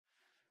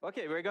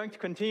Okay, we're going to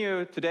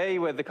continue today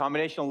with the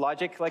combinational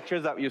logic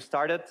lectures that we've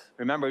started.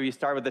 Remember, we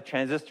started with the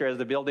transistor as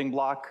the building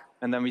block,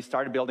 and then we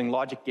started building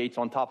logic gates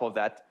on top of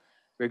that.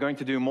 We're going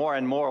to do more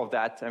and more of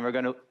that, and we're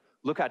going to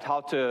look at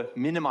how to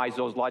minimize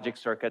those logic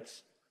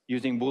circuits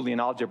using Boolean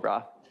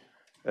algebra,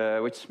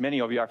 which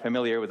many of you are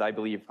familiar with, I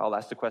believe. I'll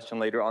ask the question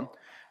later on.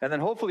 And then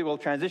hopefully we'll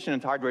transition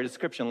into hardware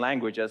description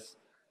languages.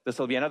 This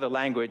will be another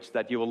language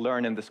that you will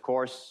learn in this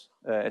course.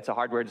 It's a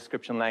hardware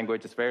description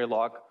language. It's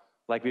Verilog.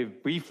 Like we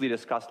briefly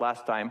discussed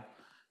last time,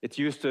 it's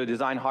used to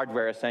design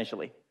hardware,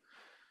 essentially.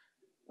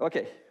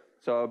 Okay,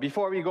 so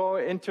before we go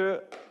into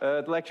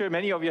the lecture,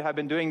 many of you have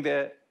been doing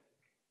the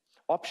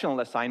optional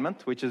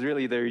assignment, which is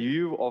really the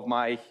review of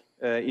my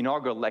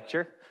inaugural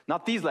lecture.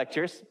 Not these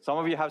lectures. Some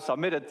of you have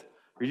submitted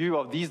review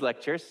of these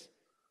lectures.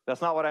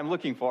 That's not what I'm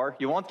looking for.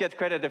 You won't get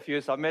credit if you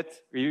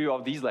submit review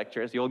of these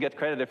lectures. You'll get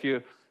credit if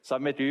you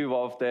submit review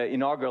of the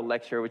inaugural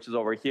lecture, which is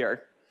over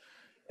here.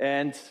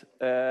 And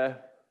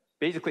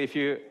basically,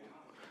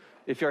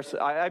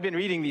 I've been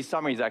reading these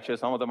summaries, actually.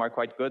 Some of them are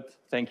quite good.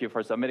 Thank you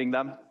for submitting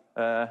them.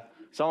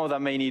 Some of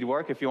them may need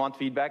work. If you want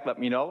feedback, let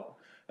me know.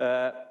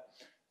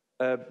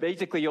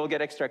 Basically, you'll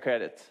get extra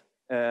credit.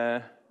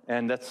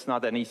 And that's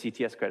not an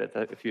ECTS credit,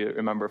 if you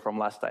remember from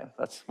last time.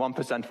 That's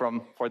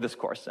 1% for this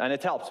course. And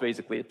it helps,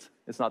 basically.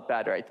 It's not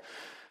bad, right?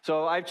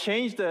 So I've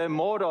changed the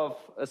mode of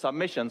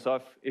submission.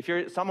 So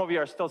some of you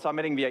are still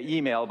submitting via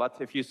email, but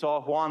if you saw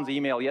Juan's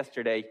email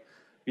yesterday,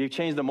 we've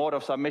changed the mode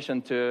of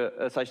submission to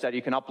such that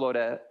you can upload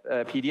a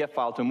PDF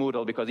file to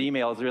Moodle, because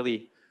email is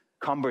really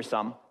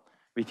cumbersome.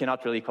 We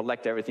cannot really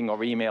collect everything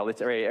over email.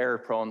 It's very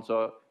error-prone.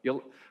 So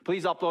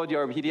please upload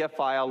your PDF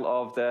file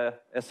of the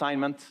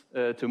assignment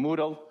to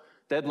Moodle.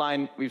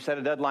 Deadline, we've set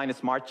a deadline.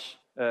 It's March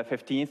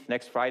 15th,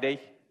 next Friday.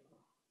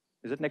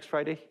 Is it next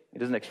Friday?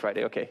 It is next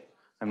Friday. Okay.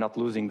 I'm not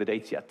losing the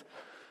dates yet.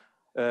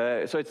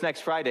 So it's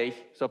next Friday.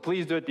 So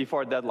please do it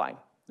before deadline.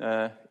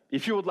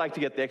 If you would like to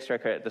get the extra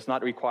credit, it's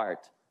not required.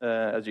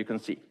 As you can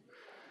see.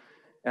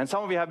 And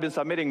some of you have been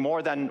submitting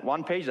more than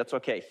one page. That's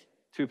okay.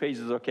 2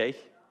 pages is okay.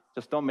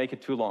 Just don't make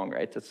it too long,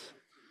 right?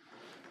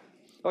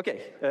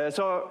 Okay,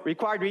 so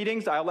required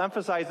readings, I'll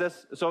emphasize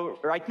this. So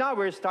right now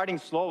we're starting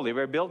slowly.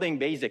 We're building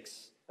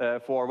basics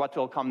for what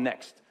will come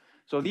next.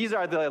 So these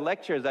are the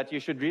lectures that you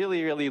should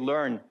really, really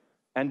learn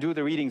and do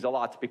the readings a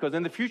lot, because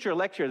in the future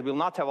lectures, we'll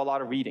not have a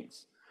lot of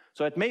readings.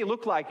 So it may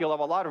look like you'll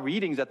have a lot of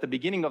readings at the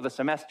beginning of the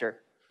semester,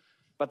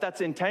 but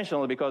that's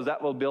intentional because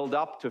that will build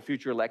up to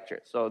future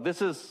lectures. So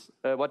this is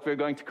what we're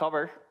going to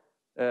cover.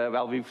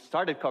 Well, we've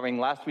started covering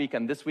last week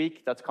and this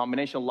week. That's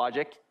combinational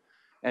logic.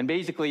 And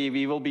basically,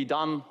 we will be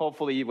done,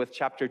 hopefully, with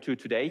chapter 2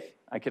 today.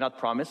 I cannot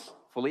promise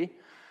fully.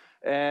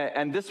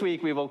 And this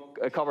week, we will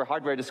cover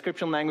hardware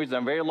description languages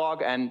and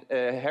Verilog. And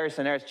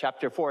Harrison Harris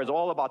chapter 4 is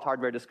all about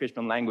hardware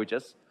description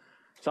languages.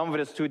 Some of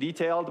it is too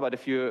detailed, but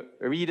if you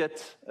read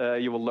it,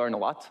 you will learn a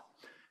lot.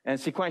 And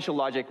sequential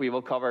logic, we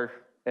will cover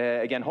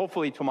again,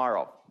 hopefully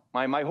tomorrow.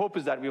 My hope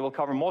is that we will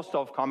cover most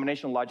of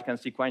combinational logic and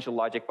sequential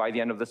logic by the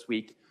end of this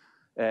week,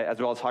 as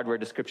well as hardware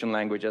description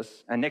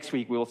languages. And next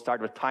week, we will start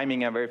with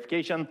timing and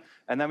verification,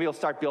 and then we'll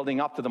start building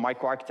up to the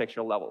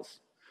microarchitectural levels.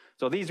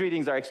 So these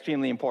readings are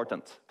extremely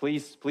important.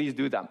 Please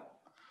do them.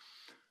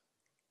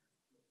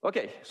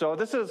 Okay, so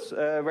this is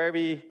where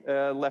we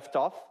left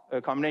off,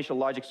 combinational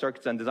logic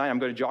circuits and design. I'm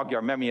going to jog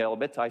your memory a little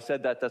bit. I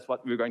said that that's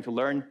what we were going to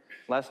learn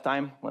last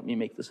time. Let me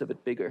make this a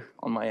bit bigger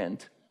on my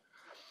end.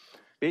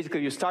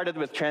 Basically, you started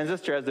with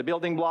transistor as the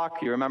building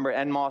block. You remember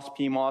NMOS,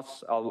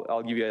 PMOS.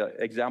 I'll give you an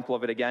example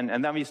of it again.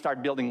 And then we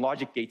start building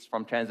logic gates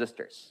from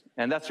transistors.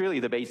 And that's really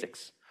the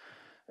basics.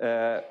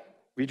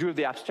 We drew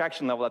the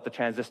abstraction level at the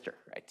transistor,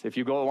 right? If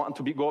you want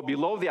to go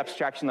below the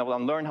abstraction level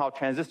and learn how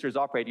transistors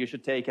operate, you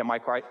should take a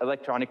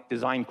microelectronic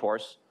design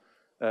course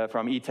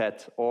from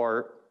ETH,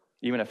 or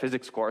even a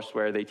physics course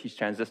where they teach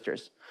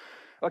transistors.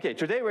 Okay,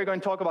 today we're going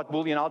to talk about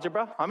Boolean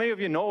algebra. How many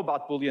of you know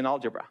about Boolean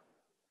algebra?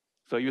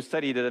 So you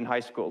studied it in high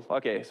school.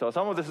 Okay, so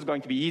some of this is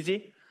going to be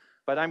easy,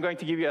 but I'm going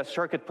to give you a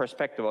circuit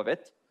perspective of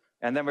it,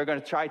 and then we're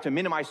going to try to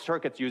minimize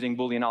circuits using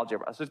Boolean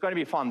algebra. So it's going to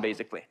be fun,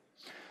 basically.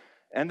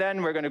 And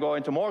then we're going to go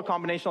into more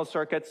combinational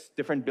circuits,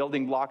 different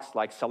building blocks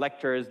like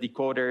selectors,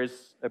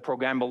 decoders,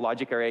 programmable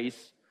logic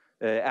arrays,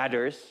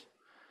 adders.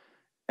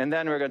 And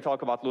then we're going to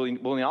talk about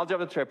Boolean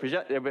algebra to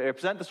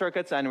represent the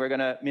circuits, and we're going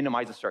to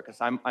minimize the circuits.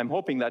 I'm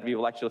hoping that we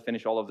will actually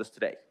finish all of this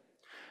today.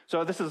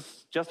 So this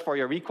is just for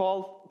your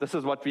recall. This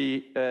is what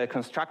we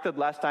constructed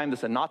last time. This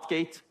is a NOT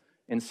gate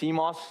in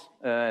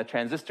CMOS,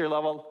 transistor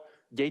level,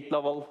 gate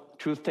level,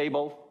 truth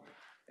table.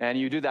 And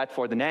you do that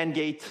for the NAND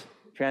gate,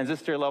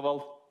 transistor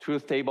level,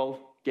 truth table,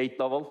 gate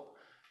level.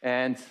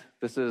 And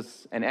this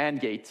is an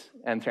AND gate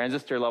and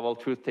transistor level,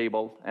 truth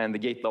table, and the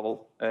gate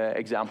level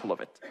example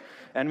of it.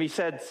 And we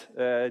said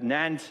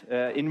NAND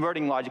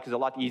inverting logic is a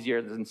lot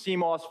easier than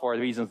CMOS for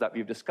the reasons that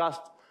we've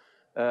discussed.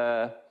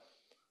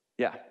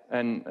 Yeah,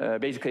 and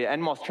basically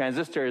NMOS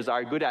transistors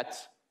are good at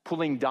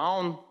pulling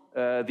down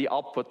the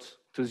output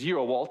to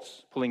 0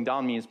 volts. Pulling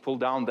down means pull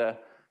down the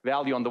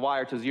value on the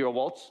wire to 0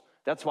 volts.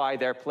 That's why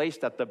they're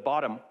placed at the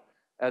bottom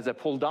as a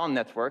pull-down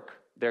network.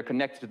 they're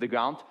connected to the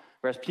ground,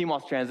 whereas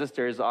PMOS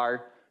transistors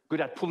are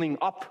good at pulling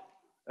up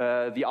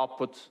the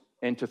output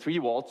into 3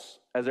 volts.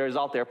 As a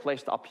result, they're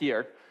placed up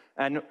here.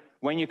 And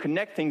when you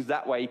connect things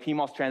that way,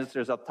 PMOS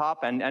transistors at the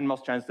top and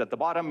NMOS transistors at the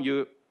bottom,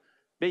 you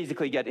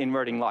basically get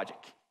inverting logic.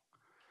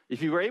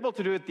 If you were able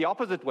to do it the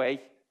opposite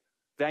way,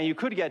 then you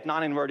could get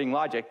non-inverting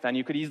logic. Then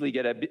you could easily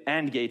get an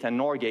AND gate and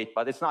NOR gate,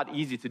 but it's not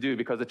easy to do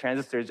because the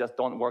transistors just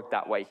don't work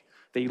that way.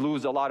 They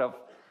lose a lot of,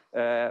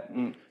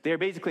 they're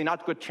basically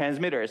not good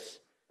transmitters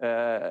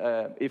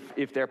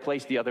if they're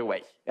placed the other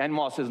way.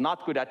 NMOS is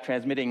not good at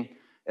transmitting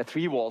a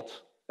 3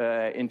 volt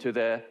into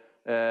the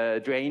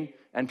drain,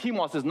 and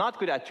PMOS is not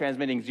good at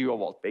transmitting 0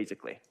 volt,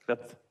 basically.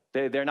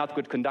 They're not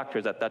good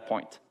conductors at that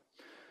point.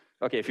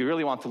 Okay, if you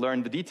really want to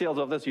learn the details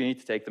of this, you need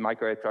to take the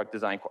microelectronic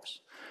design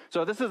course.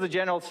 So this is the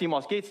general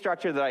CMOS gate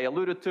structure that I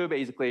alluded to.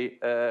 Basically,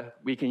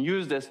 we can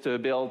use this to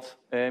build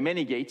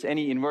many gates,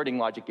 any inverting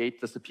logic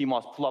gate. This is the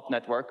PMOS pull-up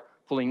network,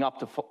 pulling up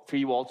to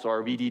 3 volts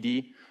or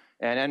VDD,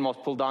 and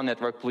NMOS pull-down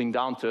network, pulling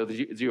down to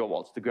the 0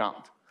 volts, the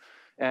ground.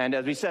 And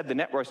as we said, the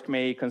networks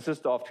may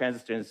consist of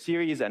transistors in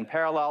series and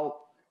parallel,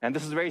 and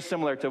this is very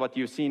similar to what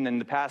you've seen in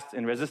the past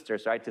in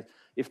resistors, right?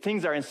 If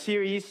things are in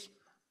series,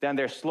 then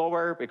they're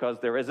slower because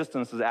their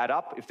resistances add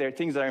up. If they're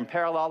things that are in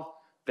parallel,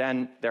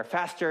 then they're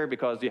faster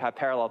because you have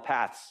parallel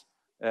paths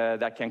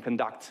that can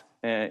conduct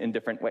in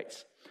different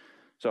ways.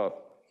 So,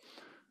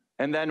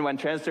 and then when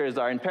transistors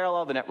are in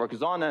parallel, the network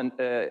is on, and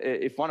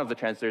if one of the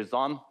transistors is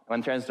on,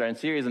 when transistors are in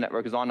series, the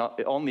network is on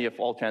only if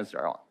all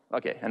transistors are on.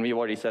 Okay, and we've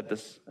already said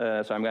this,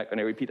 so I'm not going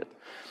to repeat it.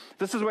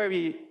 This is where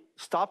we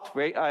stopped.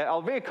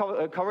 I'll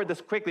cover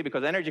this quickly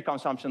because energy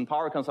consumption,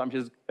 power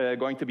consumption is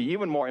going to be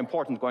even more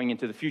important going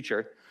into the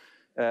future.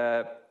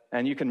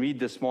 And you can read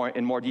this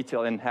in more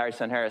detail in Harris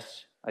and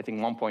Harris, I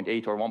think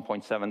 1.8 or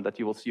 1.7 that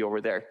you will see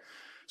over there.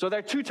 So there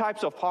are 2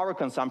 types of power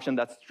consumption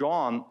that's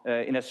drawn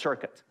in a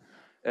circuit.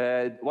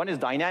 One is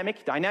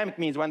dynamic. Dynamic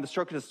means when the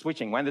circuit is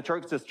switching, when the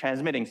circuit is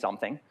transmitting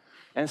something.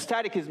 And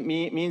static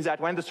means that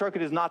when the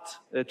circuit is not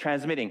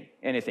transmitting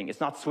anything,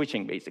 it's not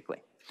switching,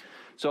 basically.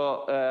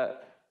 So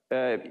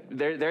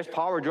there's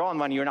power drawn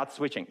when you're not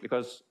switching,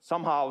 because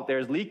somehow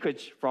there's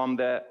leakage from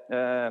the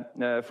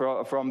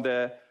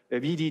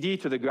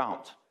VDD to the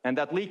ground. And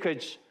that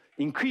leakage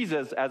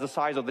increases as the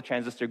size of the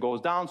transistor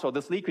goes down. So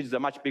this leakage is a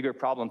much bigger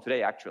problem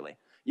today, actually.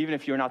 Even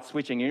if you're not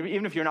switching,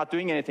 even if you're not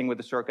doing anything with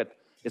the circuit,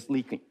 it's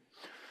leaking.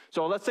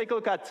 So let's take a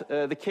look at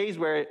the case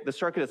where the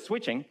circuit is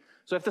switching.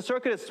 So if the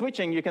circuit is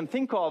switching, you can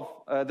think of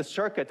the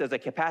circuit as a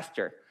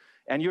capacitor,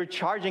 and you're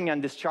charging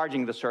and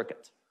discharging the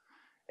circuit.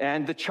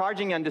 And the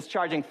charging and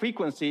discharging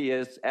frequency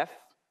is F,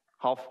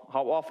 how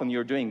often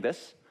you're doing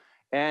this.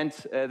 And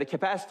the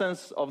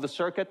capacitance of the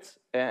circuit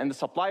and the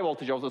supply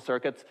voltage of the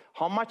circuit,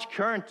 how much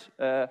current,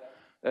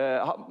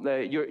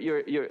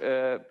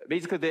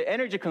 basically the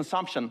energy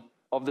consumption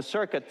of the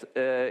circuit,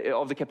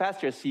 of the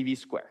capacitor is CV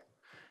square.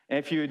 And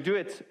if you do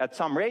it at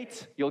some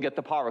rate, you'll get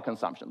the power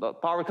consumption. The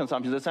power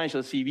consumption is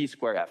essentially CV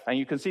square F. And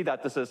you can see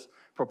that this is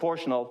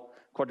proportional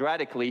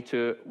quadratically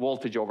to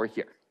voltage over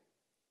here.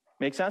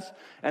 Make sense?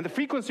 And the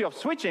frequency of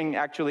switching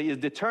actually is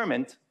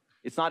determined.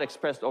 It's not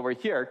expressed over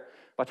here.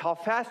 But how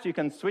fast you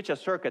can switch a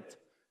circuit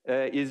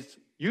is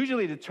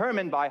usually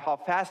determined by how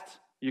fast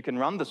you can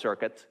run the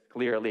circuit,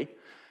 clearly.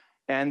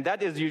 And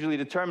that is usually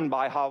determined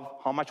by how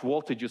much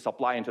voltage you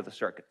supply into the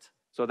circuit.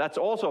 So that's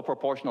also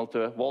proportional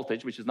to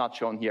voltage, which is not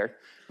shown here,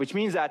 which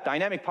means that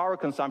dynamic power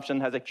consumption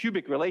has a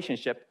cubic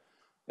relationship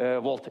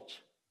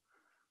voltage,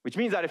 which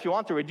means that if you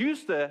want to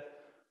reduce the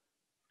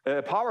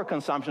power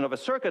consumption of a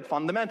circuit,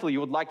 fundamentally, you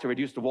would like to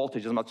reduce the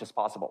voltage as much as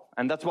possible.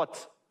 And that's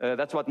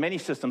what many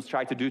systems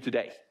try to do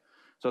today.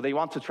 So they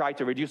want to try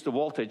to reduce the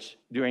voltage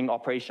during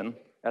operation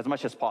as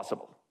much as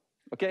possible,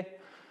 okay?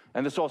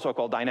 And this is also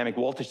called dynamic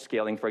voltage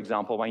scaling, for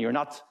example, when you're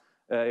not,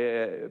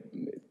 when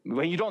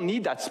you don't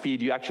need that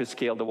speed, you actually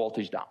scale the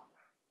voltage down.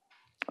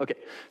 Okay,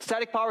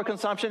 static power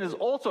consumption is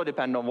also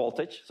dependent on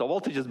voltage. So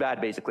voltage is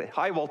bad, basically.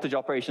 High voltage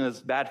operation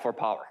is bad for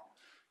power.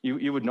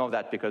 You would know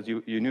that because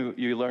you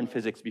learned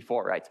physics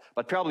before, right?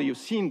 But probably you've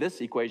seen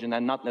this equation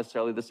and not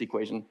necessarily this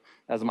equation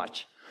as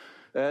much.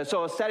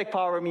 So static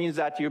power means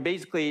that you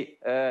basically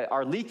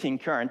are leaking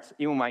current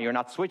even when you're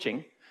not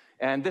switching.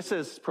 And this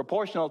is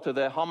proportional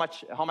to how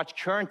much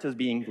current is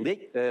being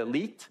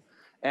leaked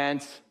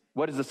and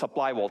what is the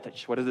supply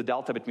voltage? What is the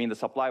delta between the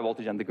supply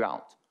voltage and the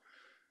ground?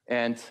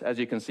 And as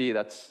you can see,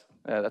 that's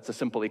a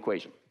simple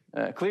equation.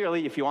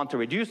 Clearly, if you want to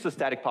reduce the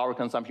static power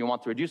consumption, you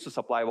want to reduce the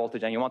supply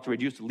voltage, and you want to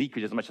reduce the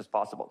leakage as much as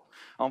possible.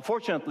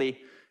 Unfortunately,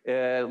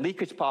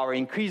 leakage power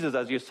increases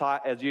as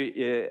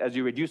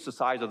you reduce the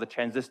size of the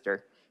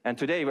transistor. And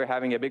today, we're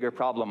having a bigger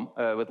problem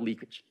with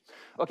leakage.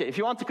 Okay, if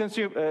you want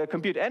to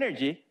compute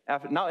energy,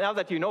 now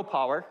that you know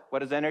power,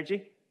 what is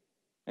energy?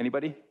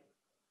 Anybody?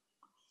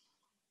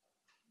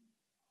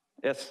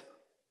 Yes?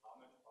 How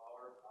much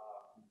power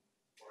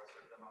for a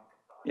certain amount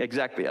of time?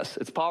 Exactly, yes.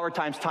 It's power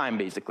times time,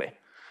 basically.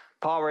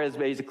 Power is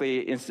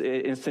basically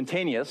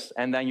instantaneous,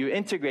 and then you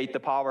integrate the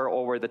power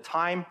over the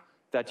time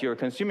that you're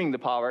consuming the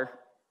power,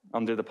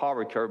 under the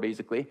power curve,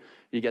 basically,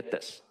 you get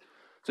this.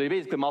 So you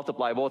basically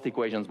multiply both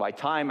equations by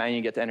time, and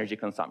you get energy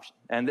consumption.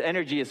 And the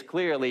energy is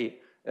clearly,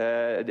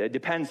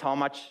 depends how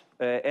much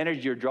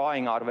energy you're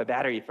drawing out of a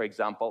battery, for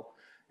example,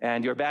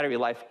 and your battery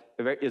life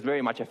is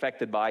very much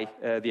affected by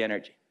the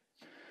energy.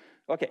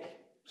 Okay,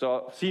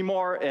 so see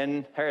more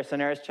in Harris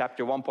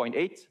chapter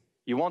 1.8.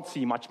 You won't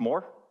see much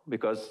more,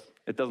 because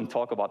it doesn't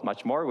talk about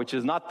much more, which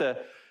is not the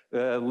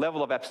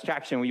level of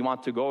abstraction we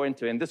want to go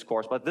into in this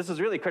course, but this is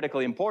really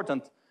critically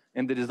important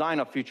in the design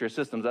of future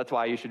systems. That's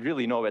why you should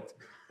really know it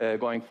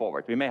going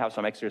forward. We may have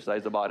some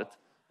exercise about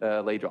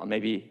it later on,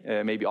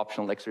 maybe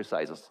optional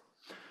exercises.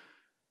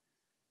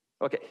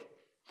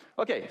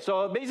 Okay,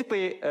 so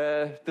basically,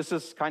 this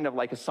is kind of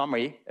like a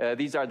summary.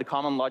 These are the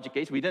common logic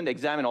gates. We didn't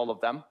examine all of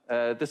them.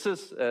 This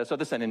is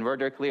an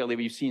inverter. Clearly,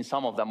 we've seen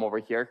some of them over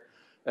here.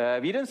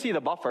 We didn't see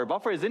the buffer.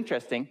 Buffer is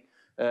interesting.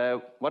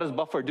 What does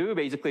buffer do?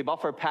 Basically,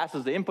 buffer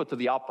passes the input to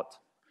the output.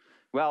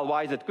 Well,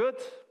 why is it good?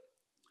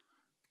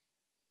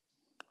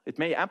 It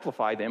may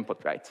amplify the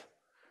input, right?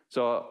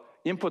 So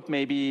input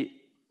may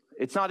be,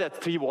 it's not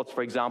at 3 volts,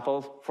 for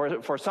example.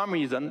 For some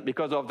reason,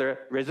 because of the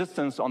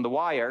resistance on the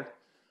wire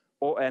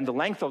and the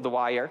length of the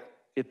wire,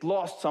 it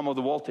lost some of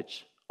the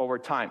voltage over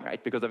time,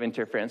 right, because of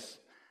interference.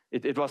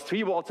 It was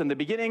 3 volts in the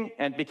beginning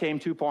and became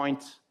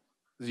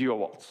 2.0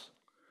 volts.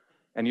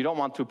 And you don't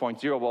want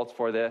 2.0 volts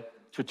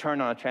to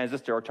turn on a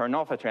transistor or turn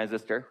off a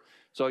transistor.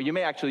 So you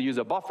may actually use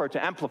a buffer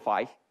to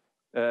amplify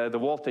the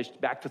voltage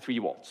back to 3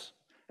 volts.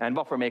 And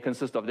buffer may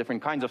consist of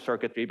different kinds of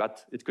circuitry,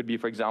 but it could be,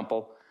 for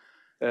example,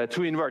 2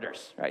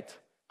 inverters, right?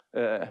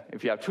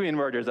 If you have 2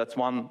 inverters, that's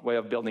one way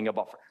of building a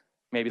buffer.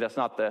 Maybe that's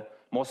not the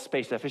most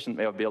space-efficient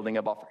way of building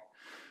a buffer.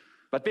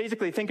 But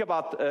basically, think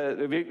about,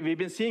 we've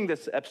been seeing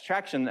this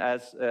abstraction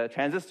as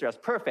transistor as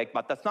perfect,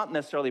 but that's not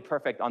necessarily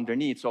perfect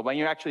underneath. So when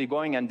you're actually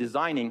going and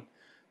designing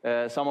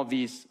some of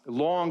these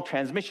long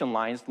transmission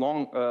lines,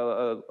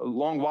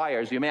 long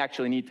wires, you may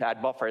actually need to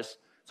add buffers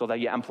so that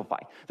you amplify.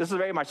 This is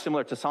very much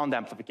similar to sound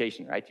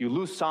amplification, right? You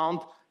lose sound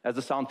as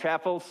the sound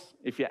travels.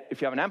 If you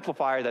have an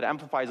amplifier that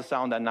amplifies the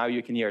sound, then now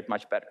you can hear it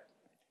much better.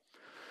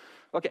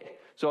 Okay,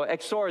 so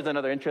XOR is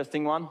another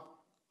interesting one.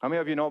 How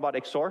many of you know about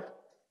XOR?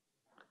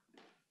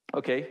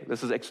 Okay,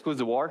 this is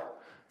exclusive OR.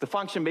 The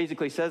function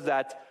basically says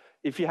that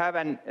if you have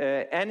an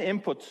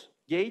n-input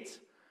gate,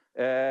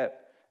 the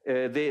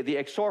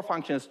XOR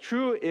function is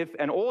true if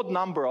an odd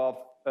number of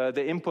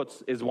the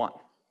inputs is 1.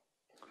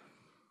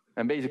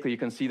 And basically, you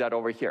can see that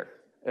over here.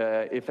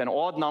 If an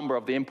odd number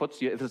of the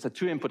inputs, if it's a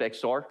 2-input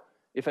XOR,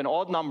 if an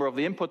odd number of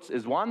the inputs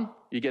is 1,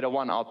 you get a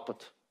 1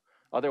 output.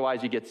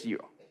 Otherwise, you get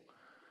 0.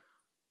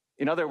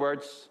 In other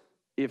words,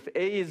 if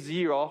A is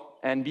 0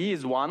 and B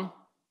is 1,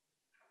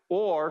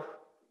 or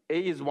A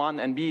is 1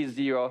 and B is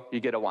 0, you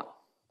get a 1.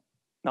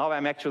 Now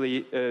I'm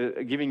actually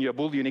giving you a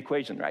Boolean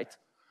equation, right?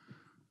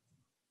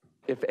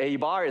 If A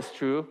bar is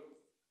true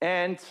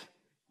and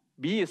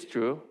B is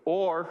true,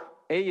 or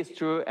A is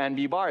true and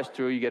B bar is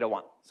true, you get a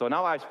 1. So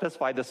now I've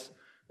specified this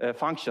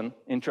function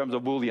in terms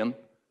of Boolean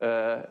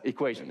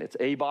equation. It's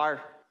A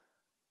bar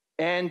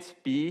and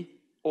B,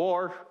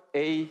 or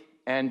A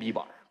and B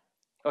bar.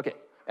 Okay,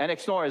 and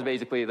XNOR is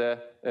basically the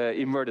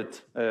inverted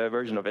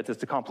version of it. It's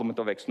the complement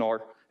of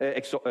XNOR.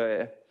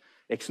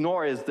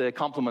 XNOR is the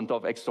complement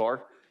of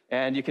XOR,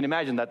 and you can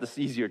imagine that this is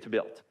easier to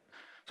build.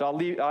 So I'll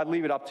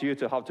leave it up to you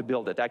to how to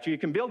build it. Actually, you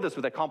can build this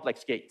with a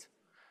complex gate,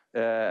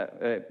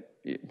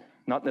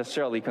 not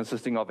necessarily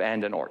consisting of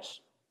AND and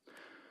ORs.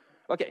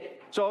 Okay,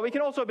 so we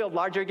can also build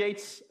larger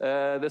gates.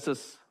 This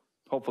is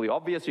hopefully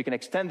obvious. You can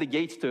extend the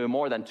gates to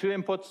more than 2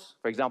 inputs.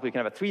 For example, you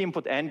can have a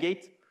 3-input AND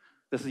gate.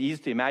 This is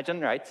easy to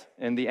imagine, right?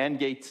 In the AND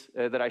gate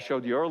that I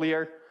showed you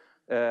earlier.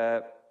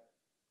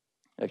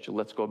 Actually,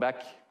 let's go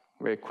back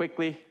very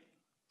quickly.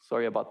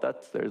 Sorry about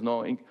that. There's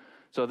no ink.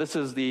 So this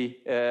is the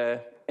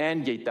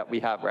AND gate that we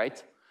have,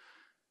 right?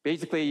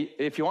 Basically,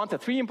 if you want a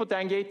 3-input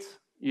AND gate,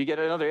 you get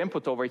another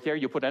input over here.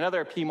 You put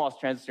another PMOS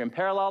transistor in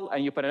parallel,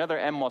 and you put another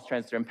NMOS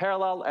transistor in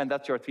parallel, and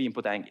that's your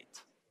 3-input AND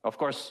gate. Of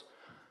course,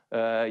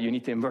 you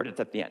need to invert it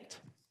at the end.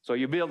 So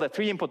you build a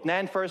 3-input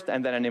NAND first,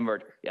 and then an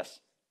inverter.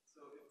 Yes?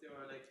 So if there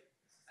are like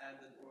AND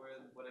and OR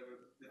and whatever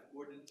with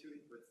more than 2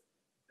 inputs,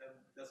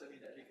 does that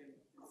mean that you can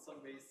in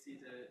some ways see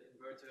the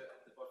inverter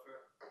and the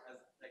buffer as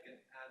like an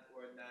AND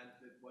or a NAND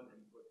with 1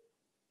 input?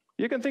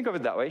 You can think of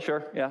it that way,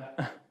 sure, yeah.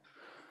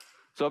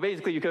 So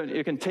basically, you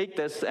can take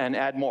this and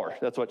add more.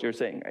 That's what you're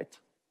saying, right?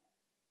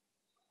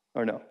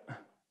 Or no?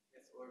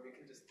 Yes, or we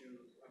can just do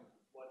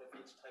one of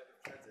each type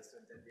of transistor,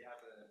 and then we have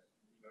an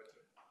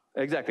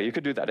inverter. Exactly, you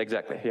could do that,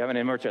 exactly. You have an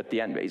inverter at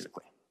the end,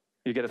 basically.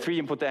 You get a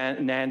 3-input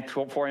NAND,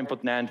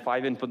 4-input NAND,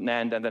 5-input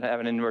NAND, and then have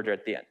an inverter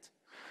at the end.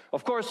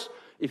 Of course,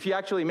 if you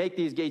actually make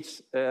these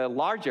gates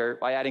larger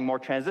by adding more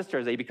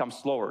transistors, they become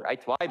slower,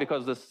 right? Why?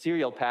 Because the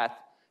serial path,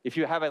 if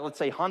you have a, let's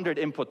say,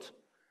 100-input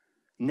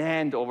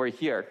NAND over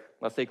here,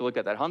 let's take a look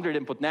at that.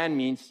 100-input NAND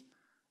means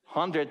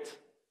 100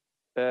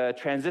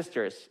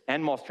 transistors,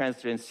 NMOS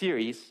transistor in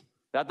series.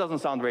 That doesn't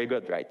sound very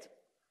good, right?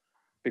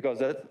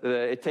 because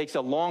it takes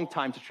a long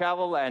time to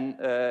travel, and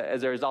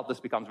as a result, this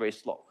becomes very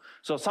slow.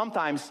 So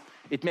sometimes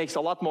it makes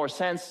a lot more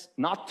sense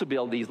not to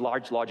build these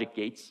large logic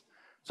gates.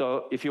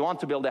 So if you want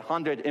to build a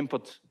 100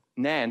 input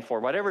NAND for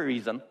whatever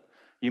reason,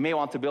 you may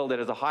want to build it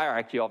as a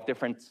hierarchy of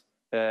different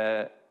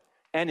n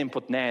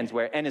input NANDs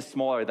where n is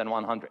smaller than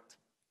 100.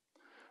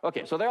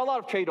 Okay, so there are a lot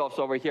of trade-offs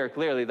over here,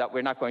 clearly, that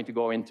we're not going to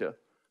go into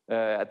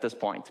at this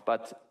point.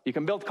 But you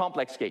can build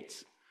complex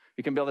gates.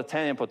 You can build a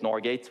 10 input NOR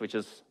gate, which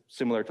is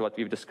similar to what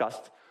we've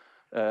discussed.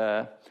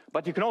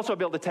 But you can also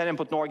build a 10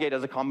 input NOR gate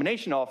as a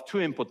combination of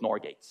 2 input NOR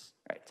gates,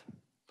 right?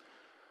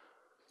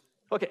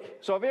 Okay,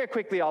 so very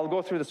quickly, I'll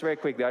go through this very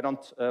quickly. I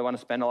don't want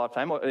to spend a lot of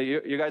time.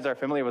 You guys are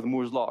familiar with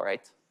Moore's law,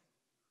 right?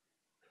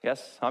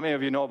 Yes? How many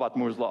of you know about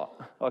Moore's law?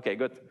 Okay,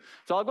 good.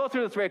 So I'll go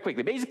through this very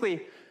quickly.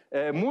 Basically,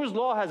 Moore's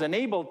law has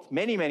enabled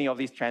many of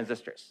these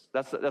transistors.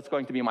 That's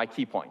going to be my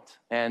key point.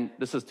 And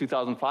this is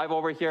 2005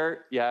 over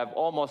here. You have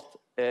almost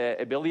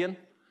a billion.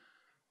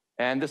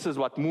 And this is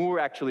what Moore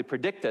actually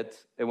predicted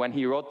when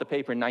he wrote the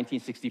paper in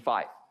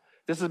 1965.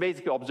 This is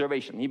basically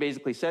observation. He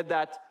basically said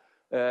that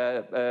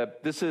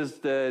this is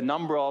the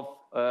number of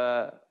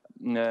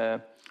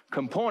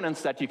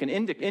components that you can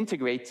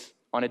integrate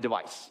on a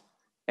device.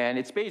 And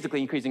it's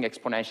basically increasing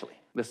exponentially.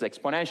 This is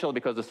exponential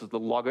because this is the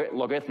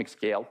logarithmic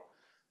scale.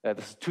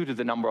 This is 2 to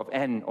the number of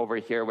n over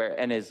here, where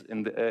n is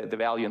in the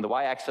value in the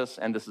y-axis,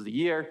 and this is the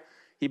year.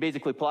 He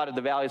basically plotted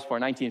the values for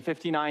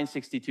 1959,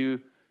 62,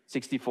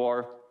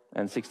 64,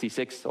 and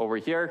 66 over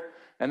here.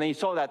 And then you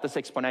saw that this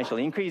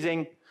exponentially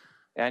increasing.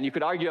 And you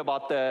could argue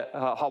about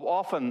how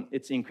often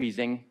it's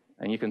increasing.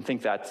 And you can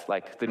think that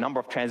like the number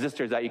of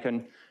transistors that you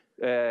can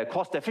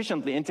cost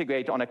efficiently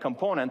integrate on a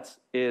component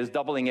is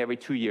doubling every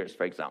 2 years,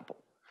 for example.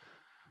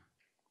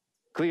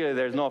 Clearly,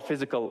 there's no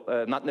physical,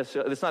 not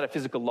necessarily, it's not a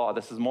physical law.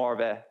 This is more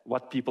of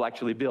what people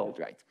actually build,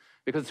 right?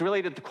 Because it's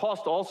related to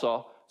cost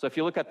also. So if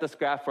you look at this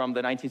graph from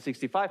the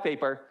 1965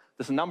 paper,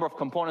 there's a number of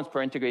components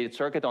per integrated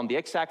circuit on the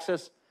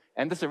x-axis,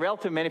 and this is a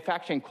relative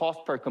manufacturing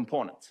cost per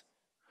component.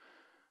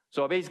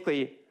 So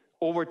basically,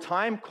 over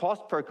time,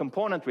 cost per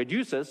component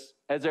reduces.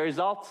 As a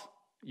result,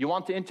 you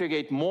want to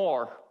integrate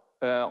more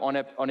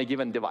on a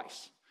given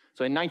device.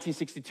 So in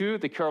 1962,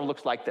 the curve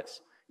looks like this.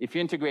 If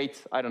you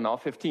integrate, I don't know,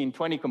 15,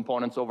 20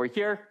 components over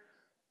here,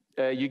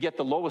 you get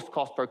the lowest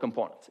cost per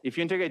component. If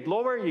you integrate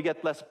lower, you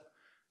get less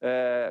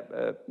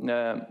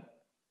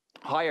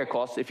higher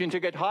cost. If you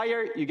integrate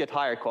higher, you get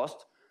higher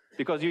cost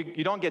because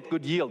you don't get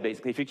good yield,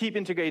 basically. If you keep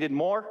integrated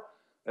more,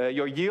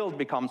 your yield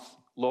becomes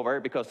lower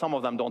because some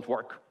of them don't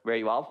work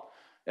very well.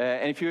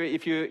 And if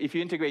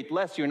you integrate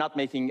less, you're not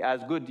making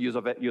as good use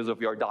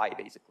of your die,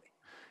 basically.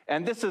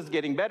 And this is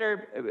getting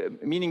better,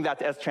 meaning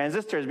that as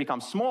transistors become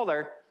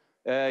smaller,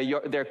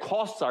 their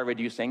costs are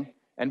reducing.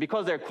 And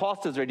because their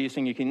cost is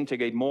reducing, you can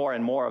integrate more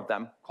and more of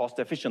them cost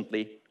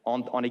efficiently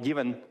on a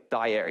given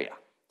die area.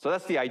 So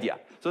that's the idea.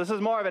 So this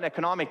is more of an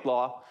economic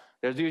law.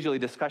 There's usually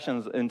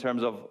discussions in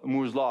terms of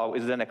Moore's law.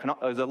 Is it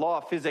a law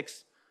of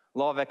physics,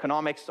 law of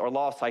economics, or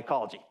law of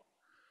psychology?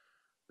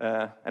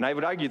 And I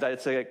would argue that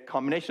it's a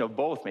combination of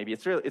both, maybe.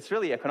 It's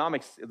really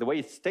economics, the way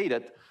it's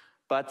stated.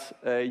 But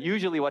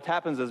usually what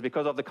happens is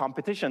because of the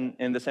competition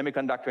in the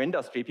semiconductor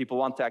industry, people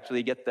want to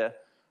actually get the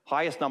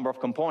highest number of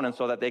components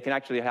so that they can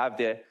actually have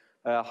the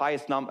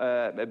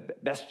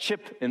best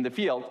chip in the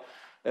field.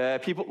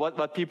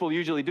 What people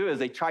usually do is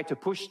they try to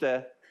push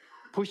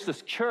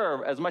this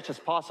curve as much as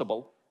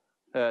possible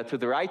to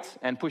the right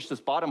and push this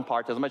bottom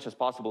part as much as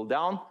possible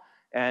down.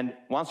 And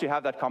once you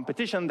have that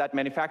competition, that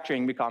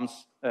manufacturing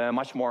becomes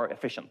much more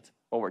efficient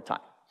over time.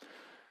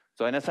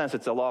 So in a sense,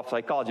 it's a law of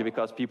psychology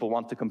because people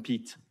want to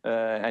compete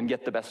and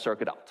get the best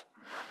circuit out.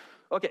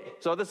 Okay,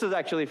 so this is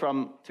actually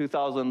from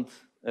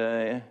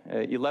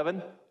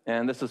 2011,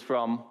 and this is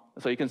from,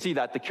 so you can see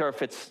that the curve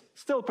fits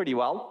still pretty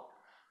well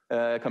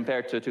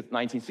compared to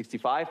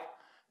 1965.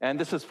 And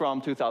this is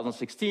from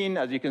 2016.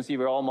 As you can see,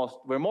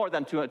 we're more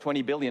than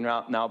 20 billion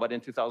now, but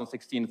in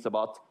 2016, it's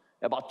about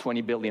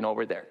 20 billion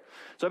over there.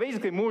 So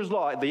basically, Moore's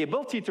law, the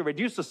ability to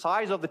reduce the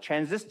size of the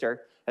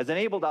transistor has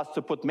enabled us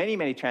to put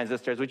many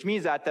transistors, which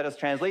means that has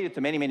translated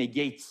to many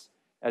gates,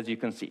 as you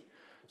can see.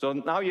 So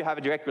now you have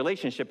a direct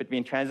relationship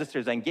between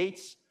transistors and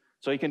gates,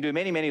 so you can do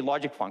many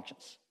logic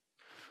functions.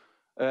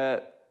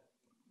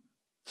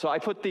 So I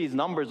put these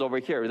numbers over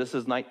here. This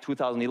is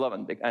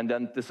 2011, and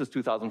then this is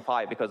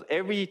 2005, because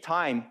every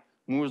time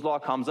Moore's law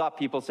comes up,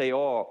 people say,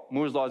 oh,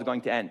 Moore's law is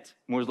going to end.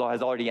 Moore's law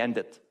has already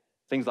ended,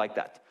 things like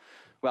that.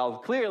 Well,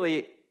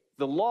 clearly,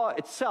 the law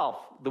itself,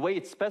 the way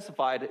it's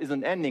specified,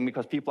 isn't ending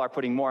because people are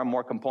putting more and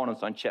more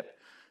components on chip.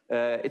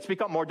 It's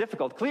become more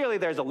difficult. Clearly,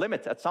 there's a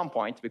limit at some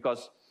point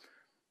because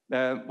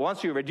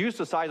once you reduce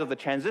the size of the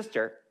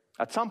transistor,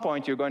 at some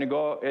point, you're going to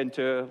go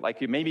into,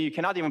 maybe you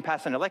cannot even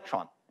pass an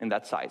electron in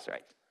that size,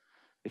 right?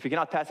 If you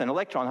cannot pass an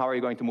electron, how are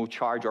you going to move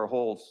charge or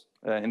holes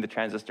in the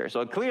transistor?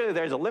 So clearly,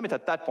 there's a limit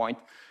at that point,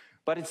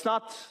 but it's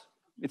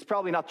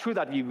probably not true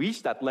that we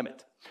reached that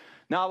limit.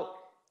 Now,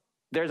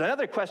 there's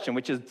another question,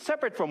 which is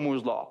separate from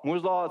Moore's law.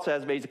 Moore's law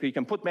says basically you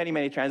can put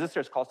many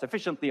transistors cost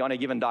efficiently on a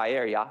given die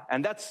area,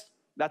 and that's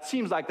that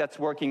seems like that's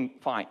working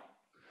fine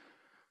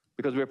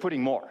because we're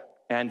putting more.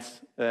 And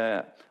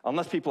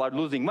unless people are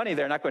losing money,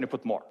 they're not going to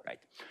put more, right?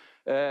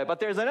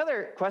 But there's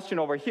another question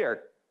over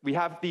here. We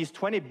have these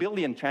 20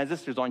 billion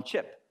transistors on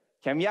chip.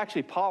 Can we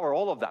actually power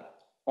all of them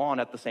on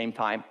at the same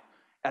time,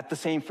 at the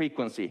same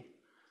frequency?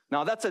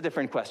 Now, that's a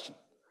different question.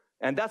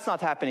 And that's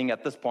not happening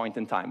at this point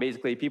in time.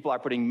 Basically, people are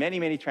putting many,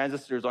 many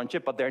transistors on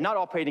chip, but they're not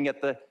operating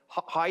at the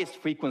highest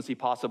frequency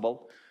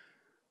possible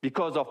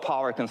because of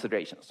power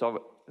considerations.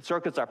 So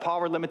circuits are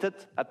power limited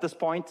at this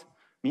point,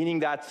 meaning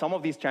that some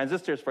of these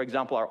transistors, for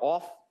example, are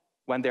off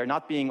when they're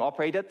not being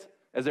operated.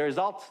 As a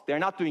result,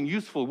 they're not doing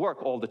useful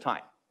work all the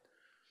time.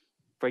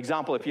 For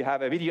example, if you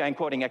have a video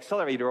encoding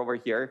accelerator over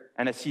here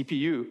and a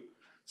CPU,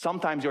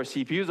 sometimes your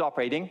CPU is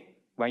operating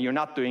when you're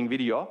not doing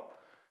video.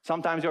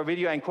 Sometimes your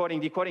video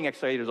encoding, decoding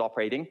accelerator is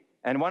operating.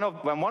 And when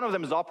one of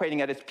them is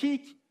operating at its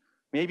peak,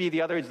 maybe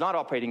the other is not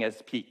operating at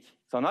its peak.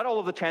 So not all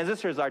of the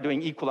transistors are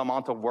doing equal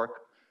amount of work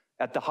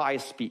at the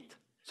highest speed.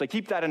 So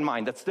keep that in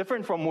mind. That's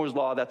different from Moore's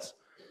law. That's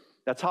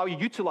how you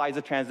utilize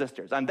the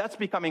transistors. And that's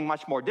becoming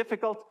much more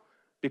difficult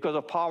because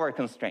of power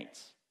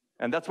constraints.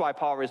 And that's why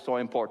power is so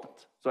important.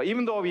 So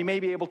even though we may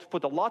be able to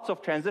put lots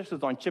of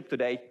transistors on chip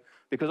today,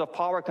 because of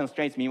power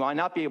constraints, we might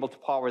not be able to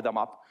power them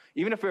up.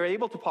 Even if we're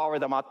able to power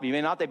them up, we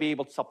may not be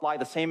able to supply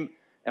the same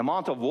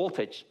amount of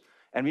voltage,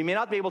 and we may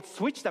not be able to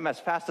switch them as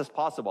fast as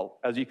possible,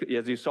 as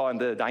you saw in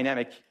the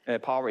dynamic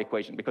power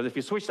equation. Because if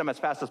you switch them as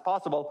fast as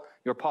possible,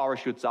 your power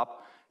shoots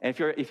up. And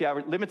if you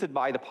are limited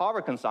by the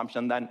power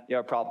consumption, then you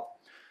have a problem.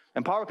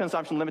 And power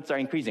consumption limits are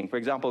increasing. For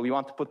example, we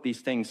want to put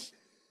these things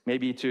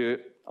maybe to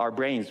our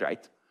brains,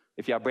 right?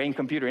 If you have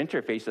brain-computer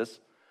interfaces,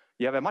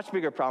 you have a much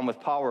bigger problem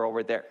with power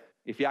over there.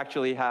 If you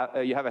actually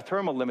have, you have a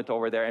thermal limit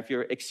over there, if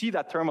you exceed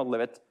that thermal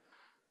limit,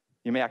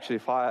 you may actually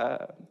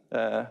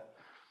cause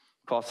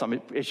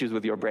some issues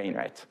with your brain,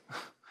 right?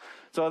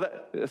 So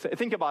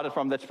think about it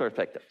from that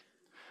perspective.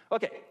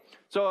 Okay,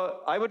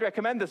 so I would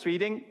recommend this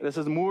reading. This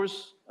is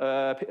Moore's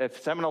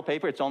seminal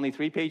paper. It's only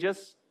 3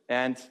 pages.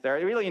 And there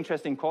are really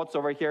interesting quotes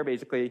over here.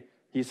 Basically,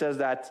 he says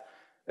that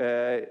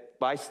by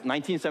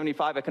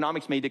 1975,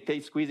 economics may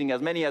dictate squeezing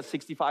as many as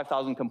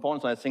 65,000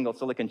 components on a single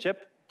silicon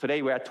chip.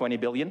 Today, we're at 20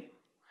 billion.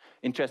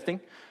 Interesting.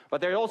 But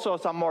there are also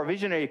some more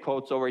visionary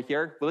quotes over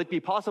here. Will it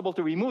be possible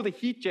to remove the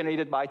heat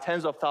generated by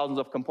tens of thousands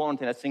of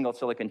components in a single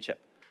silicon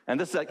chip? And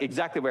this is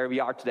exactly where we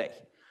are today.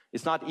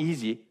 It's not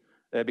easy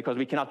because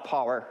we cannot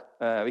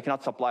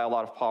supply a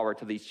lot of power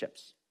to these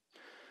chips.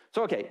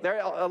 So, okay,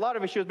 there are a lot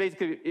of issues.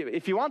 Basically,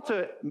 if you want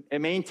to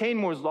maintain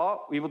Moore's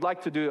law, we would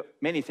like to do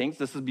many things.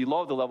 This is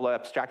below the level of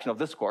abstraction of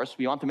this course.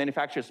 We want to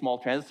manufacture small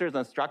transistors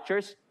and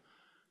structures.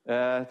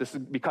 This is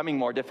becoming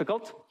more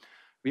difficult.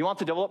 We want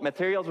to develop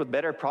materials with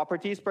better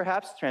properties,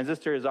 perhaps.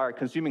 Transistors are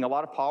consuming a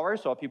lot of power,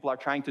 so people are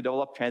trying to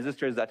develop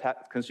transistors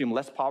that consume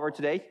less power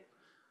today.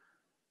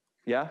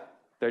 Yeah,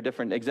 there are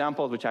different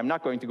examples, which I'm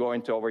not going to go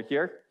into over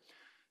here.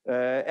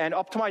 And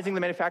optimizing the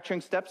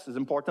manufacturing steps is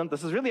important.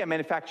 This is really a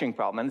manufacturing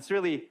problem, and it's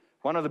really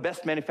one of the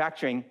best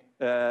manufacturing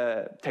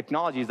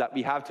technologies that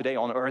we have today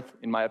on Earth,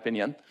 in my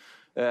opinion.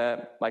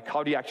 Like,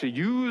 how do you actually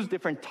use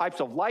different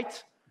types of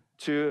light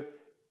to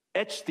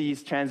etch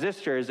these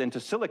transistors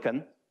into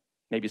silicon?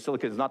 Maybe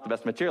silicon is not the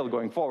best material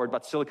going forward,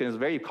 but silicon is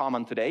very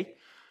common today,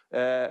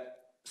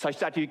 such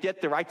that you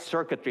get the right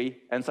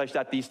circuitry and such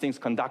that these things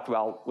conduct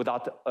well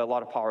without a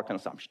lot of power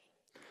consumption.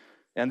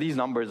 And these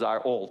numbers are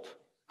old.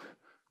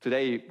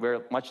 Today,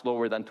 we're much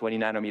lower than 20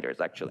 nanometers,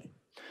 actually.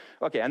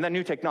 Okay, and then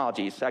new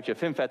technologies. Actually,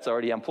 FinFET's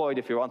already employed.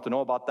 If you want to know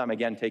about them,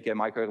 again, take an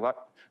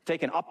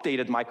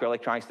updated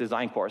microelectronics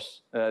design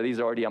course. These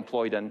are already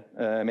employed in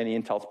many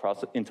Intel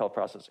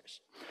processors.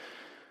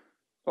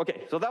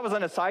 Okay, so that was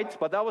an aside,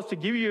 but that was to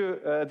give you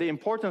the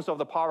importance of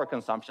the power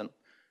consumption.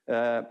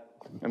 I'm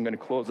going to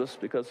close this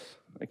because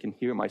I can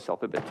hear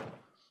myself a bit.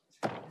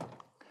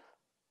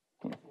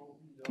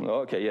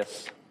 Okay,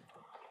 yes.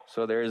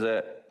 So there's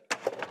a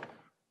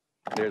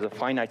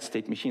finite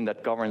state machine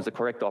that governs the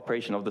correct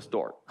operation of this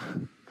door.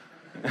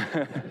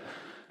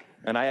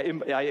 And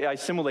I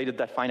simulated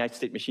that finite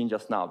state machine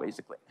just now,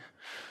 basically.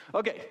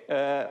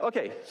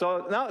 Okay,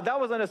 so now that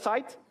was an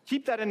aside.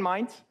 Keep that in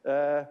mind.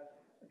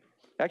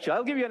 Actually,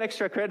 I'll give you an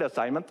extra credit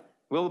assignment.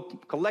 We'll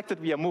collect it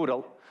via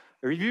Moodle.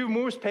 Review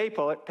Moore's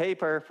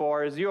paper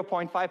for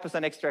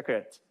 0.5% extra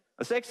credit.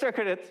 It's extra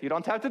credit. You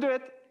don't have to do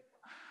it.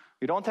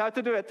 You don't have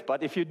to do it.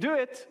 But if you do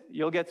it,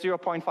 you'll get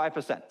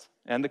 0.5%.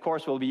 And the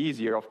course will be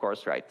easier, of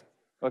course, right?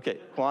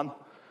 Okay, Juan.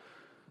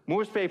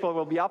 Moore's paper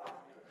will be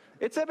up.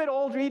 It's a bit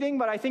old reading,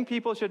 but I think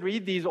people should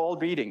read these old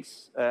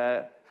readings.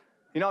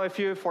 If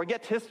you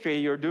forget history,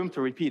 you're doomed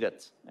to repeat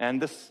it.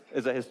 And this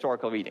is a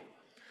historical reading.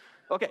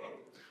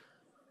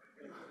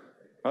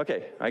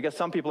 Okay, I guess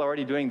some people are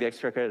already doing the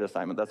extra credit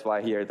assignment. That's why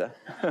I hear the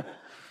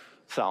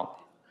sound.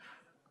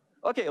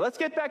 Okay, let's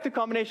get back to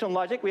combinational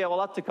logic. We have a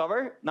lot to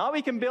cover. Now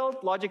we can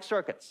build logic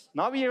circuits.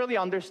 Now we really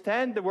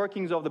understand the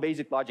workings of the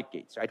basic logic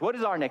gates, right? What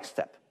is our next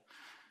step?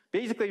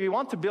 Basically, we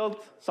want to build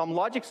some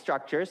logic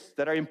structures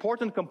that are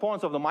important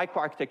components of the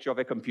microarchitecture of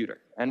a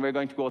computer. And we're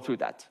going to go through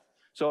that.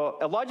 So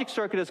a logic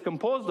circuit is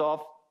composed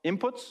of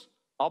inputs,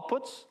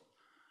 outputs,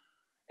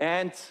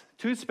 and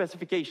two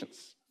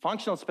specifications,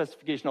 functional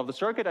specification of the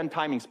circuit and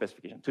timing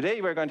specification.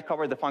 Today, we're going to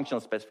cover the functional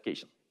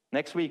specification.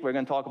 Next week, we're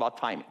going to talk about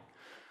timing.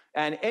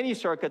 And any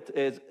circuit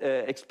is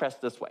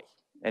expressed this way: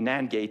 an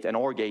AND gate, an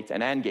OR gate,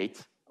 an AND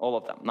gate, all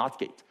of them, not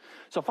gate.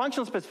 So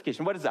functional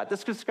specification, what is that?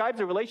 This describes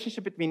the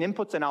relationship between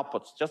inputs and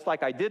outputs, just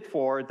like I did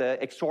for the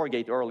XOR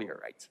gate earlier,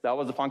 right? That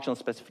was the functional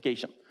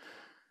specification.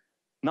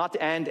 Not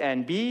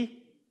and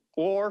B,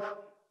 or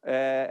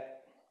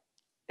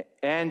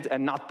and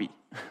not B.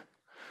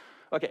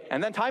 Okay,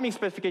 and then timing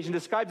specification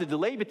describes the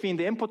delay between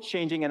the inputs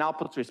changing and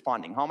outputs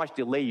responding, how much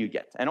delay you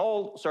get. And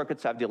all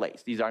circuits have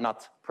delays. These are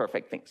not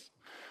perfect things.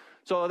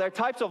 So there are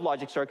types of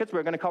logic circuits.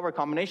 We're going to cover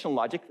combinational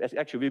logic.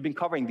 Actually, we've been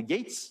covering the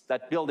gates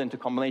that build into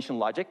combinational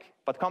logic.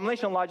 But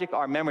combinational logic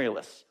are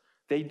memoryless.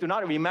 They do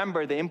not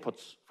remember the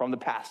inputs from the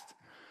past.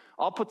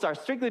 Outputs are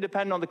strictly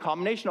dependent on the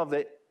combination of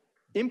the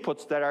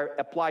inputs that are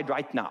applied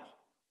right now,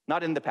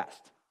 not in the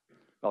past.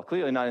 Well,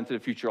 clearly not into the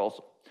future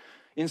also.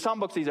 In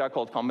some books, these are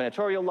called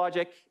combinatorial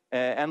logic.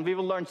 And we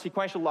will learn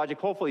sequential logic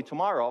hopefully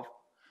tomorrow.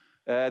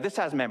 This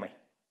has memory.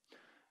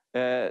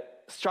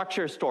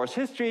 Structure stores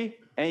history,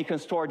 and you can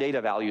store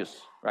data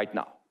values right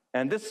now.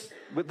 And this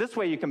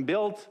way you can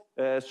build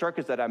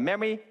circuits that have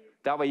memory.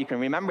 That way you can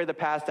remember the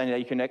past, and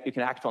you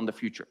can act on the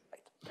future.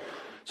 Right?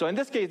 So in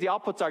this case, the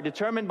outputs are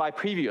determined by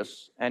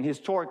previous and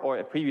historic,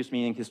 or previous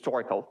meaning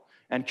historical,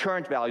 and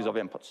current values of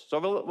inputs. So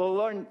we'll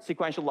learn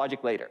sequential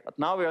logic later. But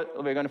now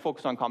we're going to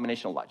focus on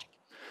combinational logic.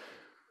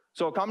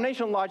 So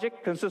combinational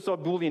logic consists of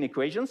Boolean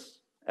equations.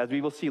 As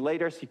we will see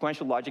later,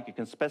 sequential logic, you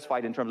can specify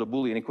it in terms of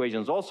Boolean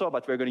equations also,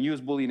 but we're going to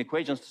use Boolean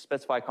equations to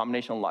specify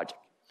combinational logic.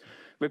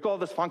 We call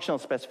this functional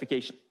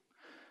specification.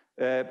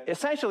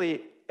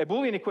 Essentially, a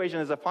Boolean equation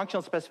is a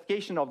functional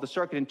specification of the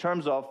circuit in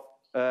terms of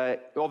the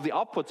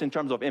outputs in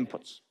terms of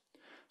inputs.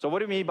 So what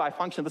do we mean by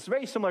function? This is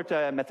very similar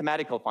to a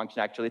mathematical function,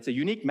 actually. It's a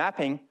unique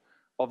mapping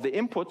of the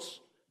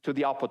inputs to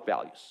the output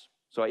values.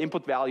 So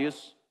input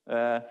values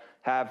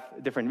have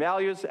different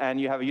values, and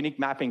you have a unique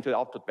mapping to the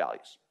output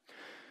values.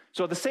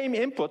 So the same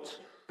input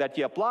that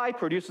you apply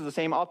produces the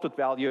same output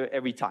value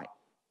every time.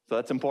 So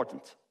that's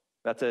important.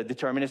 That's a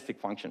deterministic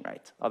function,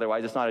 right?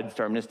 Otherwise, it's not a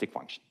deterministic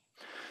function.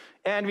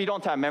 And we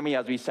don't have memory,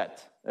 as we said.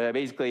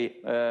 Basically,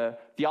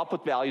 the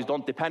output values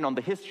don't depend on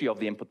the history of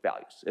the input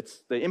values.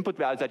 It's the input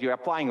values that you're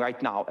applying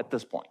right now at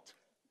this point.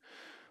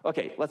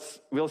 Okay,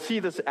 we'll see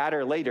this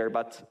adder later,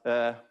 but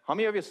how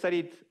many of you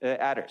studied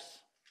adders?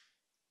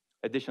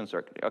 Addition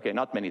circuitry. Okay,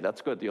 not many.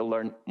 That's good. You'll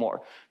learn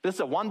more. This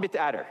is a one-bit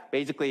adder.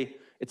 Basically,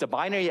 it's a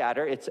binary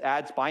adder. It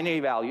adds binary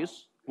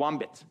values, one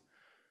bit.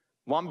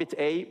 One bit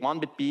A, one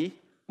bit B,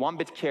 one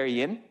bit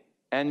carry in,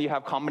 and you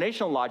have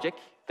combinational logic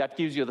that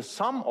gives you the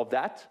sum of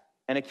that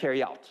and a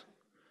carry out.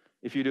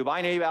 If you do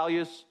binary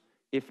values,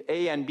 if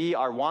A and B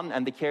are 1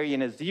 and the carry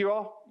in is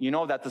 0, you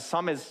know that the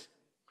sum is,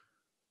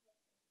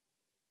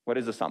 what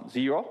is the sum?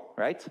 0,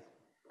 right?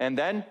 And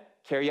then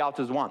carry out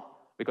is 1,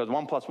 because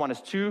 1 plus 1 is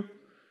 2.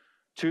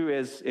 2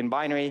 is in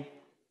binary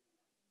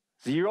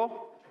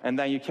 0, and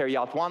then you carry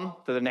out 1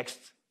 to the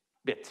next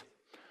bit.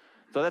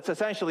 So that's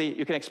essentially,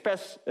 you can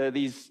express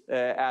these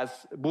as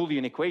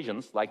Boolean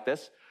equations like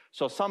this.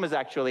 So sum is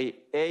actually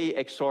A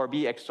XOR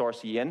B XOR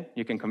Cn.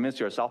 You can convince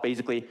yourself,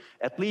 basically,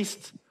 at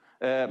least,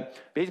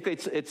 basically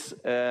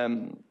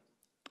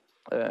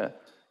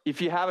if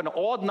you have an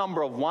odd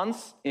number of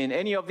ones in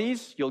any of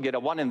these, you'll get a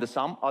 1 in the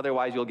sum.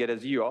 Otherwise, you'll get a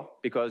 0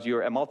 because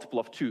you're a multiple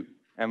of 2,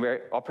 and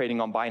we're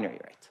operating on binary,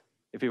 right?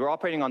 If you were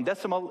operating on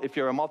decimal, if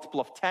you're a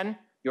multiple of 10,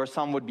 your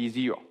sum would be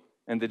 0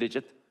 in the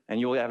digit, and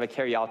you will have a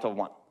carry out of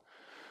 1.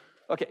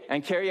 Okay,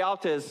 and carry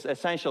out is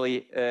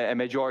essentially a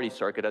majority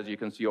circuit, as you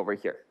can see over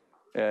here.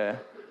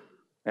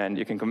 And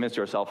you can convince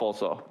yourself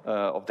also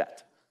of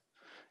that.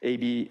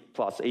 AB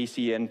plus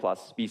ACN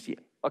plus BCN.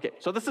 Okay,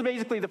 so this is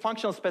basically the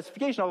functional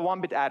specification of a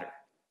one-bit adder.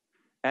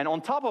 And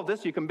on top of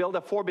this, you can build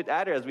a 4-bit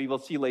adder, as we will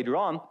see later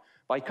on,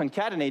 by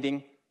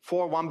concatenating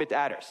 4 one-bit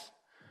adders,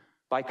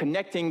 by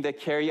connecting the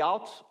carry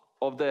out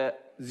of the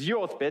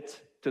 0th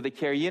bit to the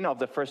carry in of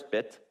the first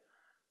bit,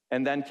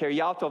 and then carry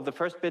out of the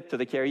first bit to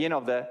the carry in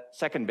of the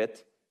second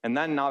bit, and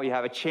then now you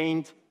have a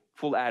chained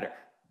full adder.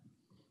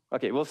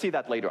 Okay, we'll see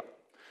that later on.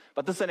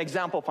 But this is an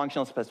example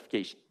functional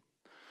specification.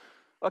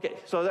 Okay,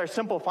 so there are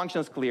simple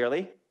functions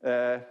clearly.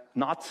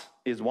 Not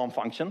is one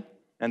function,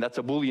 and that's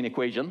a Boolean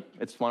equation.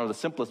 It's one of the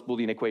simplest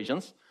Boolean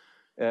equations.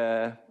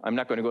 I'm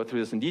not going to go through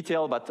this in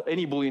detail, but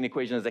any Boolean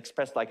equation is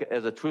expressed like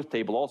as a truth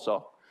table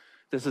also.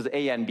 This is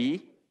A and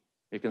B.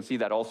 You can see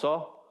that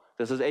also.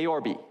 This is A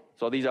or B.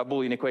 So these are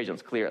Boolean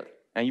equations, clearly.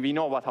 And we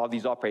know about how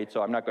these operate,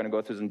 so I'm not going to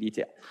go through this in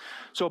detail.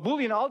 So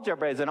Boolean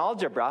algebra is an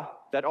algebra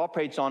that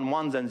operates on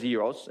ones and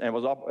zeros, and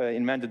was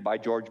invented by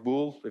George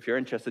Boole. If you're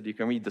interested, you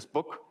can read this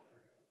book.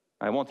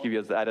 I won't give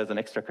you that as an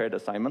extra credit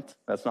assignment.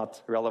 That's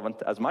not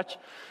relevant as much.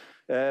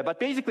 But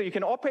basically, you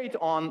can operate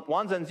on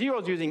ones and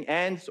zeros using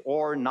ands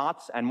or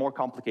nots and more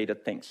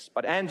complicated things.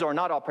 But ands or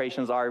not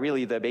operations are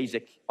really the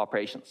basic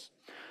operations.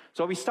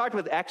 So we start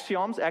with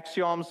axioms.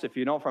 Axioms, if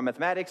you know from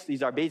mathematics,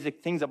 these are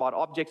basic things about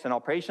objects and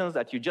operations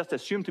that you just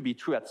assume to be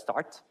true at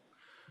start.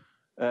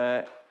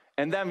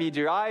 And then we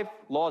derive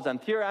laws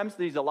and theorems.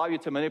 These allow you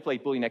to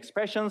manipulate Boolean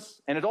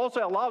expressions. And it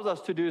also allows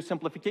us to do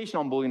simplification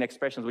on Boolean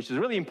expressions, which is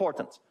really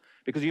important.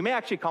 Because you may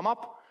actually come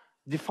up,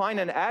 define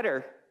an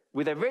adder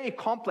with a very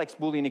complex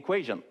Boolean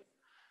equation.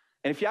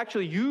 And if you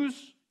actually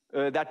use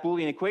that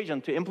Boolean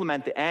equation to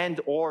implement the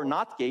AND or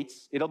NOT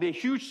gates, it'll be a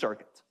huge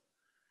circuit.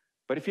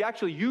 But if you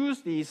actually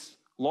use these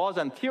laws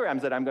and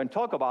theorems that I'm going to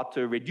talk about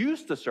to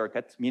reduce the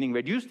circuit, meaning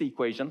reduce the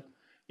equation,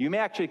 you may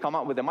actually come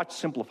up with a much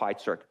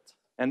simplified circuit.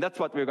 And that's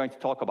what we're going to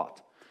talk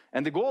about.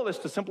 And the goal is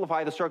to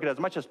simplify the circuit as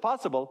much as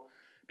possible,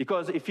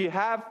 because if you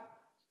have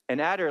an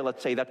adder,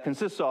 let's say, that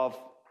consists of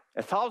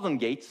 1,000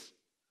 gates,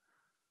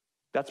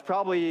 that's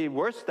probably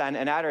worse than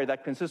an adder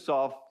that consists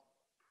of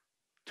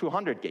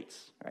 200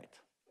 gates, right?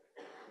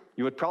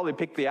 You would probably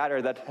pick the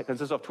adder that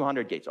consists of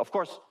 200 gates. Of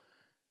course,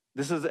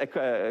 this is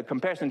a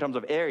comparison in terms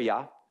of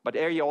area, but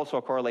area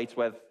also correlates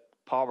with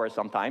power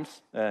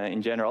sometimes,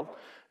 in general.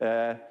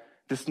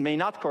 This may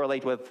not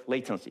correlate with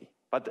latency,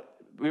 but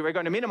we were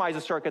going to minimize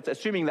the circuits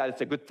assuming that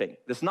it's a good thing.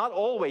 This is not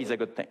always a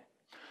good thing.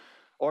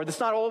 Or this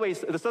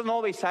doesn't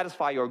always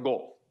satisfy your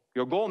goal.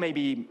 Your goal may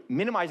be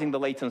minimizing the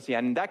latency,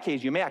 and in that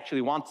case, you may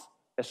actually want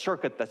a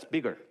circuit that's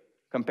bigger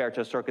compared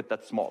to a circuit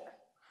that's smaller.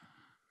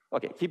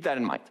 Okay, keep that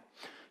in mind.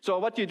 So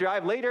what you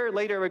derive later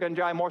we're going to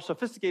derive more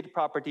sophisticated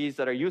properties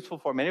that are useful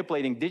for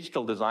manipulating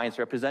digital designs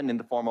represented in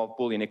the form of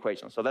Boolean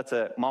equations. So that's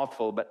a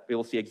mouthful, but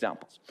we'll see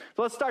examples.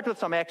 So let's start with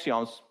some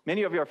axioms.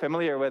 Many of you are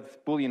familiar with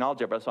Boolean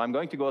algebra, so I'm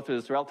going to go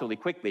through this relatively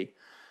quickly.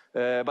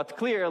 But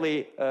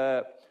clearly,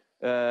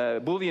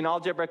 Boolean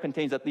algebra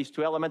contains at least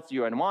two elements,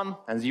 0 and 1,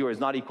 and 0 is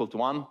not equal to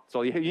 1.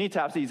 So you need to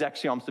have these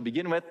axioms to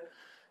begin with.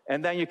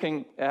 And then you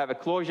can have a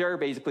closure,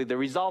 basically the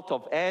result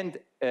of AND,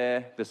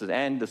 this is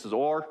AND, this is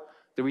OR.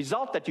 The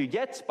result that you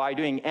get by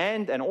doing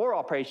AND and OR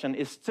operation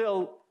is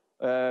still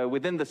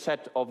within the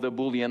set of the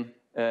Boolean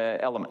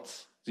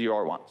elements, 0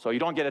 or 1. So you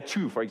don't get a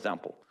 2, for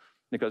example,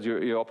 because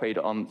you operate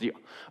on 0.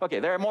 Okay,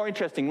 there are more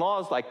interesting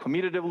laws like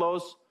commutative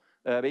laws.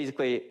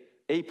 Basically,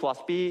 A plus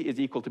B is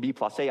equal to B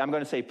plus A. I'm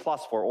going to say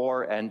plus for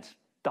OR and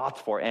dot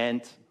for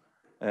AND.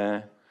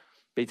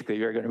 Basically,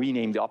 you're going to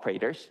rename the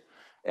operators.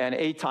 And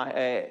A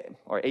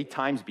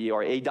times B,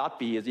 or A dot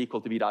B is equal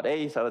to B dot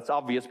A, so that's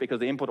obvious because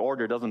the input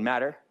order doesn't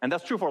matter. And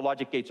that's true for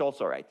logic gates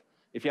also, right?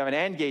 If you have an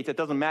AND gate, it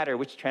doesn't matter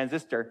which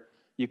transistor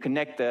you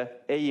connect the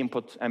A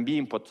input and B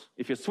input.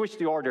 If you switch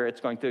the order, it's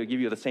going to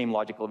give you the same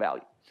logical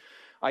value.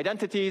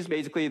 Identities,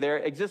 basically, there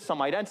exists some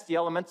identity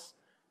elements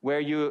where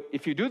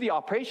if you do the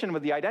operation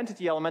with the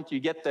identity element, you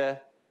get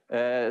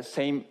the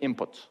same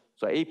input.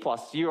 So A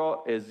plus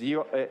 0 is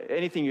 0.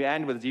 Anything you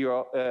AND with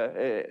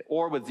 0,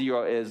 or with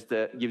 0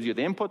 gives you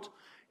the input.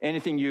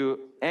 Anything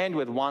you AND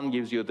with 1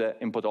 gives you the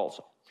input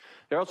also.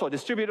 There are also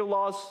distributive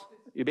laws.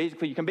 You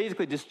can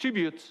basically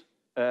distribute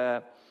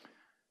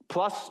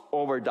plus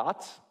over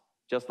dot,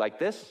 just like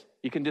this.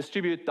 You can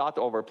distribute dot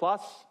over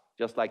plus,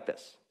 just like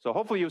this. So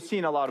hopefully you've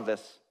seen a lot of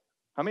this.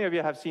 How many of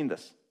you have seen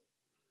this?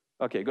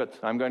 Okay, good.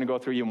 I'm going to go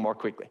through you more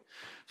quickly.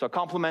 So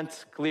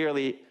complement,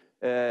 clearly,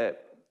 A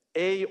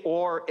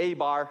or A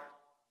bar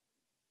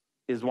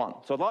is 1.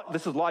 So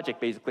this is logic,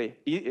 basically.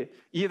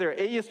 Either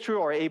A is true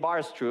or A bar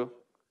is true.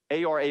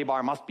 A or A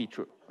bar must be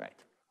true, right?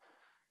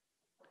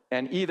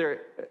 And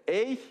either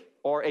A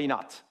or A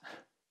naught.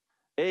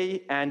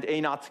 A and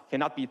A naught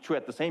cannot be true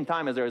at the same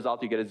time. As a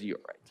result, you get a 0,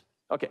 right?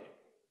 Okay.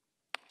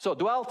 So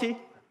duality.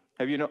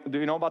 Do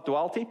you know about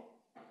duality?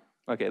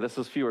 Okay, this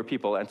is fewer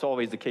people, and it's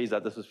always the case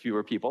that this is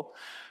fewer people.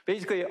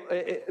 Basically,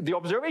 the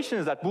observation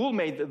is that Boole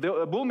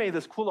made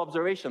this cool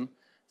observation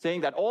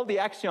saying that all the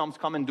axioms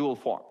come in dual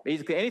form.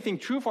 Basically, anything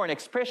true for an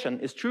expression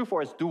is true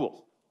for its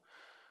dual.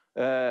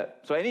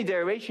 So any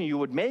derivation you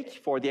would make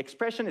for the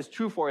expression is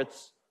true for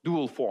its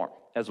dual form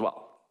as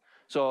well.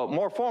 So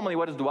more formally,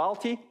 what is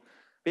duality?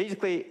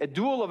 Basically, a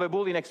dual of a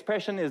Boolean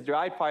expression is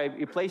derived by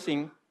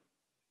replacing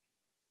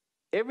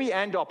every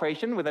AND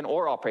operation with an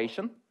OR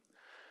operation,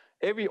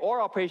 every OR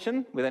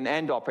operation with an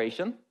AND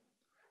operation,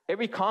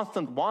 every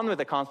constant 1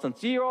 with a constant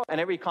 0, and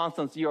every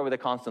constant 0 with a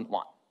constant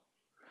 1.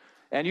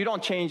 And you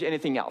don't change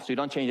anything else. You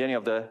don't change any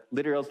of the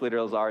literals.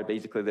 Literals are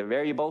basically the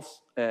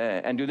variables,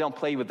 and you don't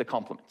play with the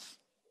complements.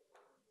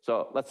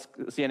 So let's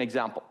see an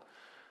example.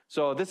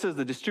 So this is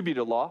the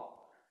distributed law.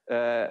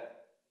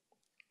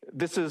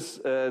 This is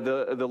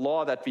the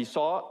law that we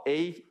saw.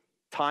 A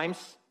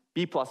times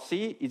B plus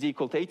C is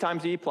equal to A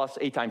times B plus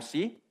A times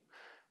C.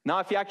 Now,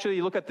 if you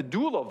actually look at the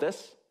dual of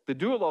this, the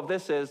dual of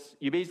this is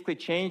you basically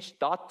change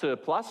dot to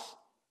plus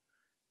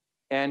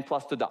and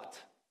plus to dot.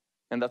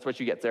 And that's what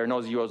you get. There are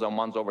no zeros and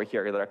ones over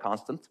here that are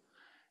constant.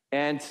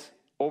 And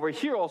over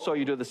here also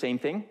you do the same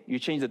thing. You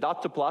change the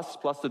dot to plus,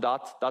 plus to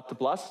dot, dot to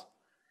plus.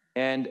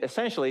 And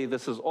essentially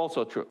this is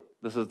also true.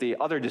 This is the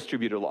other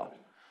distributed law.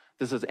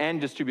 This is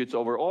AND distributes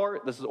over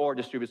OR. This is OR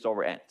distributes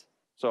over AND.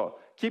 So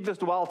keep this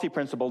duality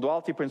principle.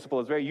 Duality principle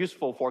is very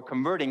useful for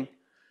converting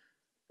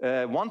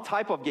one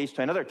type of gates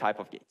to another type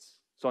of gates.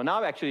 So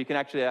now actually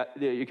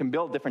you can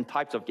build different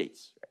types of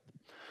gates.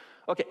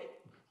 Okay,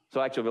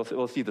 so actually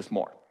we'll see this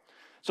more.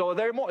 So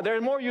there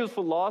are more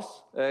useful laws.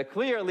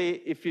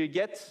 Clearly, if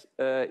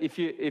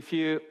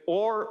you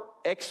OR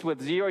x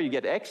with 0, you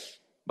get x.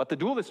 But the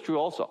dual is true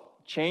also.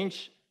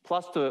 Change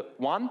plus to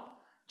 1,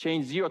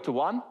 change 0 to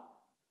 1.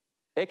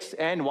 X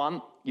and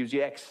 1 gives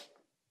you x.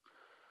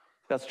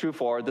 That's true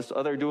for this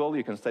other dual.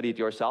 You can study it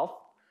yourself.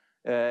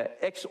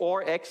 X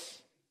or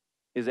x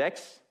is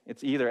x.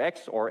 It's either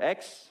x or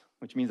x,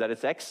 which means that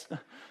it's x.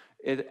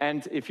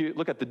 And if you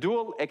look at the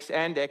dual, x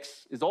and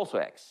x is also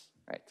x,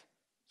 right?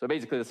 So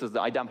basically, this is the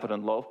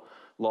idempotent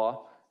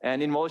law.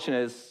 And involution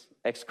is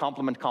x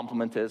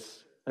complement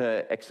is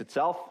x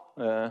itself.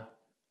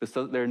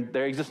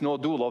 There exists no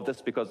dual of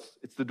this because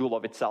it's the dual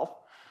of itself.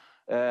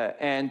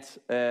 And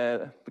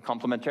the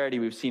complementarity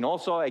we've seen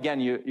also. Again,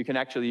 you can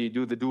actually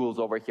do the duals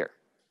over here.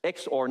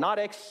 X or not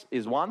x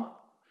is 1.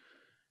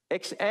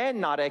 X and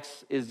not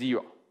x is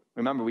 0.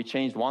 Remember, we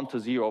changed 1 to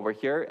 0 over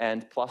here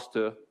and plus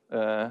to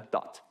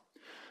dot.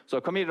 So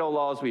commutative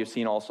laws we have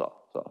seen also.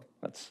 So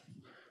that's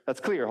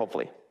clear,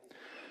 hopefully.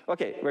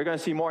 Okay, we're going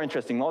to see more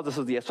interesting laws. This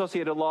is the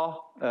associated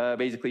law.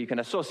 Basically, you can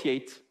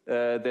associate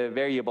the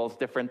variables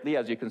differently,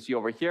 as you can see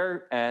over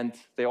here, and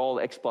they're all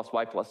x plus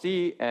y plus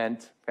z, and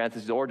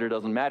parentheses order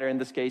doesn't matter in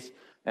this case,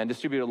 and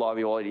distributed law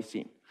we've already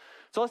seen.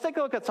 So let's take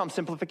a look at some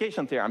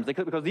simplification theorems,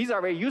 because these are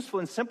very useful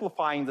in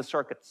simplifying the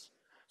circuits.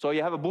 So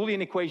you have a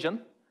Boolean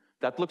equation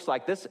that looks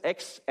like this,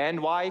 x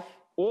and y,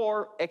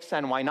 or x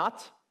and y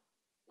not.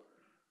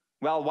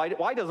 Well,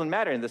 y doesn't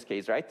matter in this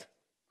case, right?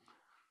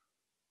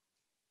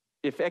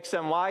 If x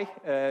and y,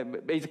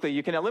 basically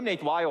you can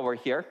eliminate y over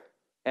here,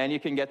 and you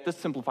can get this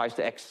simplifies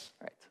to x,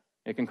 right?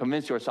 You can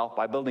convince yourself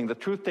by building the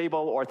truth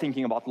table or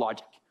thinking about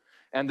logic.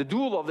 And the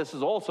dual of this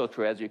is also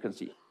true, as you can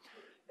see.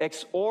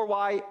 X or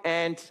y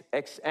and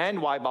x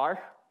and y bar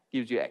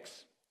gives you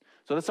x.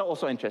 So that's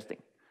also interesting.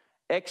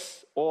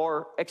 X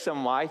or x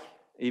and y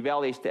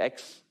evaluates to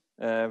x.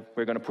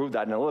 We're going to prove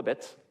that in a little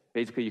bit.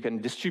 Basically, you can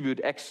distribute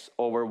x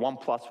over 1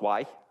 plus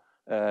y.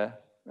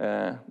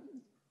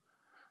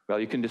 Well,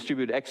 you can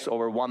distribute x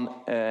over 1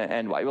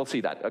 and y. We'll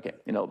see that, okay,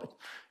 in a little bit.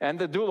 And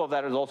the dual of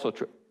that is also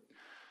true.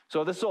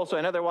 So this is also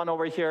another one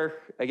over here.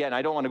 Again,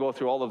 I don't want to go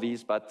through all of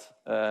these, but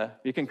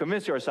you can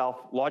convince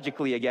yourself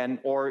logically again,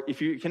 or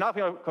if you cannot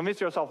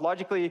convince yourself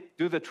logically,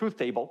 do the truth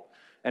table.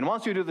 And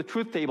once you do the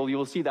truth table, you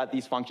will see that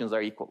these functions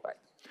are equal, right?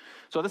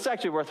 So this is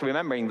actually worth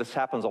remembering. This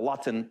happens a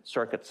lot in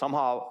circuits.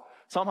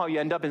 Somehow you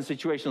end up in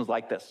situations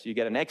like this. You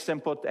get an x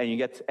input, and you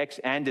get x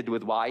ANDed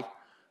with y.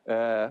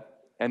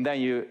 And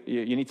then you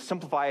need to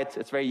simplify it.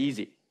 It's very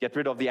easy. Get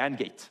rid of the AND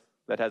gate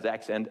that has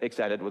x and x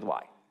ANDed with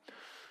y.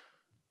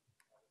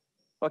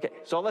 Okay,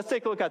 so let's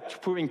take a look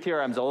at proving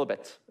theorems a little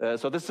bit.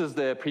 So this is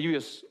the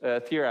previous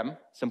theorem,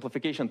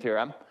 simplification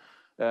theorem.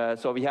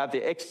 So we have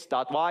the x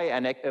dot y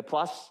and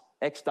plus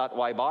x dot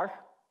y bar.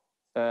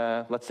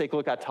 Let's take a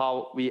look at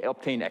how we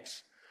obtain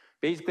x.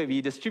 Basically,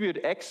 we distribute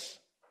x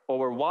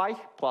over y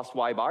plus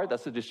y bar.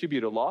 That's the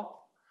distributive law.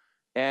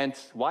 And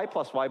y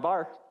plus y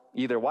bar,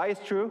 either y is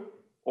true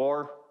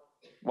or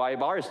y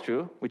bar is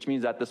true, which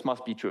means that this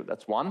must be true.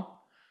 That's 1.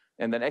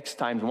 And then x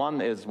times 1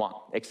 is 1.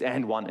 X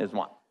and 1 is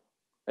 1.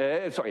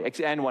 X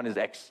and 1 is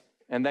x.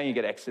 And then you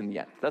get x in the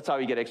end. That's how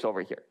you get x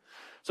over here.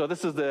 So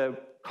this is the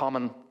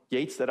common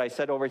gates that I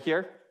said over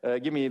here.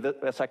 Give me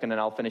a second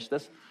and I'll finish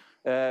this.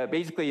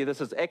 Basically,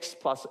 this is x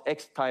plus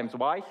x times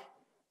y.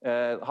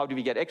 How do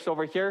we get x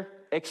over here?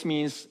 X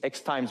means x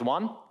times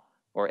 1,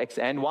 or x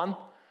and 1.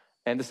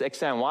 And this is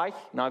x and y.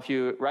 Now, if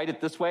you write it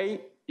this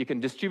way, you can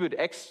distribute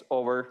x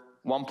over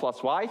 1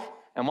 plus y.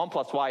 And 1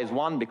 plus y is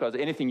 1 because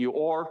anything you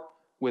OR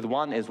with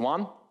 1 is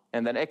 1.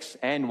 And then x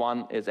and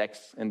 1 is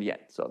x in the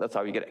end. So that's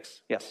how you get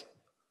x. Yes?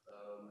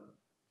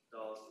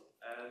 Does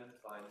and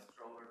find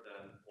stronger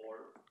than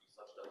or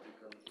such that you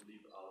can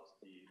leave out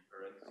the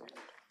parentheses?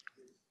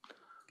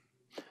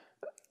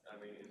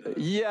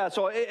 Yeah,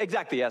 so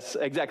exactly, yes,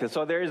 exactly.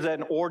 So there is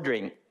an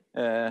ordering.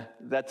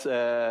 That's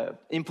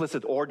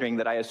implicit ordering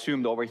that I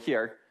assumed over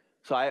here.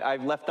 So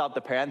I've left out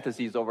the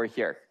parentheses over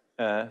here.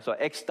 So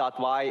x dot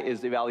y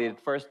is evaluated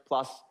first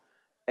plus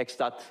x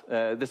dot,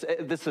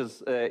 this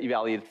is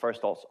evaluated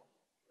first also.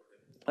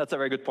 That's a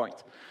very good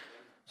point.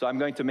 So I'm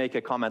going to make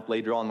a comment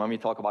later on when we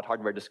talk about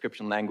hardware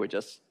description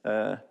languages.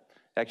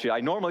 Actually,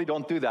 I normally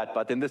don't do that,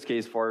 but in this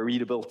case, for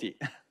readability,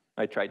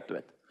 I tried to do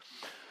it.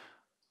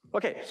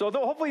 Okay, so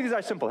hopefully these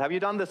are simple. Have you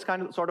done this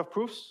kind of sort of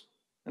proofs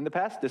in the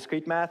past?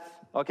 Discrete math?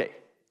 Okay.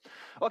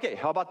 Okay,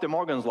 how about De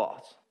Morgan's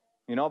laws?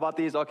 You know about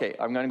these? Okay,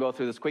 I'm going to go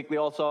through this quickly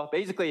also.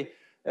 Basically,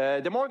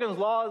 De Morgan's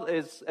law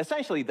is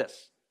essentially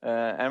this.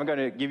 And I'm going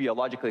to give you a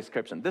logical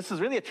description. This is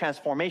really a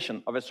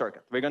transformation of a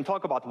circuit. We're going to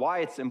talk about why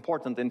it's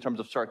important in terms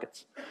of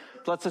circuits.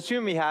 So let's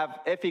assume we have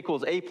f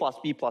equals a plus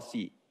b plus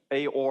c,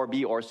 a or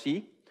b or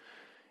c.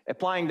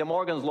 Applying De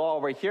Morgan's law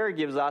over here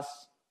gives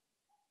us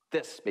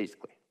this,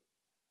 basically.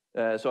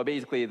 So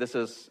basically, this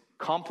is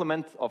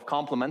complement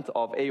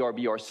of a or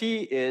b or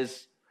c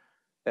is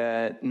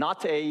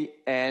not a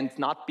and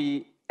not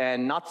b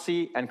and not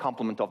c and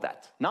complement of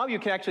that. Now you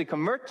can actually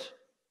convert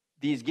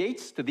these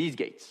gates to these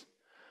gates.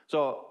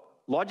 So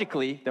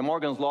logically, De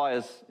Morgan's law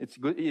it's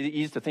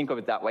easy to think of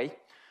it that way.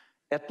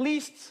 At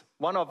least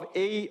one of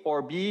A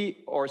or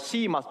B or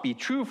C must be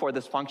true for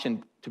this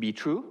function to be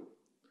true.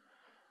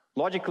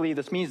 Logically,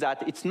 this means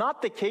that it's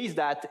not the case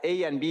that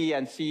A and B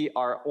and C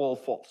are all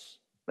false.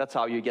 That's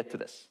how you get to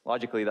this.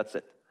 Logically, that's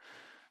it.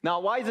 Now,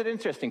 why is it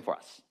interesting for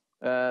us?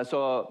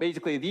 So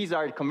basically, these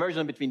are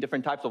conversions between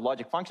different types of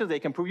logic functions. They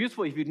can prove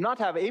useful if you do not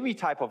have every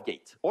type of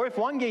gate, or if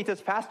one gate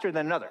is faster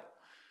than another.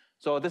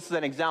 So this is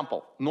an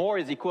example. NOR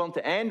is equivalent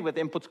to AND with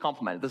inputs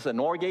complemented. This is a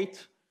NOR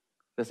gate.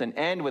 This is an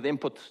AND with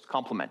inputs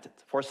complemented.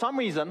 For some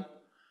reason,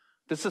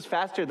 this is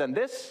faster than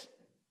this.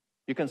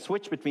 You can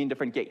switch between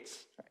different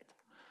gates. Right?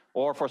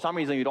 Or for some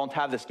reason, you don't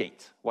have this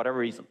gate, whatever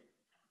reason.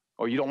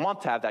 Or you don't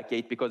want to have that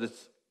gate because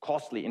it's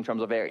costly in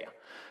terms of area.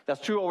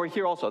 That's true over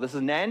here also. This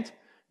is NAND.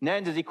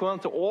 NAND is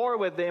equivalent to OR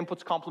with the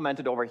inputs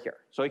complemented over here.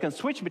 So you can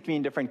switch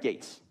between different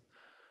gates.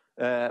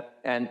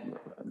 And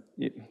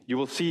you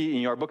will see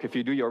in your book, if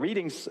you do your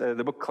readings,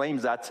 the book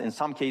claims that in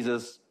some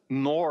cases,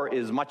 NOR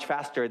is much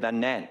faster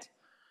than NAND.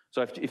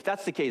 So if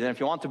that's the case, and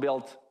if you want to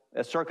build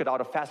a circuit out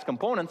of fast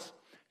components,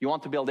 you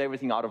want to build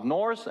everything out of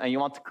NORs, and you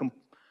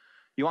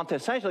want to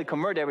essentially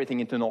convert everything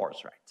into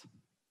NORs, right?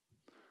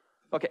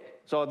 Okay,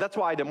 so that's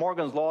why De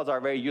Morgan's laws are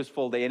very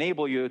useful. They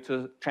enable you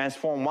to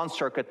transform one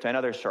circuit to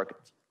another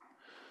circuit.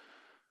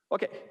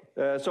 Okay,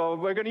 so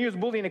we're going to use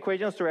Boolean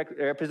equations to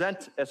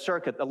represent a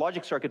circuit, a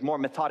logic circuit, more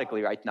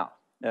methodically right now.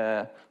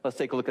 Let's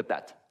take a look at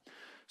that.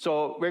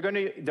 So we're going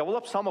to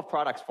develop sum of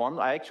products form.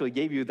 I actually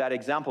gave you that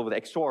example with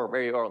XOR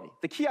very early.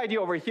 The key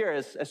idea over here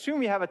is, assume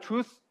we have a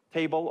truth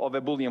table of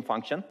a Boolean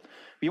function.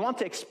 We want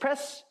to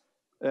express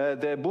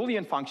the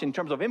Boolean function in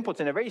terms of inputs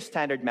in a very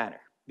standard manner.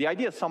 The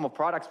idea is sum of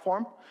products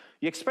form.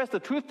 You express the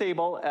truth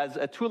table as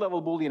a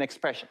two-level Boolean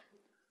expression.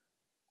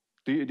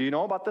 Do you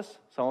know about this,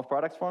 sum of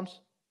products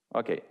forms?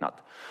 Okay,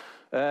 not.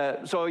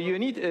 So you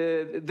need,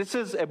 this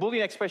is a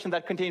Boolean expression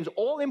that contains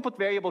all input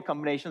variable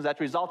combinations that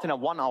result in a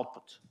one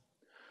output.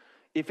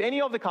 If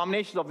any of the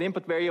combinations of the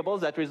input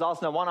variables that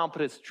results in a one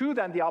output is true,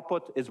 then the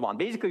output is one.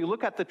 Basically, you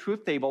look at the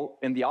truth table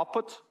in the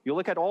output, you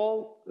look at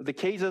all the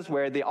cases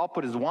where the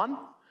output is one,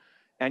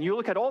 and you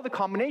look at all the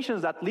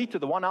combinations that lead to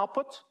the one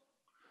output,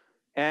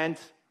 and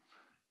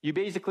you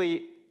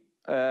basically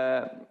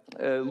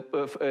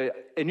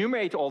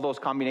enumerate all those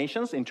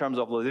combinations in terms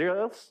of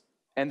literals,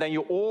 and then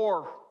you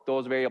OR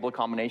those variable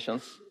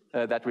combinations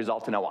that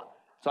result in a one.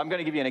 So I'm going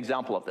to give you an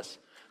example of this.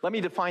 Let me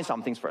define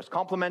some things first.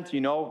 Complement, you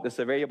know, this is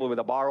a variable with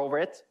a bar over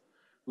it.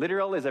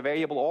 Literal is a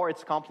variable or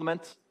its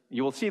complement.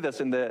 You will see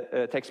this in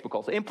the textbook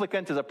also.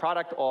 Implicant is a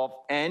product of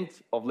AND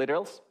of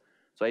literals,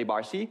 so A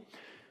bar C.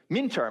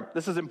 Minterm,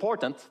 this is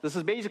important. This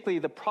is basically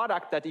the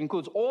product that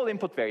includes all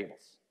input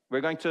variables.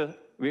 We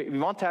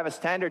want to have a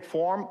standard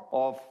form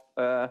of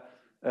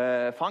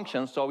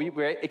functions, so we're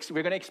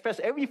going to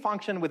express every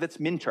function with its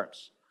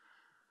minterms,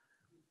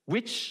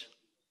 which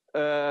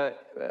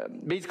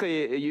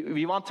basically,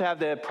 we want to have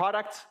the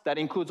product that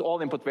includes all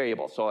input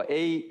variables. So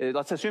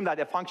let's assume that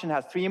a function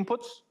has three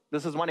inputs.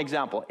 This is one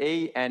example,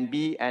 A and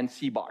B and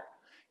C bar.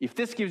 If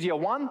this gives you a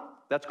 1,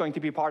 that's going to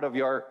be part of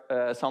your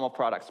sum of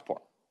products form.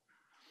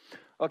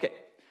 Okay,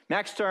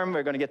 next term,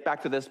 we're going to get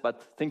back to this,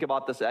 but think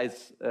about this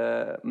as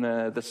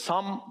the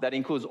sum that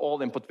includes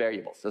all input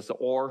variables. That's the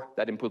OR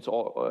that includes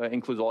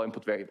all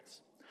input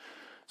variables.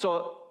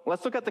 So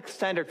let's look at the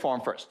standard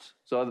form first.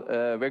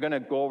 So we're going to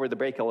go over the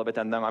break a little bit,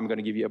 and then I'm going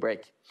to give you a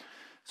break.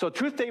 So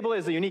truth table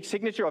is a unique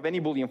signature of any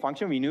Boolean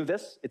function. We knew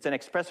this. It's an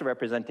expressive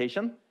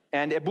representation.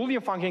 And a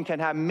Boolean function can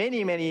have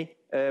many, many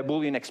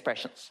Boolean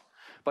expressions.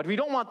 But we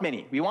don't want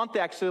many. We want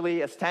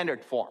actually a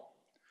standard form.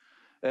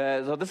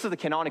 So this is the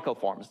canonical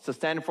form. It's the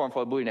standard form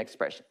for a Boolean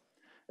expression.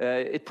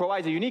 It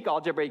provides a unique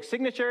algebraic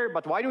signature,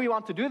 but why do we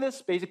want to do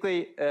this?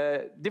 Basically,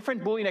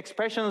 different Boolean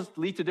expressions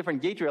lead to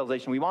different gate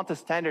realization. We want a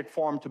standard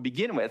form to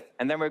begin with,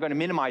 and then we're going to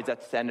minimize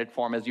that standard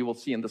form, as you will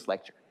see in this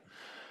lecture.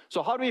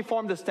 So how do we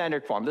form the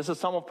standard form? This is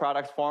sum of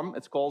products form.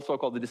 It's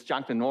so-called the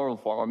disjunctive normal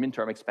form, or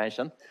minterm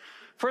expansion.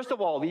 First of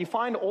all, we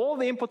find all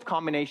the input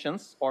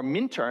combinations, or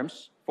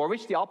minterms, for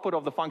which the output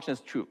of the function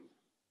is true.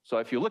 So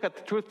if you look at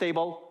the truth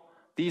table,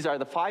 these are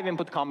the 5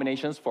 input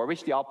combinations for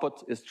which the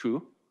output is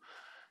true.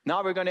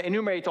 Now we're going to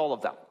enumerate all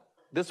of them.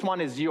 This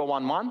one is 0,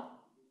 1, 1,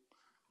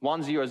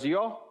 1, 0,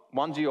 0,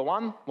 1, 0,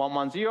 1, 1,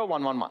 1, 0,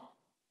 1, 1, 1.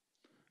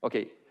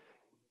 Okay,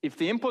 if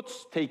the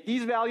inputs take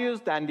these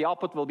values, then the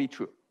output will be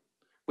true,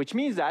 which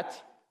means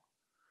that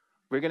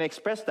we're going to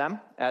express them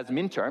as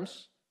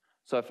minterms.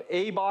 So if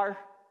A bar,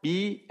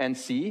 B, and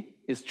C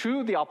is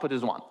true, the output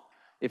is 1.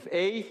 If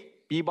A,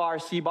 B bar,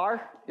 C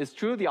bar is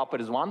true, the output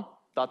is 1, ...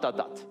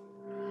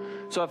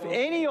 So if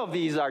any of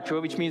these are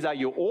true, which means that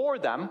you OR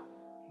them,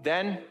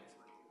 then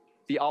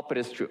the output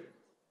is true.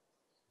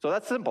 So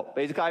that's simple.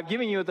 Basically, I've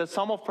given you the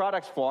sum of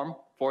products form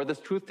for this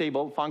truth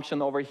table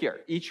function over here.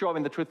 Each row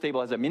in the truth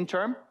table has a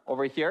minterm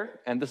over here,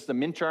 and this is the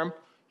minterm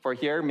for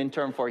here,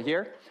 minterm for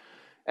here.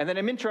 And then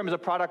a minterm is a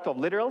product of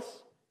literals.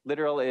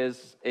 Literal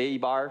is A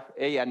bar,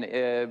 A, and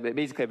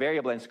basically a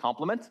variable and its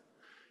complement.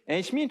 And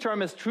each mean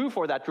term is true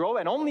for that row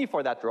and only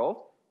for that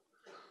row.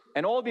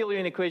 And all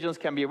Boolean equations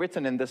can be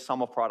written in this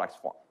sum of products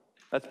form.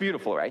 That's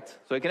beautiful, right?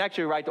 So you can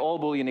actually write all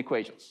Boolean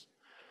equations.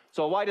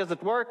 So why does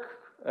it work?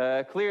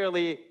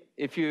 Clearly,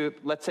 if you,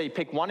 let's say,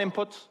 pick one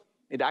input,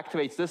 it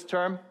activates this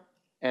term,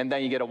 and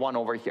then you get a 1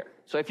 over here.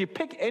 So if you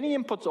pick any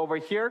inputs over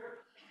here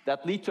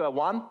that lead to a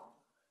 1,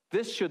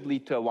 this should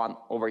lead to a 1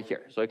 over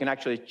here. So you can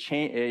actually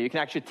change, you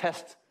can actually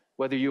test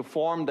whether you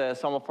form the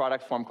sum of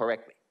products form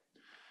correctly.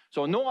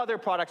 So no other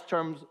products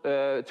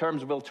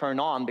terms will turn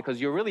on because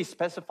you're really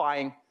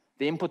specifying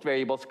the input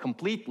variables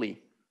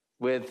completely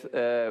with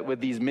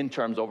these min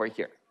terms over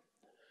here.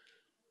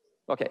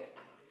 Okay,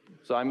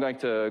 so I'm going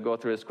to go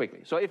through this quickly.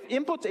 So if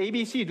inputs A,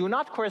 B, C do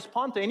not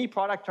correspond to any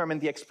product term in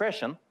the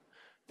expression,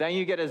 then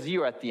you get a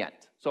 0 at the end.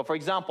 So for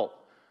example,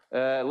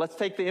 let's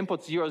take the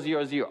input 0,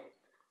 0, 0.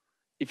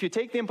 If you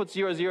take the input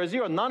 0, 0,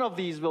 0, none of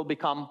these will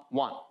become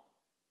 1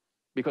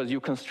 because you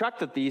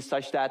constructed these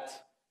such that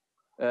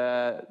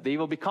they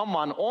will become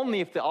 1 only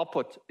if the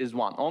output is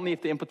 1, only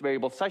if the input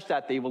variable is such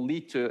that they will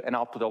lead to an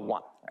output of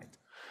 1. Right?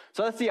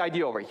 So that's the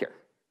idea over here.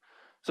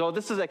 So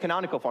this is a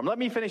canonical form. Let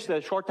me finish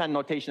the shorthand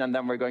notation and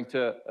then we're going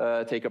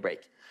to take a break.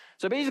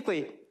 So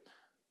basically,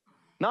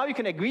 now you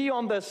can agree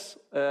on this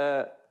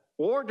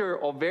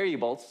order of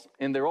variables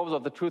in the rows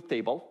of the truth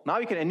table. Now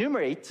you can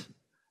enumerate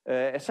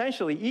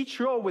essentially each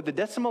row with the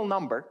decimal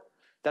number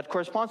that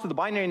corresponds to the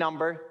binary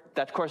number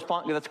that's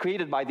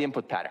created by the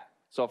input pattern.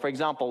 So for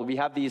example, we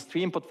have these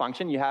 3 input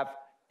function. You have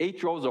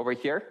 8 rows over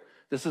here.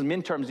 This is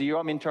min term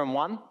 0, min term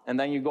 1, and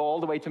then you go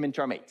all the way to min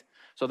term 8.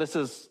 So this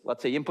is,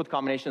 let's say, input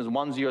combination is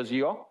 1, 0,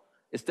 0.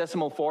 It's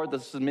decimal 4,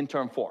 this is min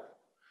term 4.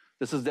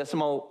 This is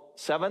decimal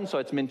 7, so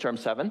it's min term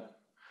 7.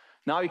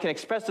 Now you can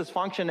express this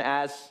function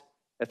as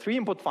a 3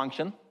 input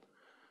function,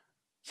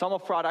 sum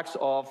of products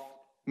of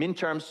min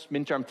term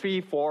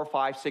 3, 4,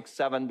 5, 6,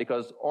 7,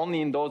 because only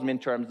in those min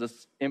terms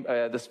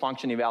this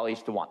function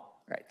evaluates to 1,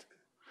 right?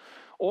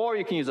 Or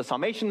you can use a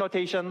summation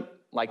notation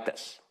like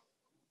this.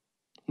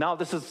 Now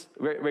this is,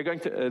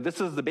 this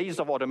is the basis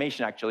of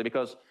automation actually,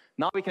 because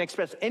now we can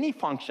express any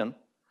function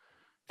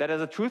that has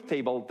a truth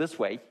table this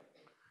way,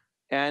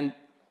 and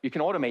you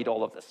can automate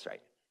all of this,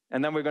 right?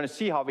 And then we're going to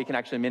see how we can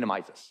actually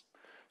minimize this.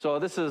 So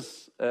this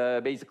is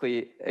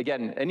basically,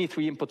 again, any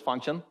 3 input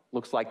function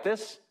looks like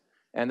this,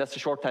 and that's the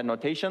shorthand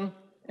notation.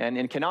 And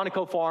in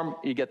canonical form,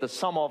 you get the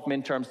sum of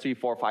min terms 3,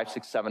 4, 5,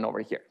 6, 7 over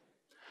here.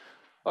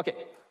 Okay,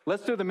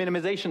 let's do the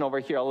minimization over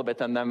here a little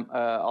bit, and then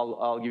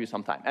I'll give you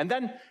some time. And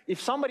then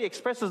if somebody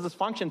expresses this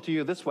function to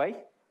you this way,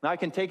 now you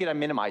can take it and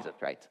minimize it,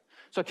 right?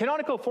 So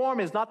canonical form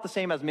is not the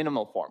same as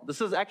minimal form.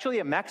 This is actually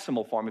a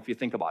maximal form if you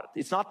think about it.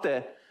 It's not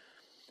the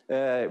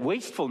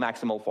wasteful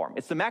maximal form.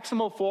 It's the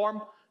maximal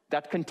form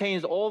that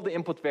contains all the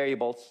input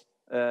variables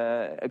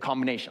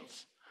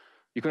combinations.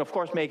 You can, of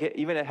course, make it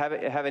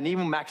have an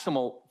even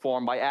maximal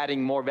form by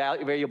adding more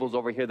variables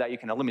over here that you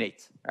can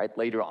eliminate, right,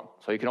 later on.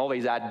 So you can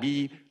always add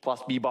b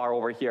plus b bar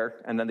over here,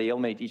 and then they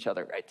eliminate each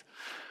other, right?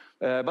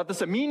 But this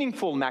is a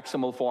meaningful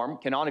maximal form,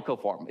 canonical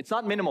form. It's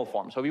not minimal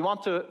form. So we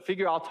want to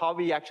figure out how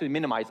we actually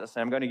minimize this.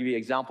 And I'm going to give you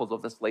examples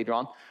of this later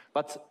on.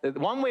 But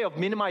one way of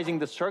minimizing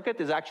the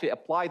circuit is actually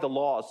apply the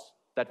laws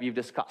that we've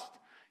discussed.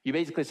 You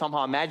basically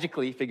somehow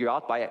magically figure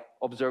out by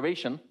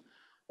observation,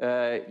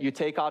 you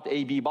take out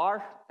a b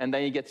bar, and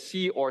then you get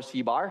c or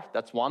c bar.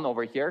 That's 1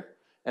 over here.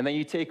 And then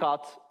you take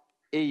out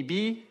a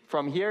b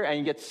from here, and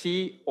you get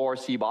c or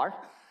c bar.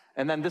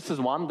 And then this is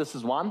 1, this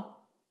is 1.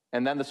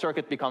 And then the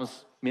circuit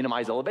becomes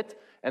minimized a little bit.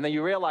 And then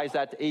you realize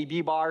that a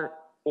b bar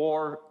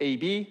or a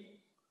b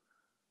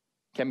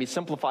can be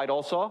simplified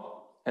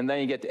also. And then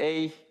you get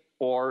a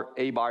or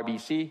a bar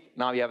bc.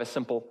 Now you have a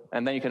simple,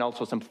 and then you can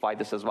also simplify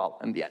this as well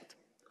in the end.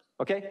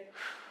 Okay?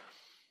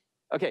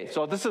 Okay,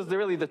 so this is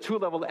really the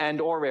 2-level and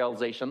or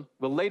realization.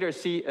 We'll later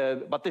see,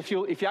 but if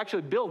you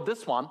actually build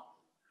this one,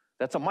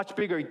 that's a much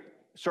bigger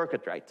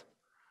circuit, right?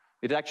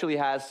 It actually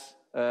has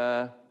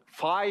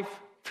 5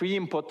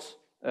 3-input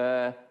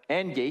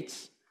AND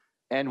gates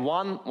and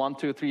 1,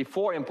 2, 3,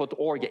 4 input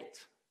OR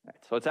gate. Right?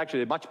 So it's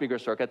actually a much bigger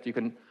circuit. You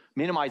can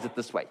minimize it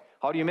this way.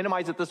 How do you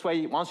minimize it this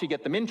way? Once you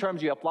get the min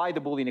terms, you apply the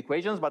Boolean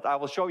equations, but I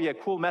will show you a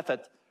cool method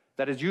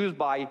that is used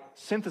by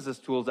synthesis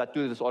tools that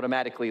do this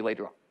automatically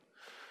later on.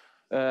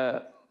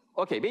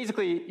 Okay,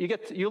 basically,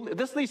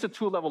 this leads to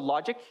 2-level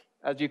logic,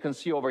 as you can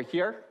see over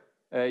here.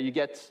 You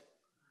get,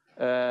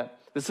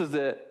 this is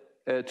the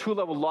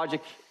 2-level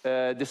logic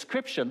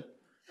description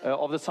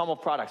of the sum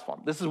of products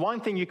form. This is one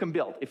thing you can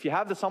build. If you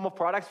have the sum of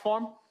products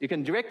form, you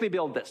can directly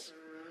build this.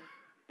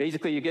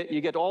 Basically,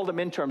 you get all the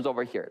min terms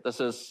over here. This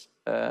is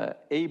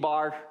a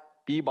bar,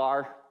 b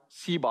bar,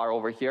 c bar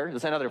over here.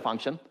 This is another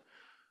function.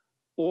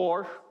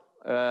 Or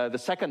the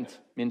second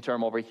min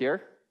term over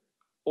here,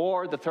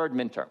 or the third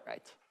min term,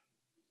 right?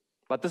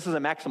 But this is a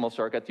maximal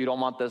circuit. You don't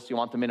want this. You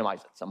want to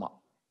minimize it somehow.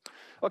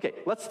 Okay,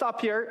 let's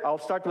stop here. I'll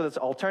start with this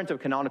alternative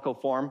canonical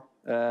form.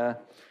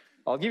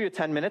 I'll give you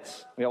 10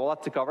 minutes. We have a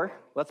lot to cover.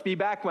 Let's be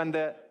back when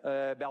the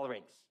bell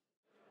rings.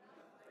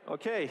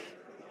 Okay,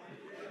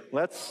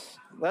 let's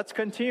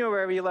continue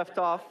where we left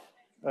off.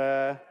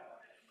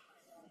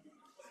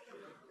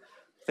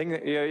 I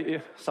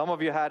think some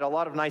of you had a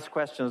lot of nice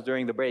questions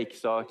during the break,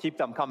 so keep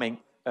them coming.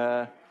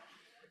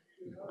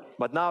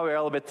 But now we're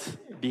a little bit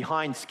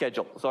behind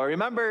schedule. So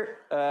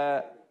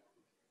remember,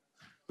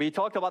 we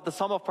talked about the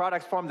sum of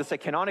products form. This is a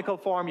canonical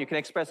form. You can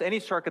express any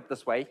circuit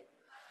this way.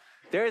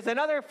 There is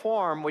another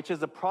form, which is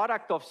the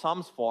product of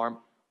sums form,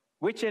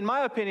 which in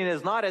my opinion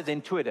is not as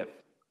intuitive.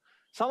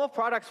 Sum of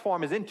products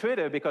form is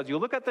intuitive because you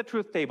look at the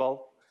truth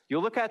table, you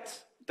look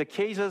at the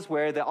cases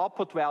where the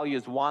output value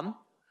is 1,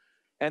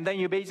 and then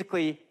you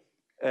basically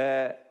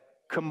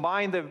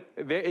combine the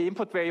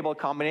input variable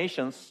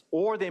combinations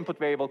or the input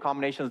variable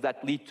combinations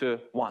that lead to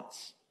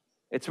 1s.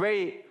 It's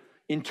very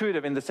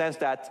intuitive in the sense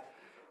that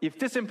if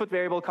this input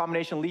variable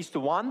combination leads to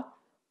 1,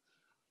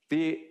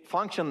 the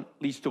function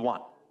leads to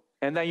 1.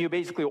 And then you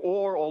basically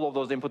OR all of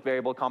those input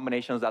variable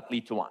combinations that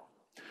lead to 1.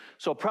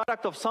 So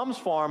product of sums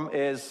form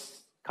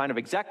is kind of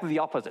exactly the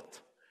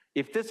opposite.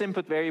 If this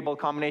input variable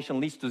combination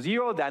leads to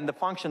 0, then the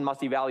function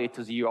must evaluate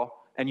to 0.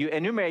 And you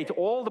enumerate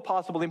all the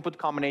possible input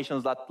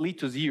combinations that lead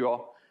to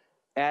 0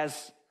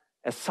 as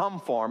a sum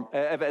form,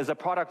 as a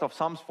product of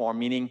sums form,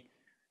 meaning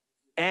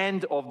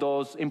and of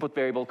those input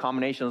variable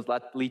combinations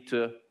that lead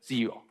to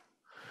 0.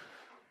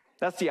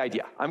 That's the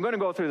idea. I'm going to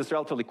go through this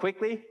relatively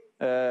quickly.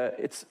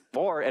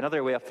 Or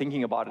another way of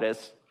thinking about it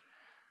is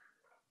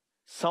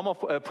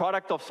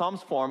product of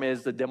sums form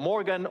is the De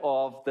Morgan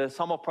of the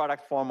sum of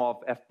product form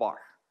of F bar.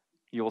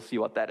 You will see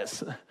what that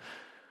is.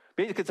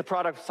 Basically, it's a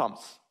product of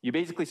sums. You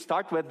basically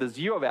start with the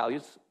 0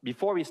 values.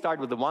 Before we start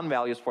with the 1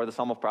 values for the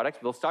sum of products,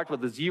 we'll start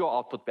with the 0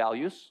 output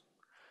values.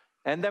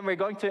 And then we're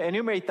going to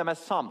enumerate them as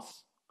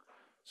sums.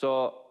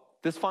 So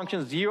this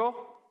function 0,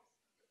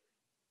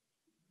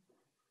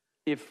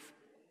 if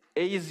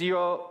A is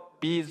 0,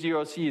 B is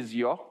 0, C is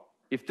 0,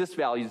 if this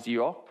value is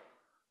 0,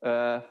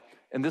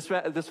 and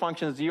this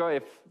function is 0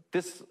 if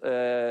this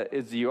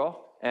is 0,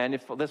 and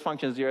if this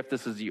function is 0 if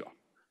this is 0.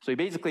 So you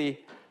basically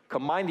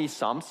combine these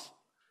sums,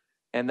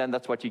 and then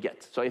that's what you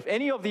get. So if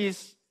any of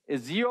these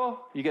is 0,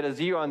 you get a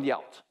 0 on the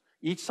out.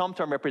 Each sum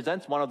term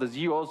represents one of the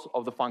zeros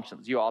of the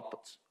function, 0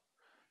 outputs.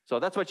 So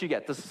that's what you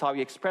get. This is how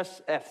you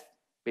express F,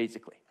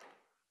 basically.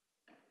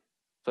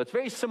 So it's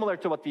very similar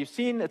to what we've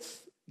seen.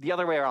 It's the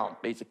other way around,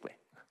 basically.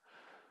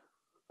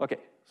 Okay,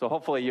 so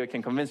hopefully you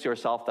can convince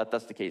yourself that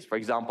that's the case. For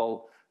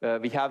example,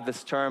 we have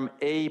this term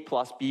A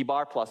plus B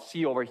bar plus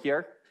C over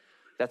here.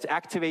 That's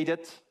activated.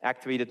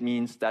 Activated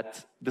means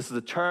that this is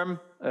a term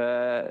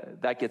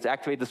that gets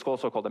activated. This is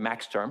also called a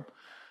max term.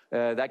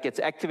 That gets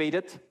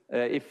activated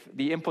if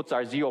the inputs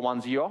are 0,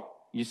 1, 0.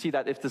 You see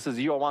that if this is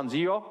 0, 1,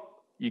 0,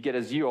 you get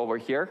a 0 over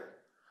here.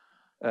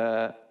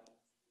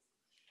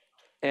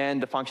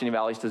 And the function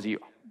evaluates to 0.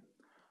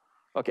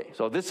 Okay,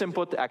 so this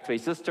input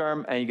activates this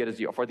term, and you get a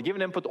 0. For the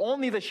given input,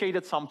 only the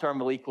shaded sum term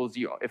will equal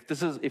 0. If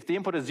the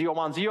input is 0,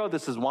 1, 0,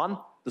 this is 1.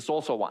 This is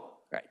also 1,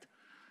 right?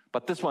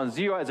 But this one's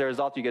 0. As a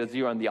result, you get a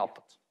 0 in the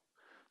output.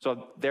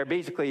 So they're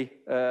basically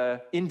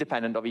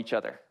independent of each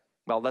other.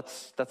 Well,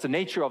 that's the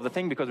nature of the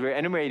thing because we're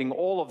enumerating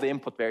all of the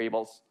input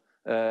variables,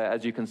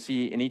 as you can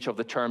see in each of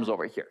the terms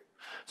over here.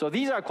 So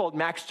these are called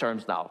max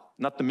terms now,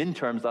 not the min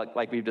terms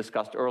like we've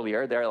discussed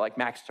earlier. They're like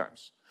max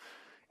terms.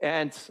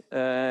 And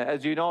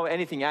as you know,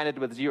 anything ANDed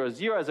with 0 is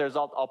 0. As a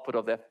result, output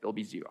of that will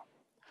be 0.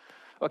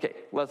 Okay,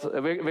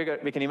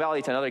 we can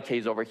evaluate another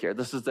case over here.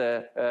 This is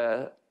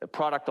the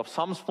product of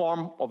sums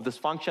form of this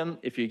function.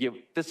 If you give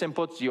this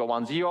input 0,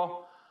 1,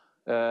 0,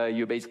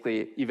 you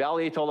basically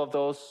evaluate all of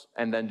those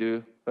and then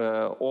do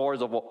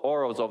ORs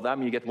of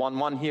them. You get 1,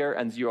 1 here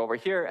and 0 over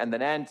here, and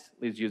then AND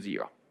leaves you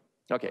 0.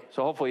 Okay,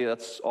 so hopefully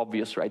that's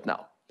obvious right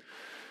now.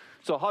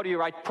 So how do you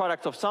write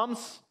product of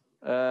sums?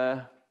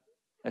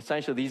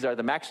 Essentially, these are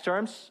the max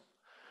terms.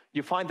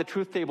 You find the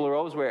truth table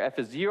rows where F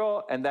is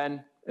 0, and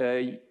then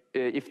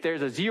if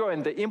there's a 0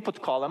 in the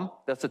input column,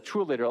 that's a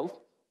true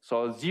literal.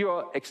 So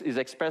 0 is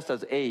expressed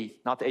as A,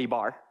 not A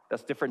bar.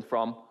 That's different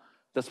from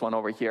this one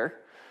over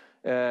here.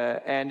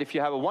 And if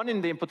you have a 1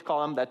 in the input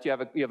column, that you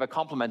have a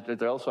complement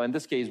literal. So in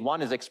this case,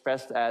 1 is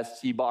expressed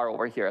as C bar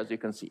over here, as you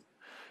can see.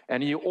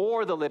 And you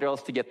OR the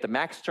literals to get the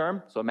max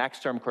term. So max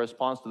term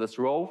corresponds to this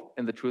row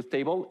in the truth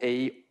table,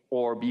 A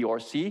or B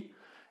or C.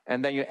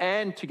 And then you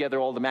AND together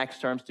all the max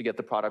terms to get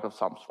the product of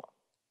sums form.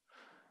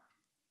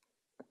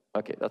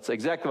 Okay, that's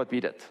exactly what we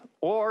did.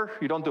 Or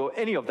you don't do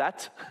any of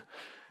that.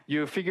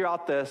 You figure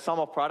out the sum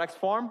of products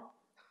form,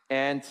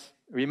 and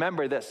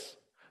remember this.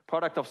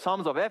 Product of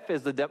sums of F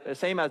is the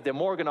same as De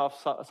Morgan of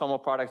sum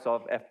of products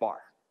of F bar.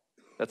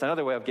 That's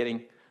another way of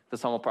getting the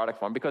sum of product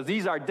form, because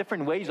these are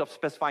different ways of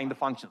specifying the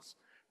functions,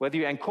 whether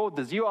you encode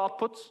the 0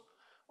 outputs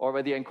or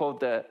whether you encode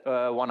the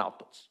 1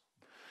 outputs.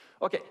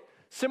 Okay.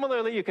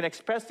 Similarly, you can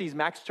express these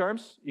max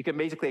terms. You can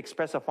basically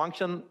express a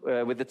function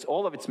with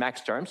all of its max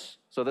terms.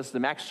 So this is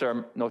the max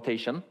term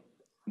notation.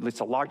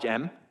 It's a large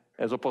M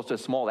as opposed to a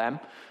small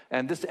m.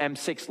 And this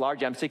M6,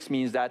 large M6,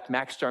 means that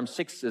max term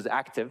 6 is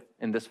active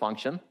in this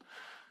function.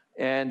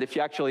 And if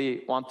you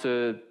actually want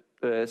to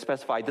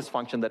specify this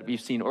function that we've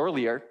seen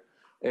earlier,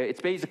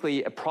 it's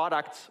basically a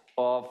product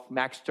of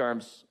max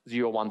terms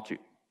 0, 1, 2.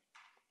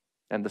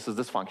 and this is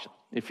this function.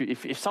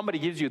 If somebody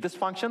gives you this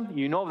function,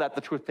 you know that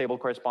the truth table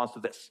corresponds to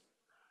this.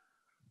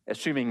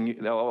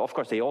 Assuming, of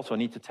course, they also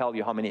need to tell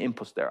you how many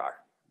inputs there are.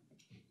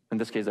 In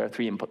this case, there are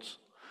 3 inputs.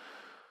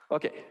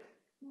 Okay,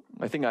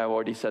 I think I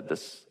already said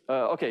this.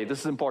 Okay, this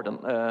is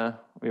important.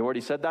 We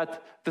already said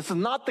that. This is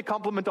not the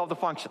complement of the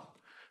function.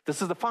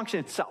 This is the function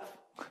itself.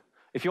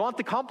 If you want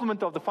the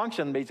complement of the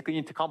function, basically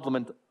you need the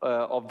complement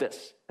of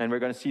this. And we're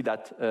going to see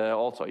that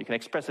also. You can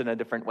express it in a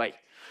different way.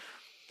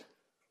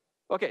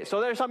 Okay,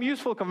 so there are some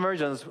useful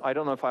conversions. I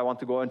don't know if I want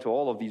to go into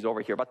all of these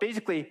over here. But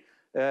basically,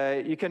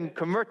 you can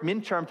convert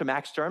min term to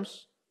max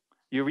terms.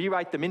 You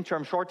rewrite the min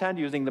term shorthand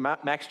using the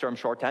max term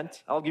shorthand.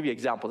 I'll give you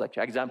examples,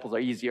 actually. Examples are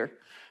easier.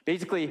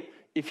 Basically,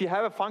 if you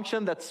have a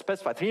function that's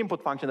specified,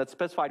 3-input function that's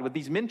specified with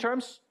these min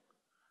terms,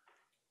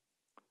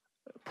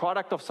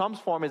 product of sums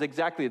form is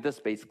exactly this,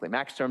 basically,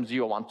 max term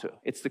 0, 1, 2.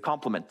 It's the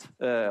complement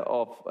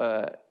of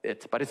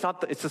it, but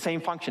it's the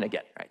same function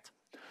again, right?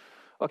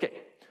 Okay,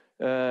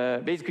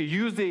 basically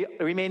use the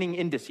remaining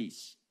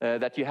indices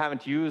that you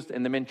haven't used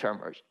in the min term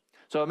version.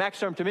 So max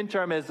term to min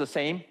term is the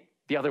same,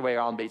 the other way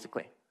around,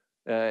 basically.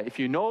 If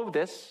you know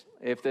this,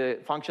 if the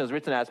function is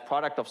written as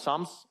product of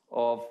sums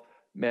of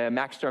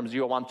max term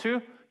 0, 1,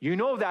 2, you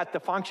know that the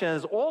function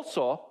is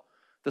also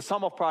the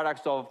sum of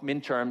products of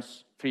min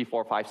terms 3,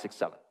 4, 5, 6,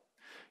 7.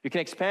 You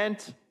can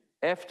expand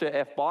f to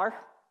f bar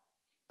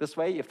this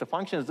way. If the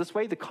function is this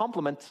way, the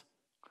complement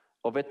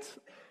of it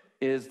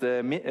is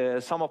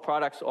the sum of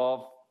products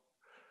of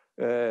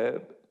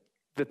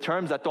the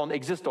terms that don't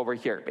exist over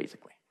here,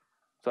 basically.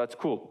 So that's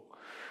cool.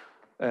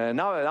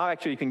 Now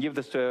actually you can give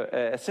this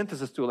to a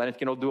synthesis tool and it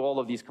can do all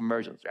of these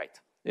conversions, right,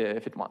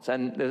 if it wants.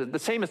 And the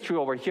same is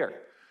true over here.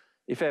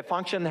 If a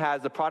function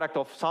has the product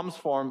of sums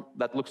form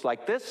that looks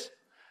like this,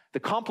 the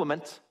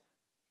complement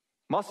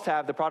must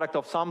have the product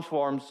of sum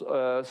form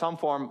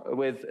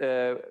with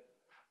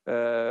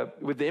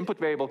the input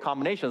variable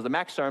combinations, the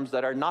max terms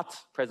that are not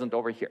present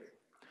over here.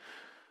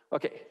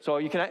 Okay, so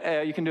you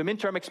can do min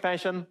term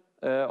expansion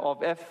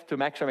of f to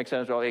max term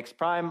expansion of x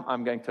prime.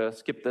 I'm going to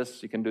skip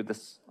this. You can do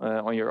this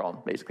on your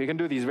own, basically. You can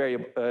do these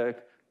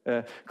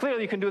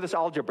clearly you can do this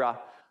algebra,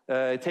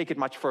 take it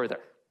much further.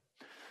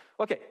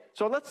 Okay,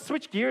 so let's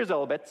switch gears a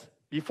little bit.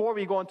 Before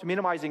we go into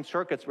minimizing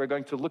circuits, we're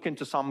going to look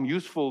into some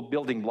useful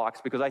building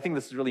blocks because I think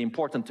this is really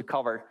important to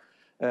cover.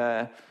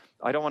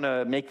 I don't want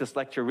to make this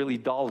lecture really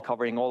dull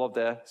covering all of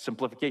the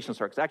simplification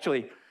circuits.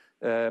 Actually,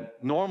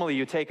 normally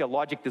you take a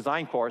logic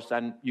design course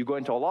and you go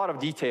into a lot of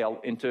detail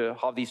into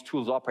how these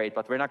tools operate,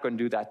 but we're not going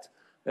to do that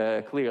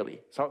clearly.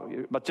 So,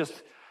 but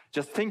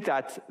just think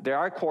that there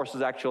are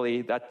courses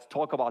actually that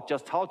talk about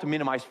just how to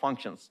minimize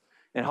functions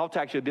and how to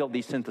actually build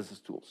these synthesis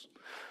tools.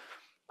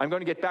 I'm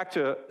going to get back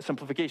to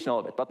simplification a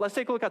little bit, but let's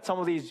take a look at some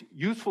of these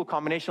useful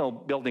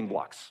combinational building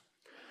blocks.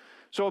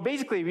 So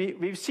basically,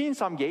 we've seen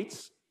some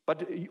gates,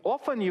 but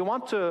often you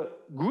want to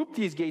group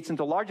these gates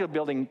into larger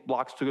building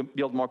blocks to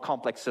build more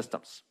complex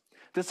systems.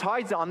 This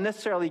hides the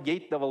unnecessarily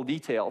gate-level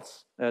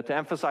details to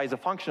emphasize the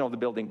function of the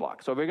building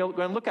block. So we're going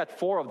to look at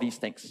 4 of these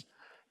things: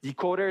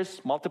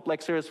 decoders,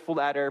 multiplexers, full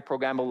adder,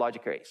 programmable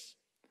logic arrays.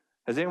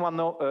 Has anyone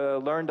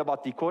learned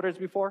about decoders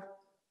before?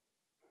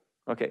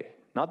 Okay,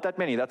 not that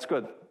many, that's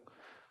good.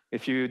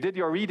 If you did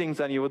your readings,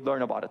 then you would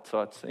learn about it.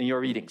 So it's in your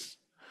readings.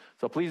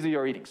 So please do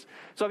your readings.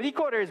 So a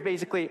decoder is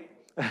basically,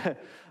 a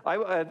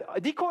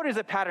decoder is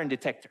a pattern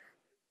detector.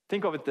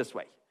 Think of it this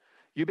way.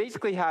 You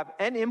basically have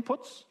n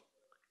inputs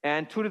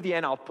and 2 to the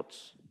n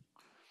outputs.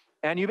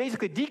 And you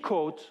basically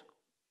decode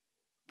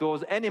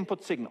those n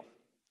input signal.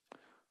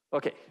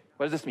 Okay,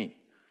 what does this mean?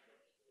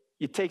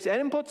 It takes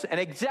n inputs and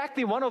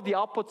exactly one of the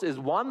outputs is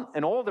 1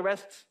 and all the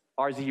rest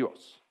are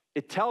zeros.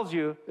 It tells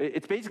you,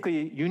 it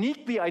basically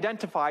uniquely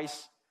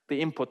identifies the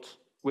input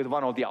with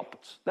one of the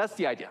outputs. That's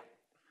the idea.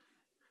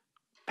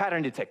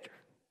 Pattern detector.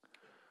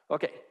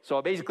 Okay,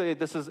 so basically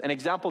this is an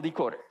example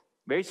decoder.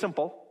 Very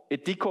simple.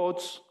 It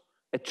decodes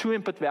a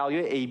 2-input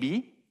value, A,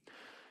 B.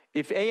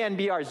 If A and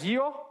B are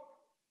 0,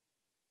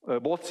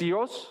 both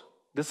zeros,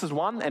 this is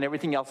 1 and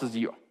everything else is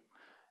 0.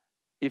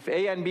 If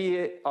A and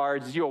B are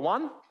 0,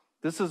 1,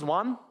 this is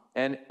 1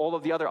 and all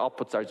of the other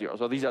outputs are 0.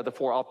 So these are the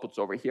 4 outputs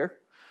over here.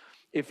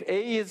 If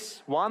A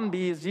is 1,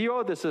 B is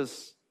 0, this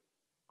is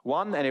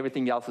 1 and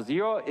everything else is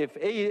 0. If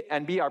A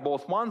and B are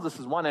both 1s, this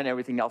is 1 and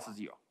everything else is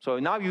 0. So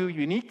now you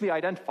uniquely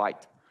identified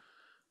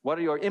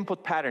what your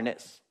input pattern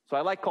is. So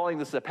I like calling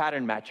this a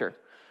pattern matcher.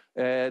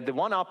 The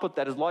one output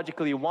that is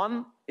logically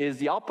 1 is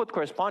the output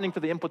corresponding to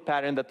the input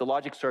pattern that the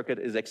logic circuit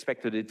is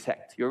expected to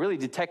detect. You're really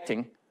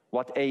detecting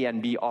what A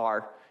and B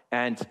are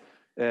and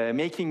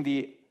making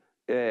the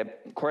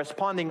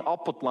corresponding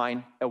output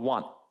line a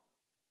 1.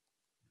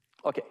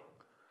 Okay.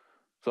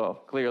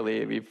 So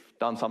clearly, we've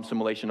done some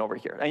simulation over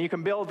here. And you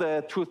can build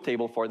a truth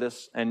table for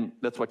this, and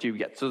that's what you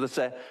get. So this is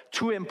a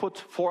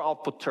 2-input,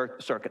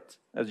 4-output circuit,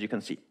 as you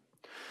can see.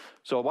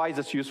 So why is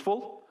this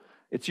useful?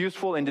 It's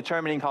useful in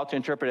determining how to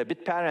interpret a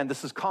bit pattern, and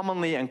this is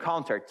commonly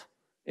encountered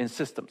in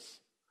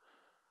systems.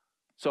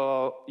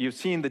 So you've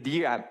seen the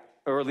DRAM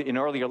in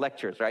earlier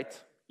lectures, right?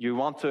 you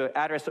want to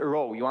address a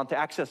row, you want to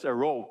access a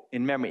row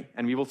in memory,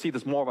 and we will see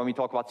this more when we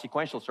talk about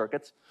sequential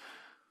circuits.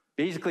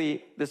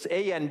 Basically, this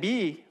A and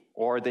B,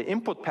 or the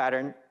input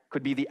pattern,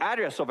 could be the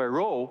address of a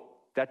row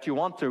that you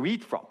want to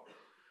read from.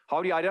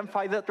 How do you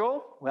identify that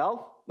row?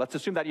 Well, let's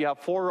assume that you have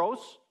 4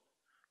 rows.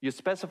 You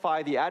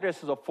specify the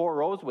addresses of 4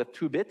 rows with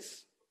 2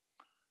 bits,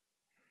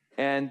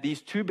 and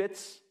these 2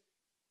 bits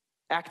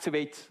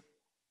activate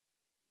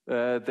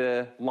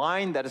the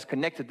line that is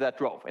connected to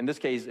that row. In this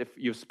case, if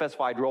you've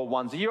specified row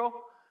 10,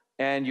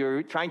 and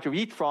you're trying to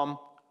read from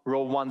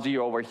row 10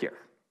 over here.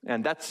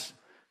 And that's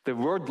the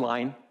word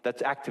line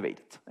that's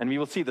activated. And we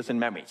will see this in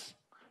memories.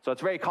 So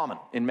it's very common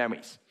in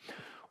memories.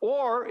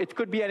 Or it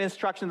could be an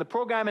instruction in the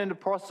program, and the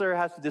processor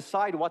has to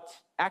decide what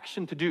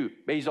action to do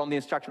based on the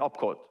instruction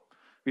opcode.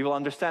 We will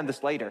understand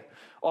this later.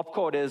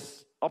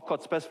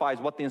 Opcode specifies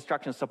what the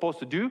instruction is supposed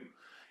to do.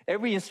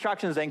 Every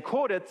instruction is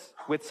encoded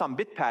with some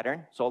bit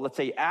pattern. So let's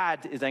say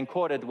add is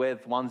encoded with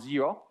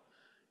 10.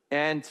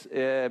 And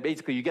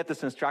basically, you get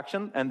this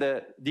instruction, and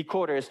the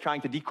decoder is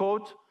trying to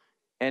decode,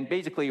 and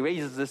basically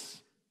raises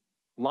this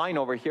line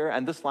over here,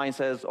 and this line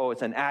says, oh,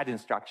 it's an add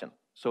instruction.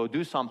 So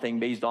do something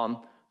based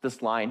on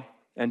this line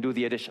and do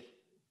the addition.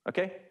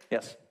 Okay?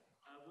 Yes?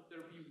 Would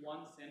there be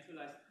one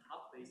centralized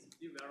hub,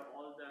 basically, where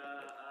all the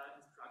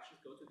instructions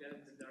go together,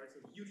 and there is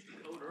a huge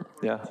decoder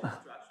for each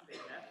instruction they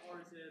have,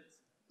 or is it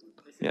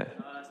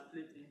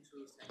split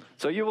into sections?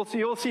 So you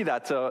will see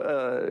that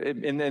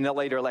in the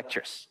later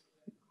lectures.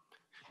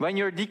 When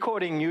you're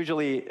decoding,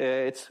 usually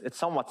it's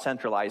somewhat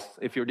centralized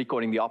if you're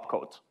decoding the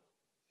opcode.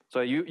 So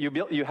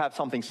you have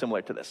something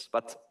similar to this,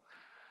 but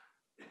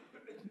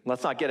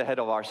let's not get ahead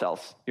of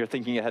ourselves. You're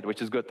thinking ahead,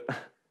 which is good.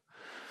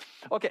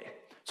 Okay,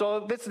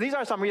 so these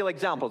are some real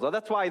examples. So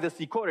that's why this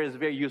decoder is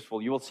very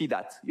useful. You will see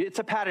that. It's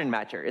a pattern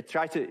matcher. It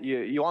tries to,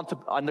 you want to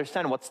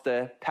understand what's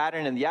the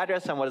pattern in the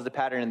address and what is the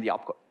pattern in the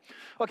opcode.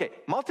 Okay,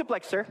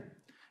 multiplexer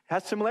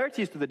has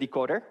similarities to the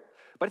decoder,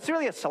 but it's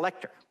really a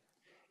selector.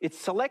 It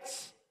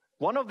selects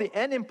one of the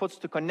n inputs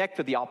to connect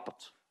to the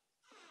output.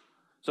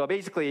 So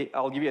basically,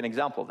 I'll give you an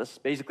example of this.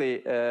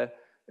 Basically,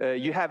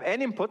 you have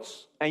n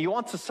inputs, and you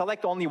want to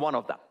select only one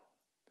of them.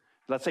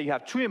 Let's say you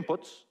have 2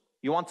 inputs,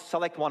 you want to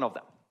select one of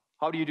them.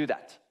 How do you do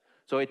that?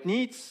 So it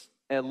needs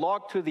a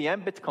log to the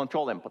n-bit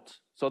control input.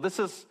 So this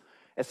is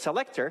a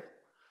selector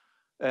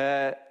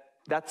that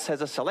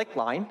has a select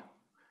line.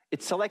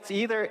 It selects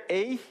either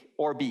A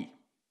or B.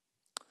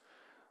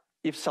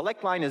 If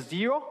select line is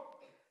 0,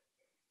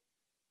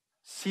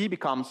 C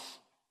becomes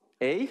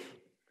A.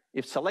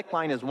 If select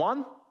line is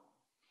 1,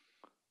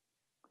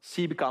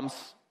 C becomes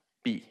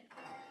B.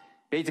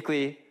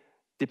 Basically,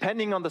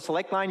 depending on the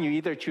select line, you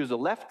either choose the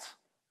left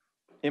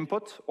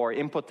input or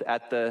input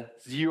at the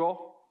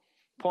 0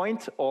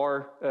 point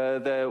or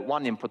the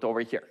 1 input over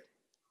here.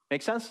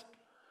 Make sense?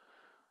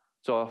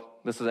 So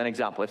this is an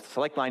example. If the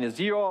select line is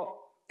 0,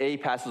 A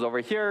passes over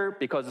here.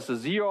 Because this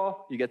is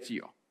 0, you get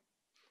 0.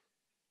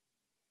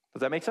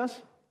 Does that make sense?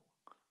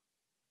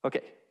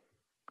 Okay,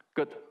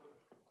 good.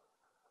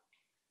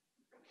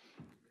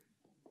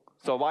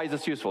 So why is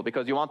this useful?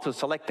 Because you want to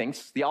select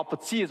things. The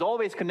output C is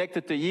always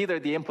connected to either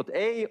the input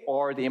A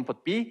or the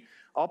input B.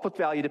 Output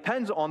value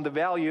depends on the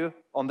value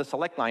on the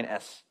select line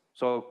S.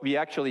 So we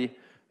actually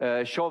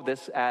show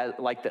this as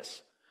like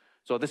this.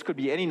 So this could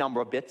be any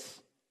number of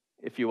bits,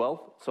 if you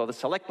will. So the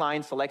select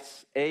line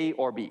selects A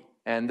or B.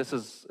 And this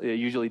is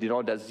usually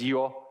denoted as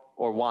 0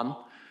 or 1.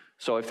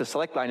 So if the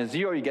select line is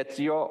 0, you get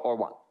 0 or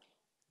 1.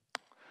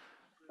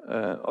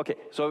 Okay,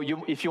 so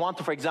if you want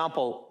to, for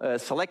example,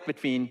 select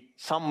between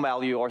some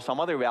value or some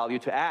other value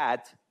to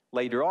add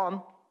later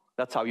on,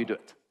 that's how you do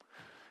it.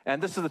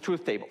 And this is the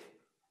truth table.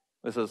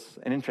 This is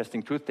an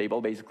interesting truth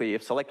table. Basically,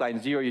 if select line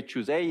is 0, you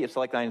choose A. If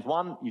select line is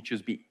 1, you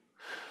choose B.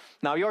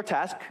 Now your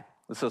task,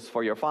 this is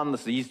for your fun,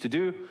 this is easy to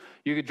do.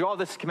 You could draw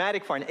the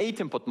schematic for an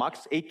 8-input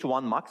mux,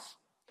 8-to-1 mux.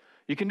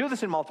 You can do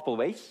this in multiple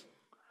ways.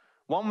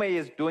 One way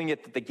is doing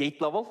it at the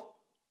gate level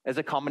as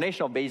a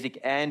combination of basic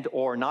and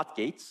or not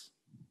gates,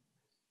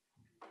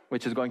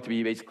 which is going to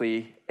be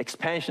basically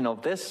expansion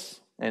of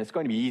this, and it's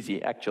going to be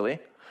easy, actually.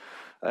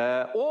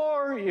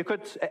 Or you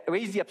could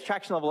raise the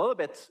abstraction level a little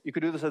bit. You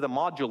could do this at the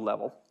module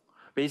level.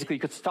 Basically, you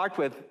could start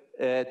with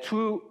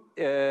 2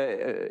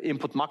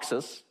 input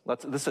muxes.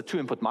 This is a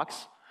 2-input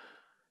mux,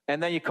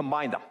 and then you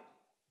combine them.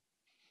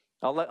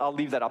 I'll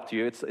leave that up to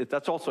you.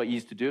 That's also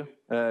easy to do.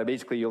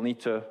 Basically, you'll need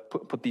to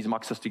put these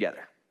muxes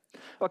together.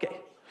 Okay,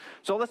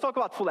 so let's talk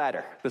about full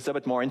adder. This is a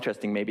bit more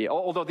interesting, maybe,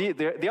 although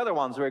the other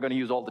ones we're going to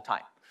use all the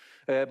time.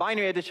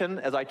 Binary addition,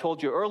 as I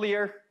told you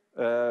earlier,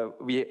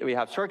 we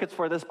have circuits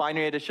for this.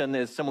 Binary addition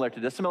is similar to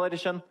decimal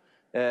addition.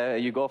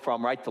 You go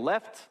from right to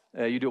left.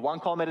 You do 1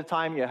 column at a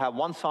time. You have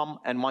 1 sum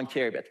and 1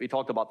 carry bit. We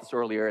talked about this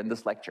earlier in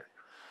this lecture.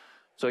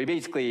 So you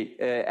basically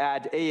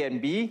add A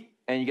and B,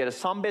 and you get a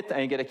sum bit,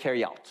 and you get a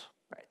carry out.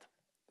 Right?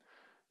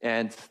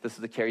 And this is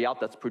the carry out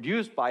that's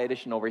produced by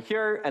addition over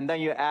here. And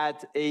then you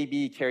add A,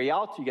 B, carry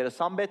out. You get a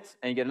sum bit,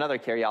 and you get another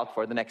carry out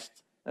for the next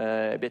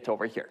bit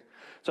over here.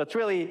 So it's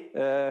really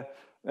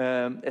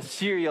a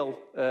serial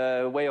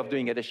way of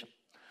doing addition.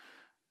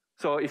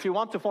 So if you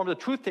want to form the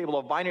truth table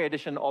of binary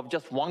addition of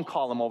just one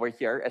column over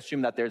here,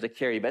 assume that there's a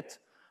carry bit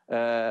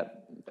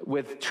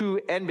with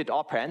 2 n-bit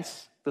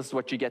operands, this is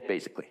what you get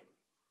basically.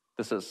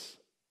 This is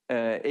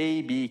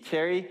A, B,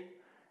 carry.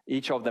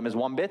 Each of them is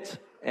 1 bit,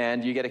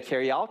 and you get a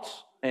carry out,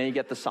 and you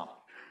get the sum.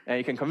 And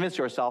you can convince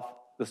yourself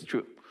this is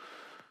true.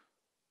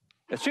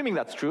 Assuming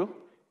that's true,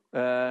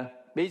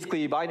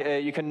 basically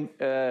you can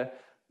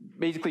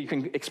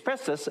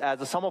express this as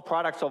the sum of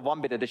products of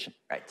 1-bit addition,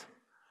 right?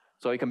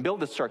 So you can build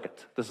this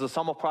circuit. This is a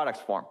sum of products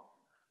form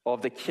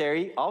of the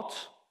carry out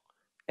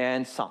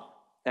and sum.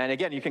 And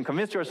again, you can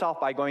convince yourself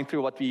by going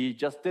through what we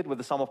just did with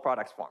the sum of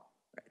products form.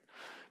 Right?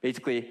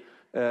 Basically,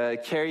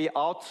 carry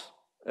out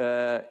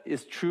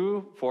is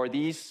true for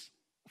these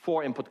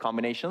 4 input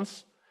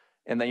combinations.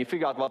 And then you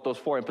figure out what those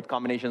 4 input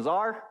combinations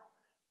are,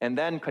 and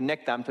then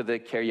connect them to the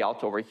carry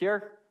out over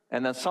here.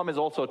 And then sum is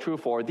also true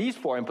for these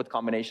 4 input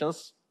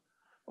combinations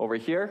over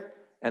here.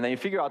 And then you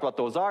figure out what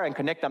those are and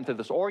connect them to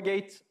this OR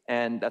gate,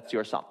 and that's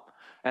your sum.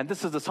 And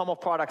this is the sum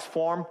of products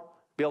form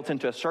built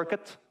into a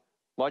circuit,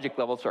 logic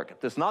level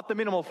circuit. This is not the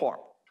minimal form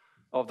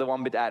of the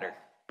 1-bit adder,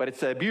 but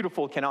it's a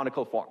beautiful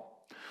canonical form.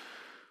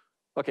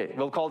 Okay,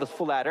 we'll call this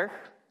full adder.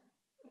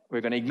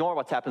 We're going to ignore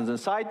what happens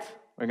inside.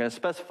 We're going to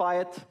specify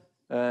it.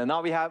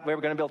 Now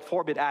we're going to build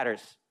 4-bit adders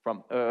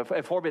from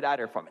a 4-bit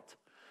adder from it.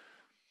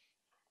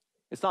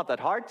 It's not that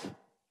hard.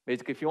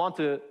 Basically, if you want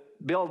to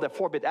build a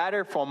 4-bit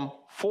adder from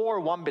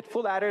 4 1-bit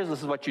full adders,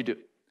 this is what you do.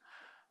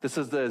 This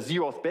is the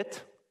 0th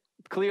bit.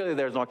 Clearly,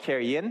 there's no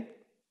carry in.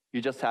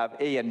 You just have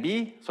A and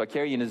B, so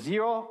carry in is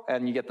 0,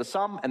 and you get the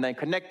sum, and then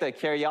connect the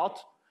carry out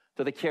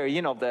to the carry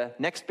in of the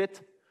next bit.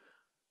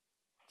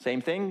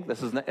 Same thing,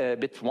 this is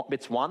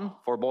bits 1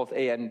 for both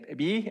A and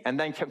B, and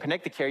then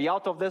connect the carry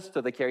out of this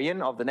to the carry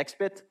in of the next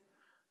bit,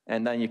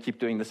 and then you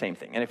keep doing the same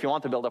thing. And if you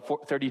want to build a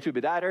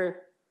 32-bit adder,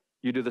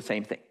 you do the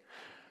same thing.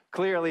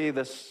 Clearly,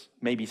 this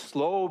may be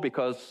slow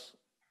because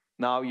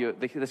now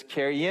this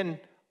carry in,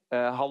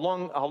 how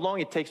long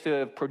it takes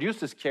to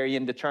produce this carry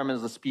in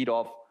determines the speed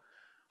of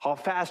how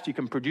fast you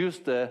can produce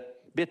the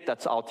bit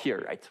that's out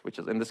here, right? Which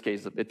is in this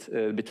case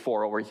bit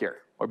 4 over here,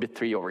 or bit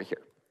 3 over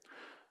here.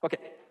 Okay,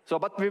 so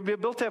but we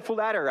built a full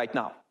adder right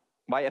now.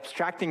 By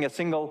abstracting a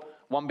single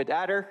 1-bit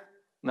adder,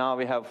 now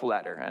we have a full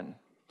adder, and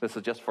this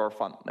is just for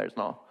fun. There's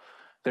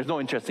no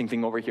interesting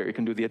thing over here. You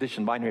can do the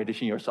addition, binary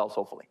addition yourselves,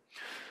 hopefully.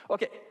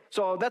 Okay,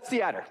 so that's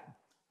the adder.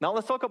 Now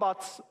let's talk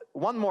about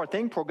one more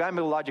thing,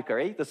 programmable logic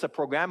array. This is a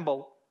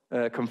programmable,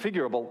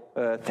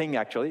 configurable thing,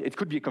 actually. It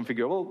could be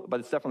configurable, but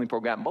it's definitely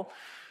programmable.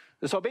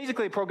 So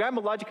basically,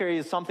 programmable logic array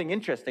is something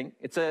interesting.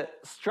 It's a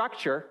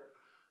structure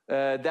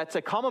that's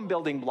a common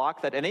building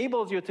block that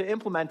enables you to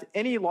implement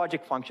any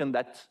logic function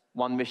that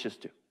one wishes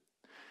to.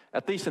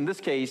 At least in this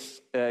case,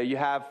 you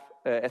have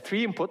a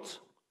 3 input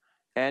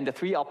and a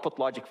 3 output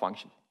logic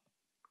function.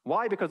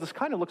 Why? Because this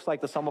kind of looks like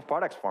the sum of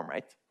products form,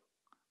 right?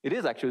 It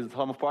is actually the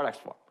sum of products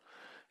form.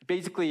 It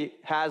basically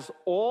has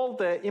all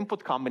the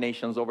input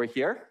combinations over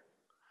here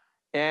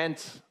and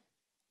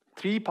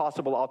 3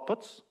 possible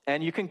outputs,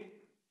 and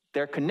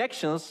there are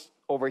connections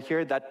over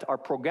here that are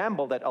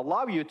programmable that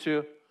allow you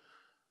to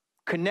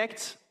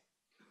connect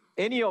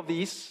any of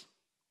these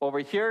over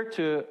here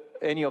to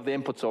any of the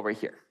inputs over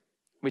here,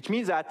 which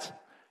means that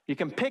you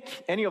can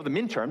pick any of the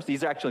minterms,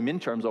 these are actually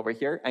minterms over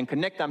here, and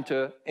connect them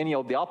to any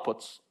of the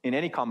outputs in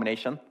any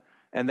combination,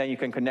 and then you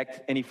can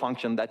connect any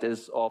function that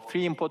is of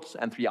 3 inputs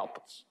and 3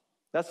 outputs.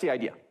 That's the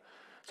idea.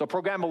 So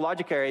programmable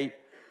logic array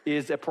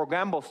is a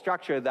programmable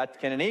structure that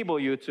can enable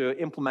you to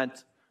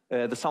implement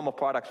the sum of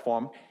products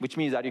form, which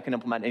means that you can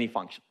implement any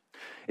function.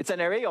 It's an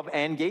array of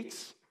AND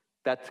gates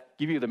that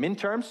give you the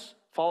minterms,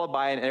 followed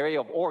by an array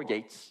of OR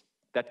gates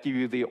that give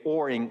you the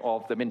ORing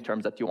of the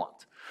minterms that you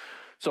want.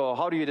 So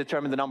how do you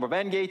determine the number of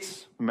AND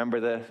gates? Remember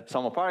the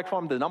sum of product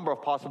form, the number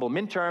of possible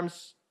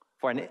minterms.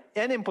 For an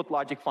n input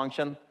logic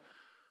function,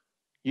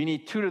 you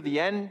need 2 to the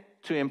n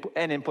to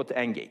n input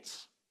AND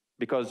gates,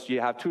 because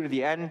you have 2 to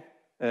the n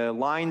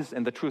lines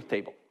in the truth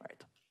table,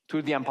 right? 2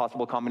 to the n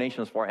possible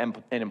combinations for n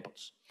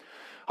inputs.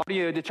 How do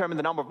you determine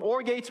the number of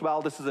OR gates?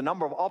 Well, this is the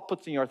number of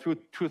outputs in your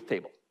truth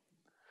table.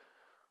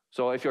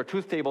 So if your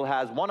truth table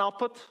has 1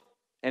 output,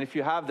 and if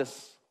you have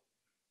this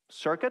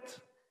circuit,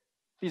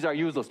 these are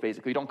useless,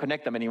 basically. You don't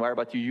connect them anywhere,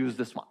 but you use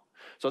this one.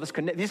 So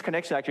these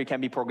connections actually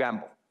can be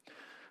programmable.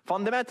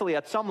 Fundamentally,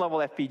 at some level,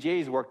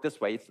 FPGAs work this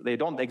way. They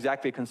don't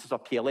exactly consist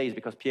of PLAs,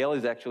 because PLA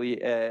is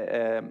actually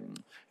a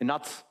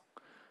not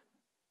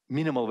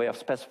minimal way of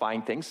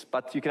specifying things,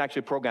 but you can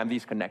actually program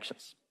these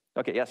connections.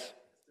 Okay, yes? Is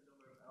the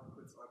number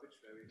of outputs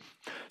arbitrary?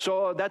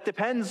 So that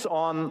depends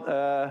on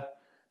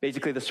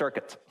basically the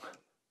circuit.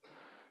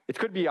 It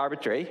could be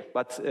arbitrary,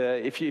 but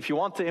if you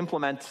want to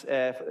implement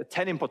a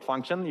 10 input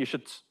function,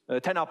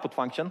 10 output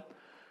function,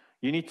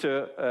 you need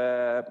to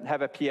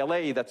have a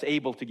PLA that's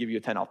able to give you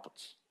 10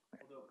 outputs.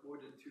 Although more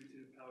than 2 to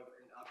the power of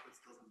n outputs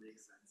doesn't make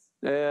sense.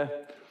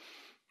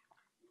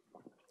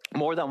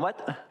 More than what?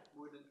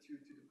 More than 2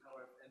 to the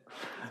power of n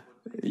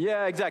outputs would make sense.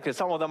 Yeah, exactly.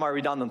 Some of them are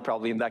redundant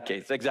probably in that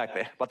case,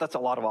 exactly. But that's a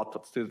lot of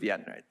outputs to the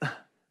end, right?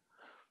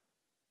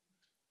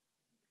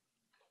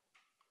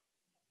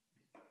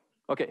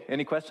 Okay,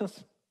 any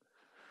questions?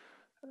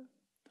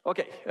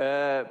 Okay,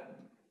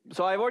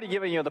 so I've already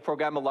given you the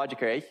programmable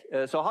logic array.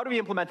 So how do we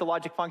implement a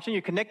logic function?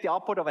 You connect the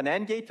output of an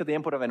AND gate to the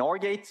input of an OR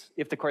gate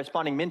if the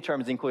corresponding min term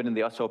is included in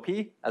the SOP,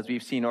 as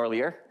we've seen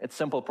earlier. It's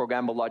simple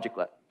programmable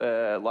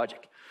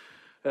logic.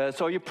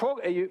 So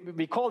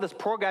we call this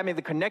programming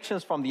the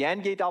connections from the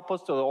AND gate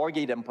outputs to the OR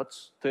gate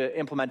inputs to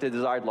implement a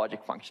desired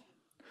logic function.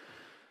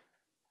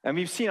 And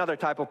we've seen other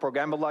type of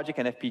programmable logic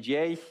in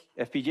FPGA.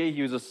 FPGA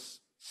uses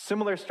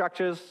similar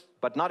structures,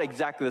 but not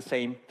exactly the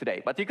same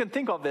today. But you can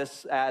think of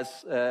this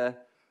as a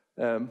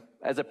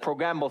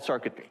programmable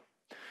circuitry.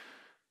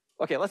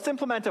 Okay, let's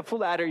implement a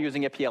full adder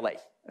using a PLA.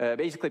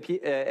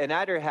 Basically, an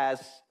adder has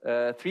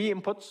 3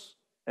 inputs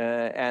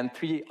and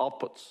 3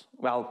 outputs.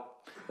 Well,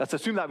 let's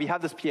assume that we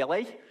have this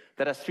PLA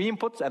that has 3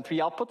 inputs and 3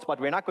 outputs, but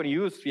we're not going to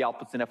use 3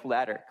 outputs in a full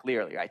adder,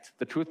 clearly, right?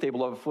 The truth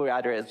table of a full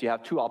adder is you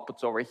have 2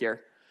 outputs over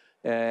here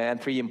and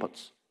 3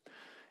 inputs.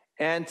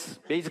 And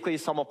basically,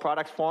 sum of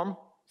products form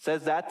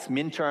says that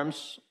min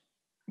terms,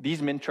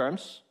 these min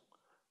terms,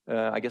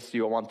 I guess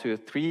you want to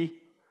 3,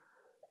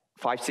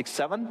 5, 6,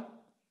 7,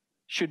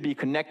 should be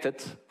connected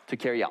to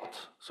carry out.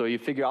 So you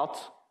figure out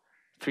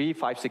 3,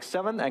 5, 6,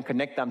 7 and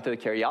connect them to the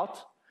carry out.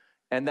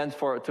 And then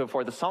for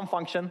the sum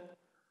function,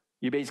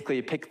 you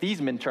basically pick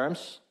these min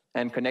terms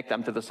and connect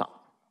them to the sum.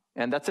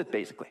 And that's it,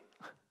 basically.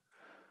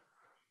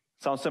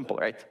 Sounds simple,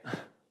 right?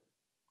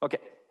 Okay.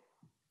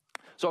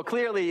 So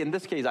clearly, in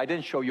this case, I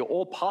didn't show you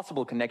all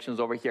possible connections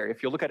over here.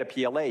 If you look at a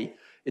PLA,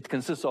 it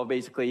consists of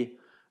basically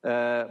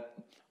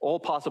all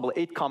possible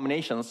 8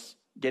 combinations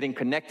getting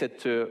connected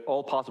to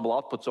all possible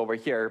outputs over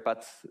here.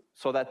 But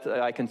so that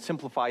I can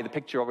simplify the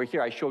picture over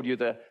here, I showed you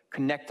the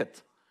connected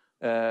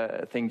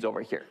things over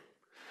here.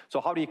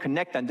 So how do you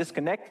connect and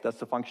disconnect? That's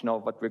the function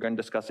of what we're going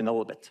to discuss in a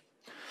little bit.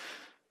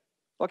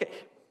 Okay.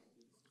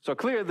 So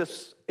clearly,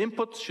 this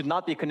input should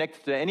not be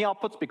connected to any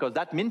outputs because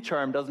that min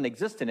term doesn't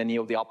exist in any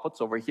of the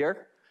outputs over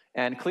here.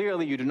 And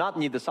clearly, you do not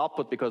need this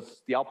output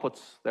because the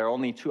outputs, there are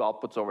only 2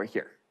 outputs over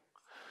here.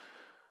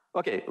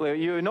 Okay,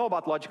 you know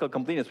about logical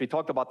completeness. We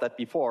talked about that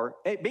before.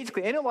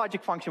 Basically, any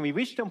logic function we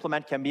wish to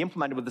implement can be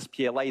implemented with this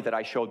PLA that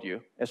I showed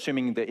you,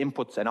 assuming the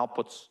inputs and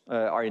outputs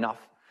are enough.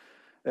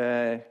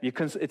 It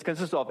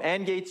consists of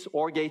AND gates,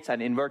 OR gates,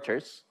 and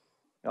inverters.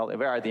 Well,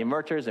 where are the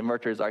inverters?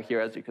 Inverters are here,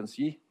 as you can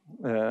see,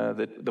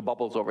 the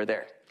bubbles over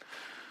there.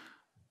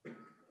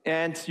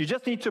 And you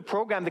just need to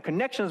program the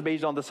connections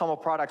based on the sum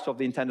of products of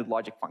the intended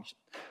logic function,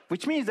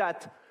 which means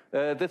that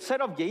the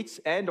set of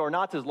gates AND or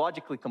not is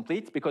logically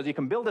complete because you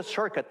can build a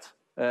circuit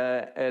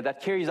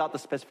that carries out the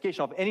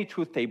specification of any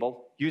truth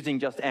table using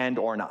just AND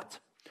or not.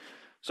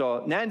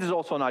 So NAND is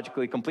also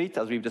logically complete,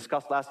 as we've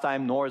discussed last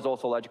time. NOR is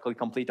also logically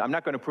complete. I'm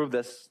not going to prove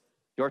this.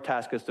 Your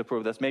task is to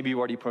prove this. Maybe you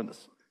already proved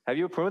this. Have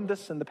you proven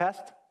this in the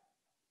past?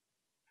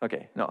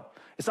 Okay, no.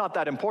 It's not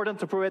that important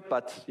to prove it,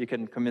 but you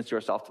can convince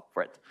yourself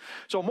for it.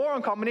 So more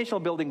on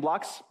combinational building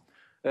blocks.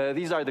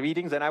 These are the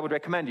readings, and I would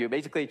recommend you.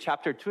 Basically,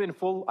 chapter 2 in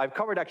full. I've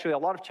covered actually a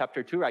lot of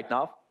chapter 2 right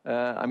now.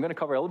 I'm going to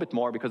cover a little bit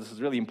more because this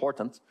is really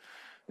important.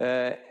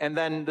 And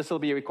then this will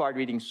be a required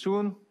reading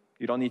soon.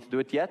 You don't need to do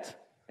it yet.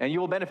 And you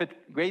will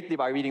benefit greatly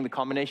by reading the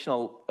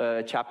combinational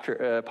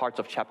parts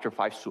of chapter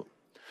 5 soon.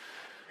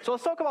 So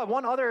let's talk about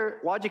one other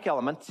logic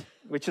element,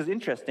 which is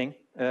interesting,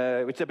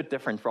 which is a bit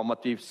different from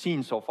what we've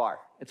seen so far.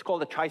 It's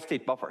called a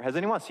tri-state buffer. Has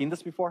anyone seen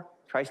this before?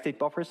 Tri-state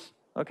buffers?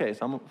 Okay,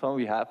 some of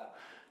you have.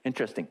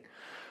 Interesting.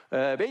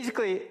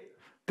 Basically,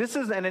 this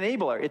is an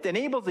enabler. It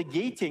enables the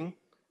gating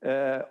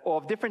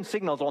of different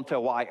signals onto a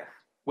wire,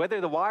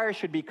 whether the wire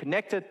should be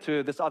connected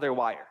to this other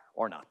wire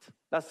or not.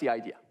 That's the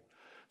idea.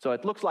 So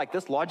it looks like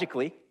this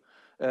logically.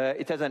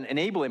 It has an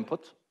enable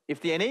input.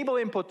 If the enable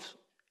input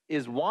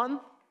is 1,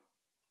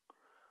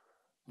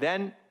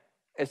 then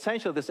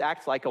essentially this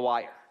acts like a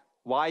wire.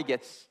 Y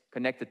gets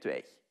connected to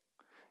A.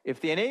 If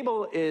the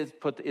enable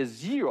input is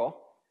 0,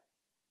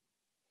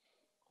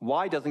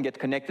 Y doesn't get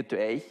connected to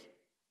A,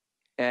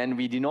 and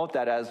we denote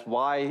that as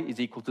Y is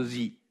equal to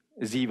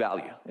Z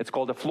value. It's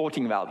called a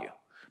floating value.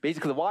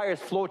 Basically, the wire is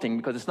floating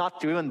because it's not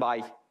driven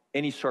by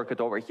any circuit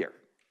over here.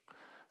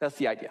 That's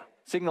the idea.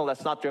 Signal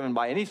that's not driven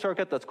by any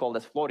circuit, that's called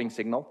as floating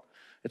signal.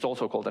 It's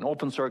also called an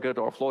open circuit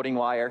or floating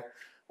wire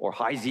or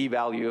high Z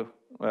value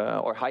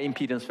or high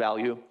impedance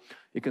value.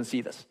 You can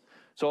see this.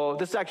 So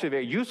this is actually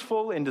very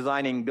useful in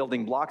designing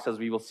building blocks, as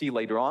we will see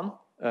later on.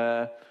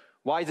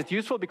 Why is it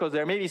useful? Because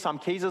there may be some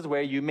cases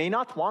where you may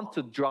not want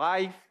to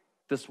drive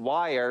this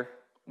wire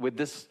with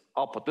this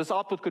output. This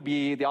output could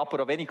be the output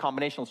of any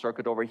combinational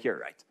circuit over here,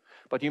 right?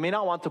 But you may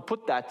not want to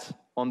put that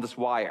on this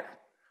wire.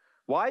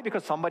 Why?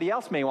 Because somebody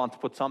else may want to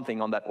put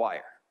something on that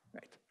wire,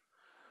 right?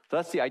 So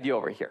that's the idea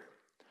over here.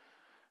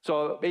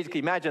 So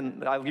basically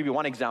imagine, I'll give you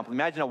one example.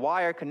 Imagine a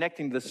wire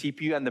connecting the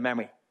CPU and the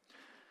memory.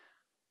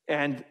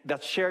 And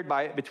that's shared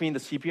between the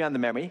CPU and the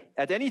memory.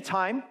 At any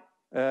time,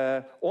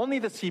 only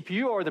the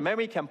CPU or the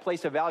memory can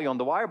place a value on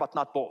the wire, but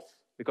not both.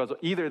 Because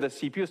either the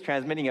CPU is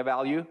transmitting a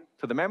value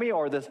to the memory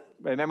or the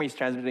memory is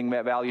transmitting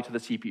a value to the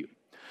CPU.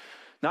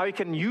 Now you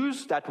can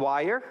use that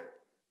wire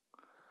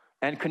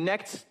and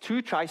connects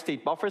two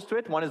tri-state buffers to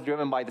it. One is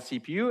driven by the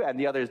CPU, and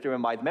the other is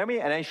driven by the memory,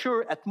 and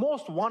ensure at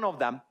most one of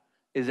them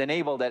is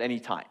enabled at any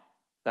time.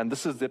 And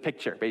this is the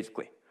picture,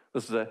 basically.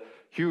 This is a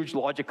huge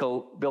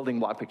logical building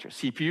block picture.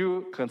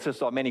 CPU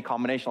consists of many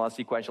combinational and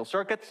sequential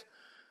circuits.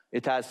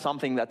 It has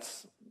something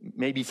that's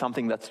maybe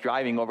something that's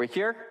driving over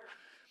here.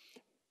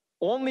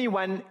 Only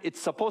when it's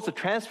supposed to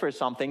transfer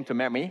something to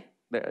memory,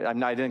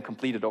 I didn't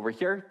complete it over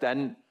here,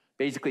 then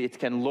basically it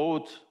can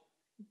load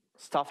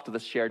stuff to the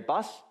shared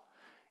bus,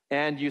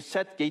 and you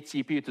set gate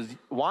CPU to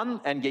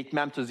 1 and gate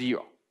mem to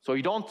 0. So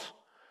you don't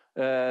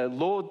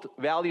load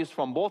values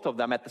from both of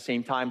them at the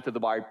same time to the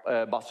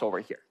bus over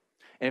here.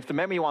 And if the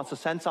memory wants to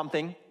send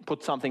something,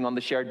 put something on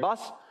the shared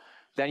bus,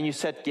 then you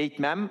set gate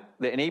mem,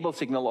 the enable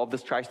signal of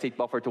this tri-state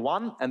buffer to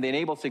 1, and the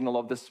enable signal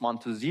of this one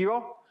to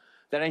 0.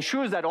 That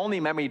ensures that only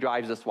memory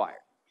drives this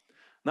wire.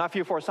 Now, if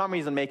you for some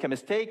reason make a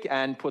mistake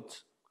and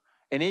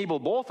enable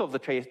both of the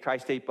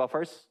tri-state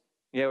buffers,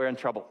 you're in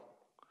trouble.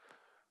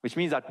 Which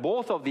means that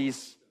both of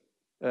these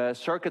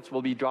circuits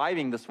will be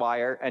driving this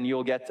wire, and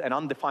you'll get an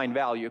undefined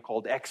value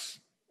called X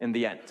in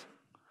the end.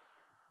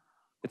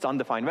 It's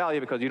undefined value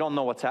because you don't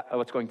know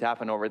what's going to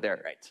happen over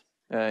there,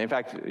 right? In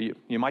fact,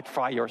 you might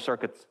fry your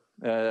circuits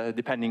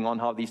depending on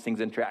how these things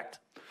interact.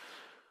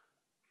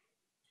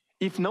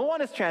 If no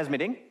one is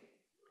transmitting,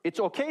 it's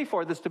okay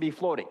for this to be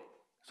floating.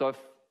 So if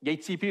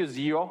gate CPU is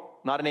 0,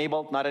 not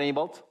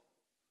enabled,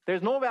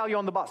 there's no value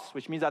on the bus,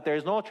 which means that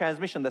there's no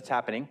transmission that's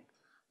happening.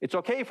 It's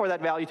okay for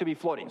that value to be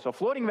floating. So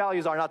floating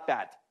values are not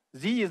bad.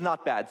 Z is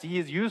not bad. Z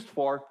is used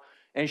for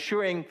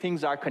ensuring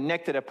things are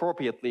connected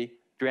appropriately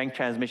during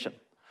transmission.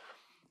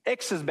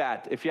 X is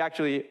bad. If you're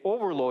actually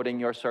overloading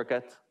your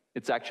circuit,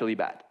 it's actually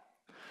bad.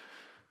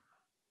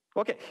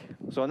 Okay,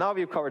 so now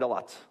we've covered a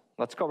lot.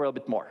 Let's cover a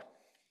bit more.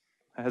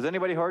 Has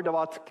anybody heard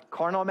about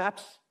Karnaugh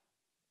maps?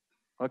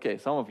 Okay,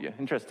 some of you,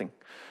 interesting.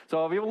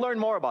 So we will learn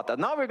more about that.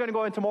 Now we're going to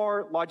go into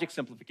more logic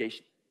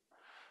simplification.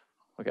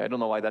 Okay, I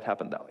don't know why that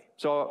happened that way.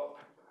 So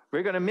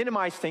we're going to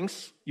minimize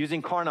things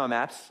using Karnaugh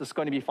maps. This is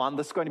going to be fun.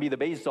 This is going to be the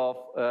base of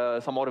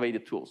some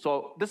motivated tools.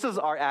 So this is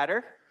our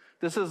adder.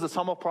 This is the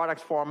sum of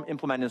products form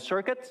implemented in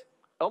circuit.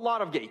 A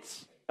lot of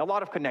gates, a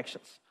lot of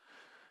connections.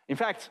 In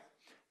fact,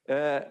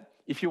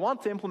 if you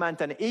want to implement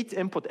an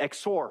 8-input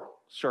XOR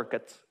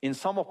circuit in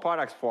sum of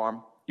products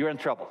form, you're in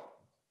trouble.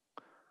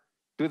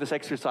 Do this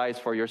exercise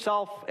for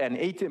yourself. An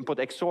 8-input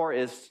XOR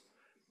is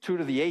 2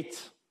 to the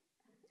 8.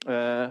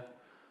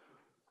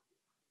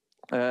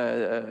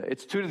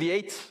 It's 2 to the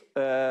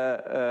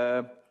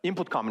 8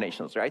 input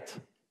combinations, right?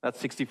 That's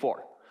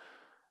 64.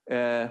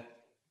 No,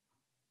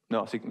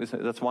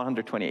 that's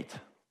 128.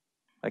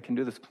 I can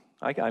do this.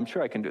 I'm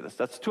sure I can do this.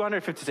 That's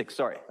 256,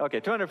 sorry. Okay,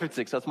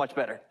 256, that's much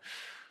better.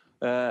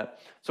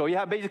 So you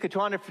have basically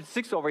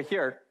 256 over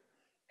here.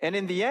 And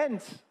in the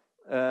end,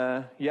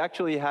 you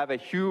actually have a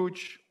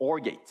huge OR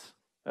gate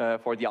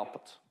for the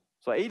output.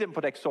 So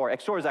 8-input XOR.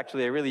 XOR is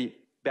actually a really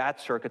bad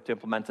circuit to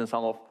implement in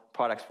sum of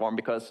products form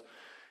because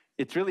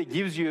it really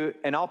gives you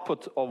an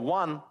output of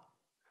 1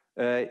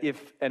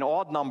 if an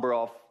odd number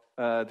of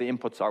the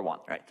inputs are 1,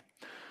 right?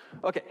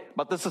 Okay,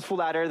 but this is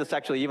full adder. This is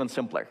actually even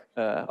simpler.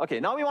 Okay,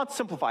 now we want to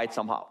simplify it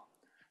somehow.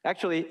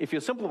 Actually, if you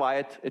simplify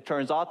it, it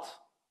turns out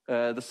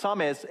the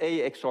sum is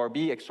A XOR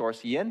B XOR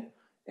Cn,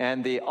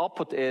 and the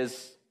output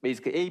is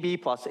basically AB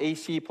plus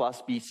AC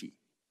plus BC,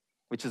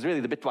 which is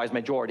really the bitwise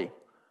majority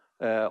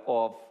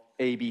of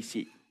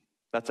ABC.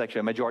 That's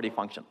actually a majority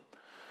function.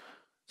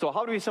 So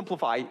how do we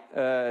simplify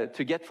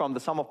to get from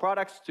the sum of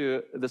products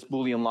to this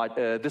Boolean,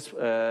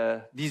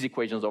 these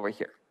equations over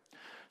here?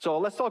 So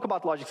let's talk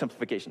about logic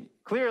simplification.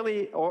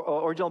 Clearly,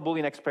 original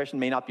Boolean expression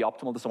may not be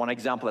optimal. This is one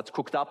example that's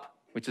cooked up,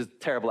 which is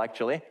terrible,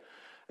 actually.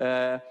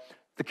 The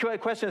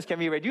question is, can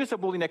we reduce a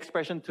Boolean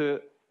expression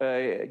to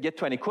get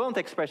to an equivalent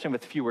expression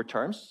with fewer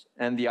terms?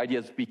 And the idea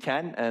is we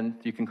can, and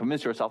you can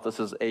convince yourself this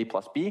is A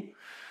plus B.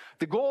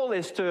 The goal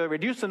is to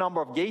reduce the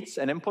number of gates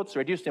and inputs,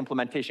 reduce the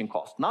implementation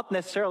cost. Not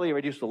necessarily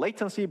reduce the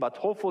latency, but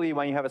hopefully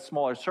when you have a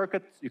smaller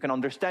circuit, you can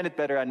understand it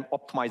better and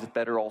optimize it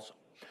better also.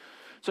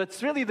 So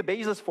it's really the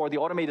basis for the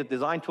automated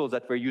design tools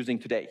that we're using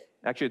today.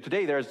 Actually,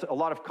 today there's a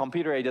lot of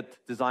computer-aided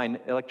design,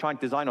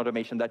 electronic design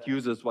automation that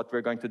uses what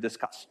we're going to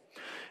discuss.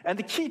 And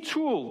the key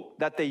tool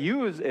that they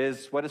use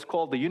is what is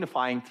called the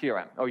unifying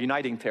theorem, or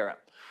uniting theorem.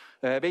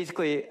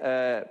 Basically,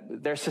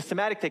 they're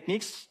systematic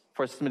techniques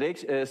for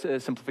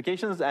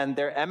simplifications, and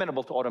they're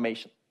amenable to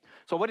automation.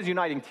 So what is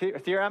uniting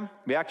theorem?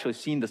 We've actually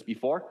seen this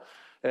before.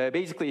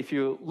 Basically, if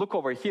you look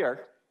over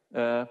here,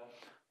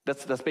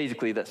 that's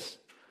basically this.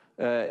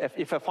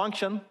 If a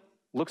function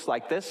looks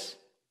like this,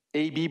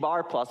 AB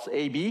bar plus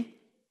AB,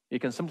 you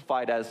can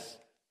simplify it as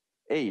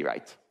A,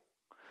 right?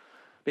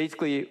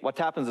 Basically, what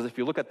happens is if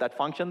you look at that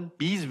function,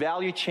 B's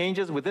value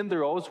changes within the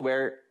rows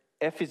where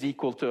F is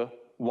equal to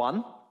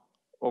 1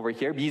 over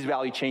here. B's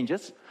value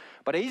changes,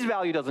 but A's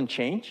value doesn't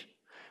change,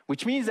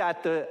 which means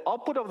that the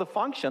output of the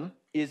function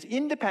is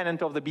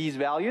independent of the B's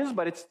values,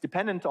 but it's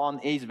dependent on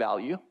A's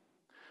value.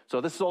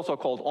 So this is also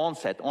called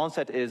onset.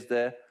 Onset is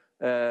the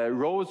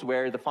rows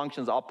where the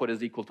function's output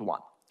is equal to 1.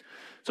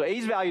 So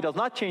A's value does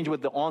not change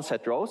with the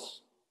onset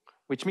rows,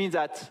 which means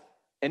that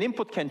an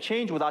input can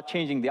change without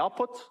changing the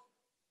output.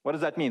 What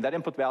does that mean? That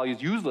input value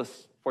is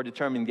useless for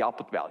determining the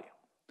output value.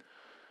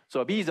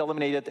 So B is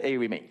eliminated, A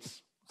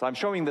remains. So I'm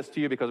showing this to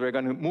you because we're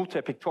going to move to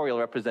a pictorial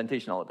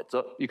representation of it.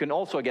 So you can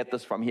also get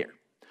this from here.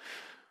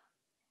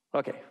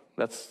 Okay,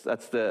 that's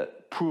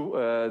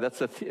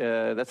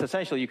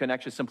essentially, you can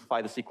actually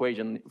simplify this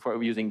equation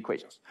for using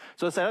equations.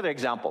 So it's another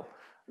example.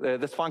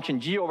 This function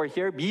G over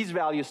here, B's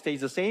value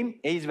stays the same,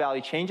 A's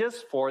value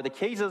changes for the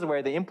cases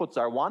where the inputs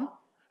are 1,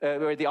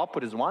 where the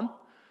output is 1,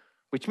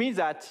 which means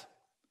that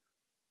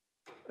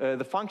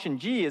the function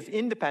G is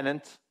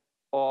independent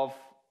of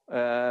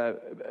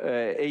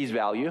A's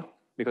value,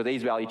 because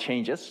A's value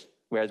changes,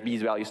 whereas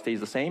B's value stays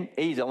the same.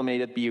 A is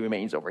eliminated, B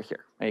remains over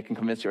here. And you can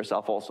convince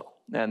yourself also.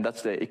 And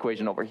that's the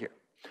equation over here.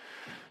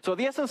 So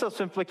the essence of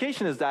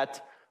simplification is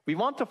that we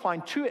want to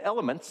find two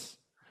elements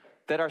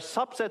that are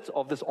subsets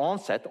of this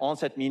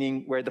onset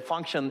meaning where the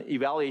function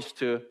evaluates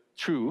to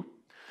true,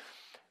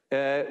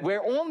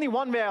 where only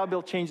one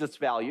variable changes its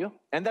value,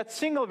 and that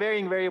single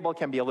varying variable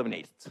can be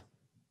eliminated,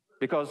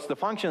 because the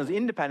function is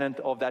independent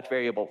of that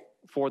variable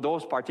for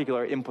those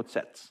particular input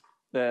sets,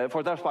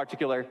 for those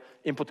particular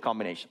input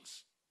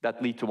combinations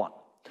that lead to 1.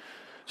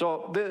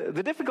 So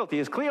the difficulty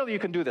is, clearly you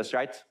can do this,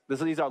 right?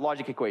 These are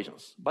logic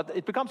equations, but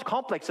it becomes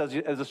complex as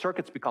the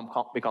circuits become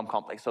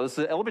complex. So this is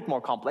a little bit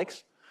more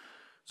complex.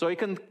 So you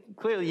can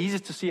clearly, easy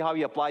to see how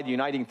you apply the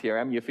uniting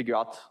theorem. You figure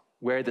out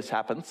where this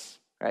happens,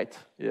 right?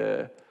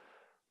 For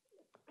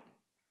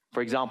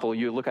example,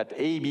 you look at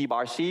A, B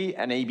bar C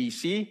and A, B,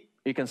 C.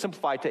 You can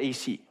simplify it to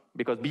AC,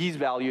 because B's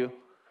value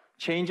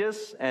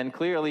changes, and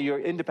clearly you're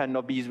independent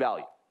of B's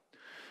value.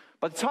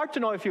 But it's hard to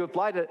know if you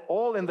applied it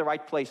all in the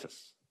right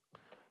places.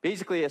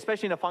 Basically,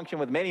 especially in a function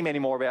with many, many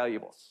more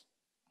variables.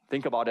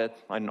 Think about it,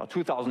 I don't know,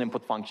 2,000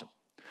 input function.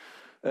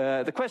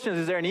 The question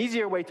is there an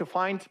easier way to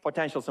find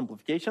potential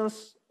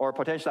simplifications or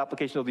potential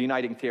application of the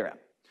uniting theorem?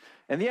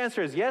 And the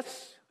answer is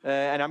yes,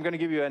 and I'm going to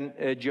give you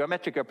a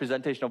geometric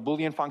representation of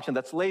Boolean function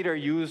that's later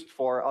used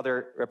for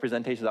other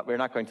representations that we're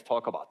not going to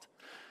talk about.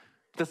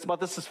 But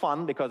this is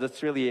fun because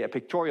it's really a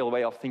pictorial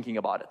way of thinking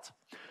about it.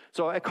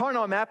 So a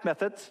Carnot map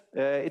method,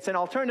 it's an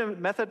alternative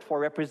method for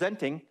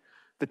representing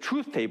the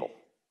truth table.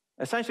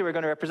 Essentially, we're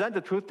going to represent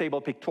the truth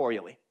table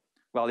pictorially.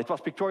 Well, it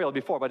was pictorial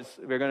before, but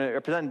we're going to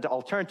represent it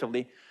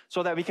alternatively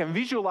so that we can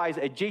visualize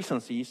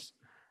adjacencies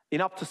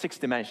in up to 6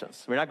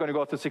 dimensions. We're not going to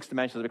go to 6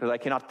 dimensions because I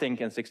cannot think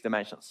in 6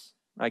 dimensions.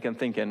 I can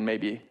think in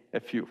maybe a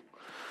few.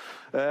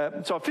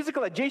 So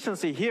physical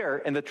adjacency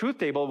here in the truth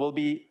table will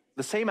be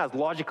the same as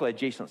logical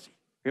adjacency.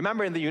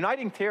 Remember, in the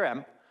uniting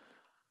theorem,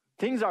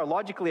 things are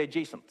logically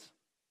adjacent.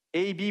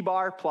 AB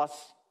bar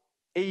plus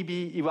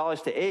AB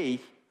evaluates to A,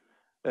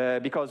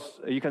 because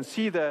you can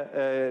see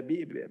the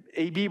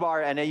AB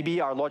bar and AB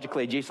are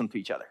logically adjacent to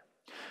each other.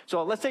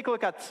 So let's take a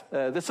look at,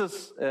 this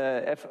is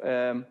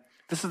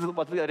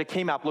what the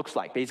K-map looks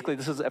like. Basically,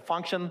 this is a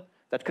function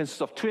that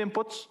consists of 2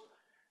 inputs,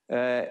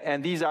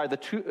 and these are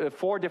the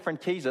 4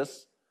 different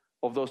cases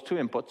of those 2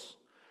 inputs.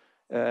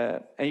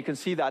 And you can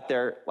see that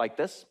they're like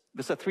this.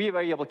 This is a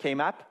 3-variable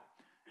K-map,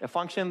 a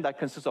function that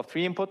consists of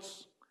 3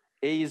 inputs.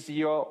 A is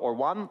 0 or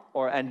 1,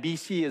 and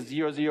BC is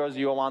 0, 0,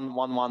 0, 1,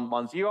 1, 1,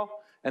 1, 0.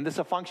 And this is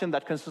a function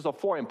that consists of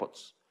 4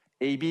 inputs.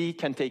 AB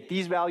can take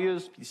these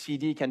values,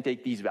 CD can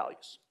take these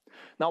values.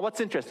 Now,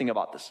 what's interesting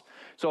about this?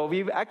 So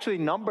we've actually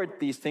numbered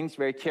these things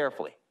very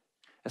carefully,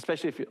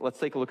 especially if let's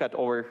take a look at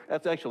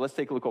let's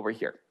take a look over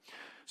here.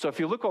 So if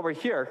you look over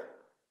here,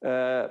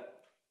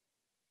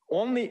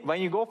 only when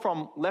you go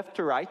from left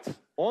to right,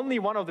 only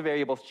one of the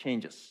variables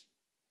changes,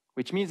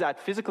 which means that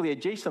physically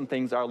adjacent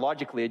things are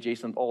logically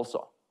adjacent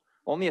also.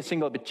 Only a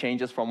single bit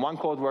changes from one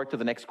code word to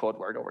the next code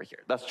word over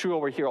here. That's true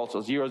over here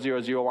also, 0, 0,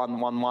 0, 1,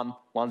 1, 1,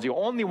 1, 0.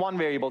 Only one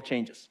variable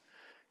changes.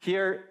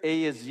 Here,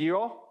 A is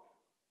 0,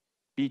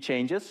 B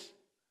changes.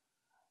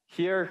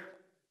 Here,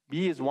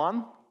 B is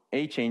 1,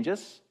 A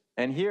changes.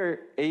 And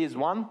here, A is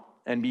 1,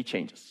 and B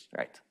changes,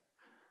 right?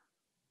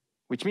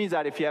 Which means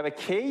that if you have a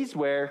case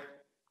where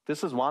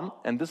this is 1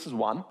 and this is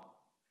 1,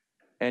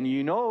 and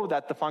you know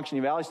that the function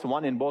evaluates to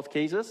 1 in both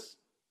cases,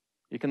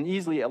 you can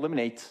easily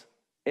eliminate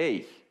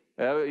A.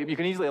 You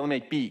can easily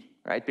eliminate B,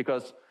 right?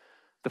 Because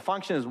the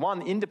function is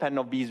 1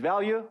 independent of B's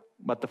value,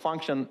 but the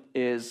function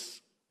is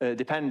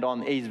dependent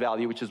on A's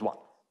value, which is 1.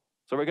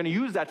 So we're going to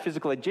use that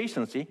physical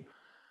adjacency,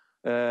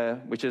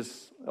 which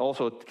is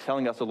also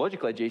telling us a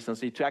logical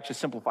adjacency, to actually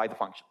simplify the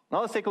function.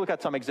 Now let's take a look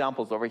at some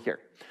examples over here.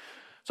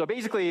 So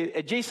basically,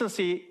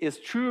 adjacency is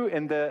true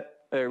in the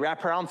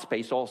wraparound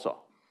space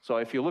also. So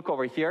if you look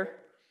over here,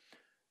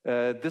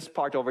 this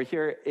part over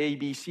here, A,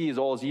 B, C is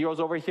all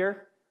zeros over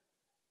here.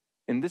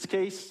 In this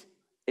case,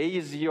 A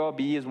is 0,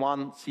 B is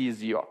 1, C is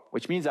 0,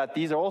 which means that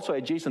these are also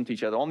adjacent to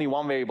each other. Only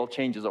one variable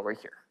changes over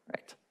here,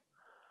 right?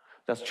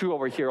 That's true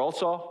over here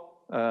also.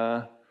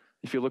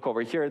 If you look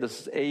over here,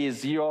 this is A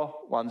is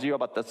 0, 1, 0,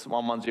 but that's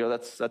 1, 1, 0.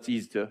 That's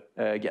easy to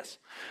guess.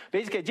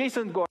 Basically,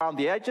 adjacent go around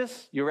the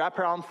edges. You wrap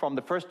around from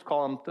the first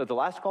column to the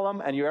last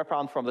column, and you wrap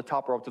around from the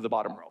top row to the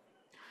bottom row.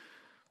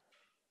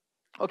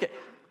 Okay,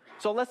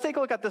 So let's take a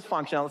look at this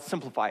function and let's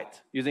simplify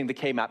it using the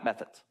K-map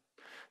method.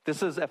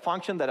 This is a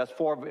function that has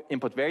 4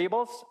 input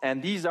variables,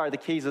 and these are the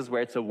cases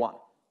where it's a 1.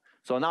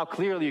 So now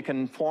clearly you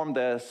can form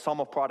the sum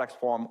of products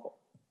form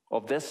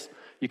of this.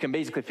 You can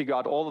basically figure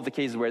out all of the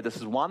cases where this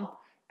is 1,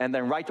 and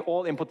then write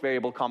all input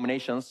variable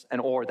combinations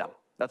and OR them.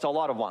 That's a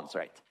lot of 1s,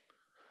 right?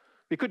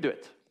 We could do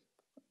it.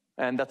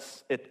 And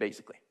that's it,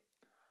 basically.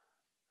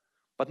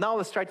 But now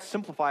let's try to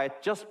simplify it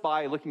just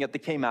by looking at the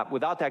K-map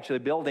without actually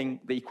building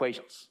the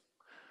equations.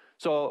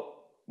 So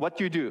what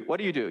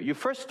do? You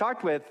first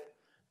start with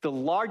the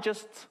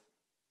largest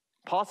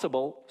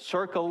possible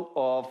circle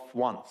of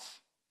 1s.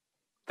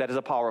 That is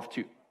a power of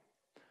 2.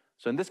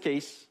 So in this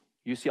case,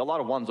 you see a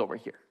lot of 1s over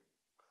here.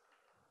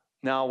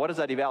 Now, what does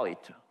that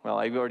evaluate to? Well,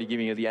 I've already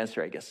given you the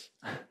answer, I guess.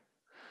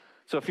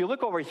 So if you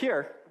look over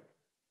here,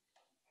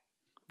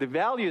 the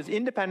value is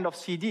independent of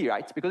CD,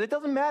 right? Because it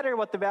doesn't matter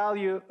what the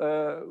value,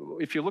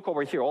 if you look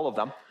over here, all of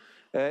them,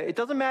 it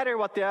doesn't matter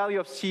what the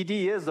value of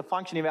CD is, the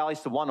function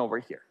evaluates to 1 over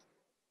here.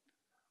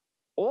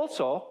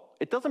 Also,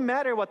 it doesn't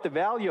matter what the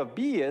value of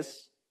B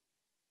is,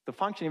 the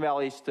function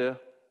evaluates to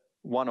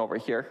 1 over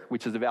here,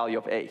 which is the value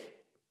of A.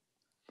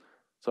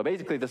 So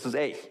basically, this is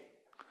A.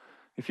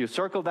 If you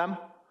circle them,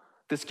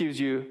 this gives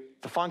you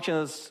the function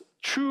is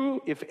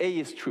true if A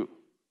is true.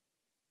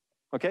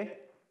 Okay?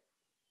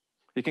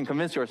 You can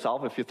convince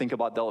yourself if you think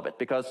about it a little bit,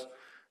 because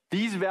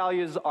these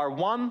values are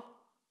 1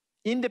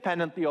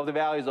 independently of the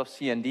values of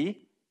C and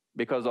D.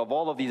 Because of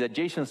all of these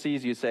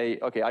adjacencies, you say,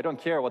 okay, I don't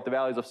care what the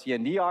values of C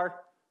and D are,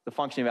 the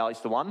function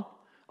evaluates to 1.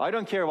 I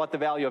don't care what the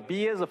value of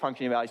B is, the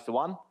function evaluates to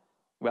 1.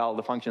 Well,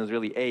 the function is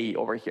really A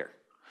over here.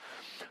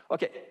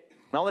 Okay,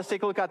 now let's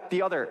take a look at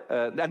the other.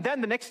 And then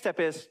the next step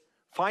is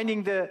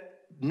finding the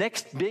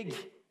next big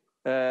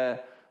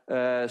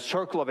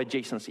circle of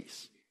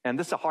adjacencies. And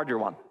this is a harder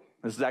one.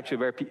 This is actually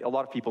where a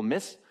lot of people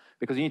miss,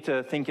 because you need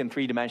to think in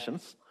 3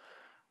 dimensions.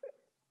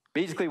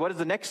 Basically, what is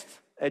the next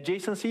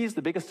adjacencies,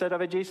 the biggest set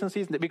of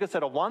adjacencies, the biggest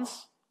set of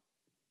 1s?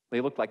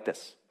 They look like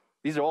this.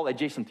 These are all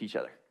adjacent to each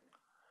other.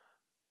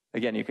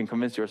 Again, you can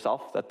convince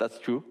yourself that that's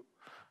true.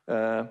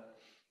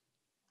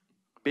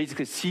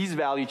 Basically, C's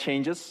value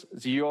changes,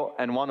 0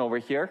 and 1 over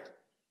here.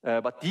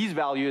 But D's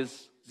value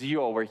is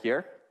 0 over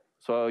here.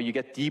 So you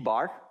get D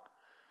bar.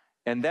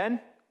 And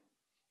then,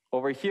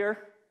 over here,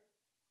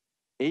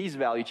 A's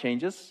value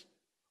changes,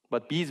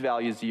 but B's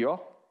value is 0.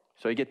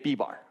 So you get B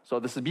bar. So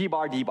this is B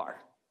bar, D bar,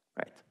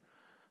 right?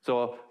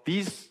 So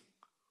these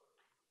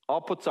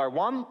outputs are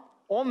 1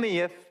 only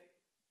if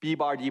B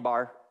bar, D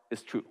bar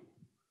is true.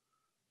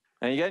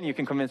 And again, you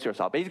can convince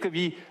yourself.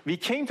 Basically, we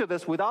came to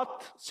this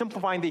without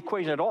simplifying the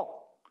equation at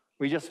all.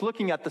 We're just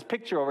looking at this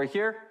picture over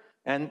here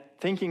and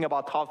thinking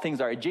about how things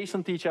are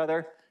adjacent to each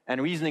other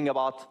and reasoning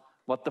about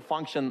what the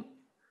function,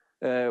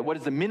 what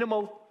is the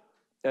minimal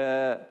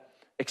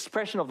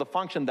expression of the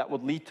function that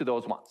would lead to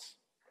those 1s.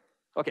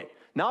 Okay,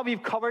 now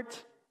we've covered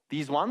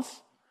these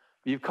 1s.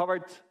 We've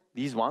covered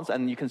these 1s,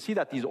 and you can see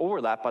that these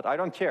overlap, but I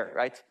don't care,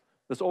 right?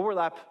 This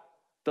overlap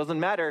doesn't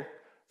matter.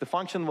 The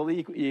function will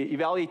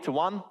evaluate to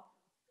 1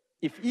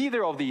 if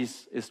either of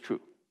these is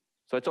true.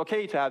 So it's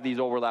okay to have these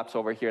overlaps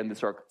over here in the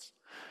circuits.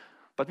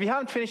 But we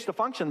haven't finished the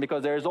function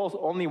because there is also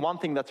only one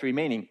thing that's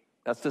remaining.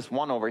 That's this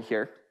 1 over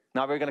here.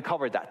 Now we're going to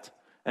cover that.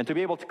 And to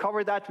be able to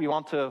cover that, we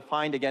want to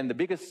find, again, the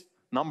biggest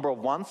number of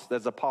 1s.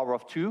 There's a power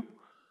of 2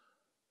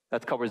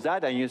 that covers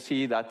that. And you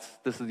see that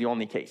this is the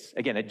only case.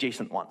 Again,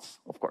 adjacent 1s,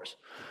 of course.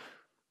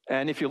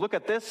 And if you look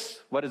at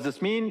this, what does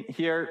this mean?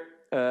 Here,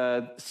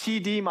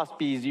 CD must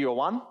be 0,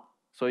 1.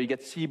 So you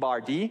get C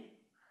bar D.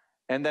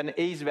 And then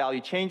A's value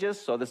changes.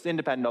 So this is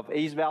independent of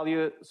A's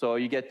value. So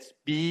you get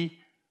B,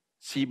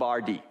 C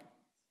bar D.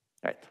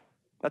 Right?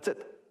 That's it.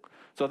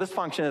 So this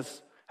function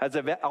has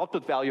an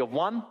output value of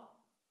 1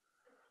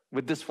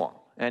 with this form.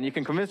 And you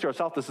can convince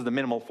yourself this is the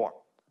minimal form.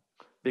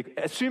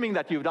 Assuming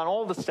that you've done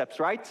all the steps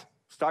right,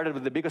 started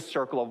with the biggest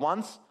circle of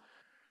 1s,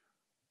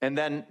 and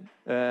then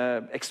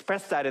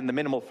expressed that in the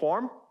minimal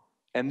form,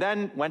 and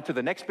then went to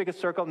the next biggest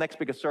circle, and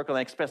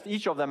expressed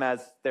each of them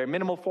as their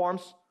minimal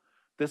forms,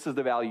 this is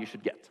the value you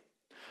should get.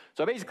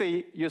 So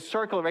basically, you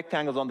circle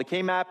rectangles on the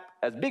K-map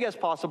as big as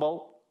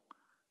possible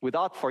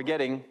without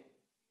forgetting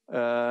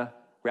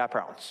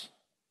wraparounds.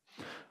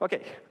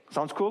 Okay,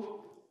 sounds cool?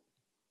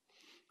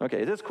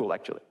 Okay, it is cool,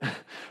 actually.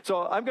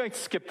 So I'm going to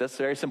skip this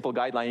very simple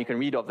guideline. You can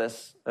read of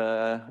this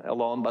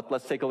alone, but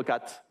let's take a look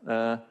at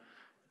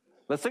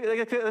let's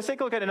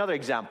take a look at another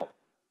example.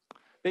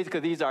 Basically,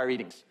 these are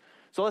readings.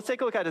 So let's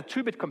take a look at a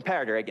 2-bit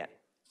comparator again.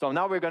 So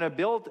now we're going to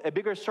build a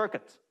bigger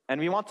circuit,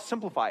 and we want to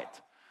simplify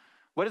it.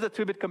 What is a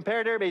 2-bit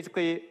comparator?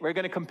 Basically, we're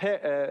going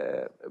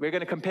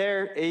to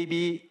compare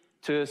AB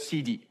to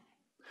CD.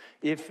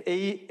 If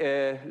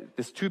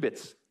this 2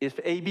 bits, if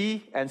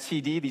AB and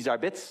CD, these are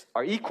bits,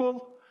 are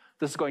equal,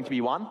 this is going to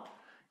be 1.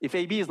 If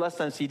AB is less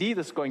than CD,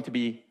 this is going to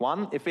be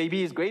 1. If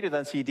AB is greater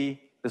than CD,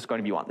 this is going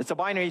to be 1. It's a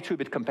binary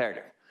 2-bit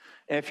comparator.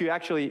 And if you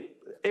actually,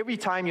 every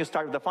time you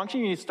start with the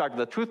function, you need to start with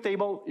the truth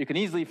table. You can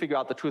easily figure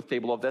out the truth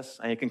table of this,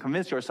 and you can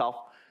convince yourself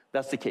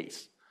that's the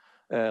case.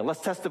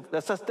 Let's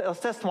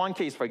test one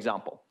case, for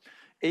example.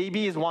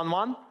 AB is 1,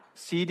 1.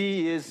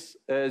 CD is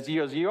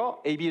 0, 0.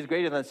 AB is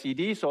greater than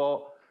CD,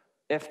 so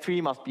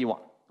F3 must be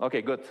 1.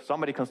 Okay, good.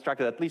 Somebody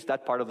constructed at least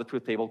that part of the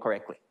truth table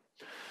correctly.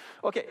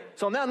 Okay,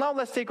 so now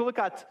let's take a look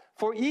at,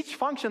 for each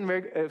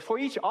function, for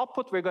each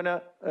output, we're going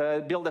to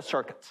build a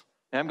circuit.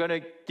 And I'm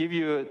going to give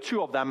you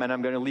 2 of them, and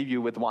I'm going to leave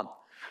you with 1.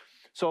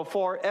 So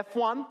for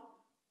F1,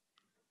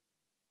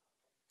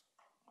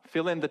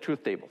 fill in the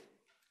truth table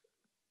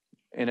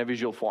in a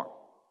visual form.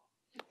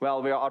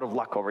 Well, we're out of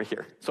luck over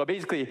here. So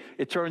basically,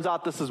 it turns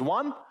out this is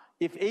 1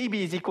 if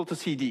AB is equal to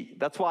CD.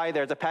 That's why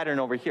there's a pattern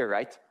over here,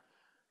 right?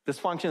 This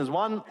function is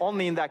 1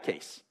 only in that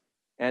case.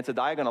 And it's a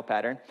diagonal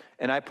pattern.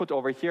 And I put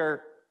over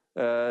here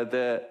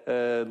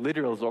the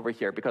literals over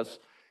here, because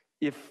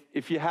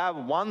if you have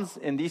 1s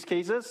in these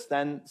cases,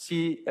 then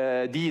D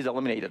is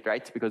eliminated,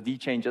 right? Because D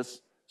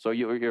changes, so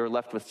you're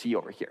left with C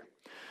over here.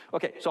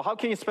 Okay, so how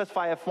can you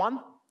specify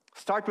F1?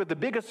 Start with the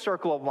biggest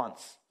circle of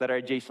 1s that are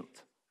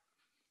adjacent.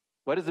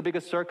 What is the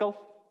biggest circle?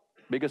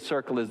 Biggest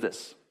circle is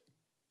this.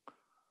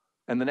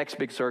 And the next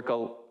big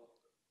circle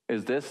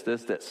is this,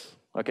 this, this.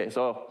 Okay,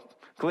 so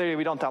clearly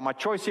we don't have much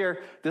choice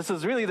here. This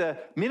is really the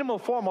minimal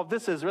form of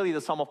this is really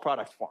the sum of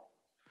products form,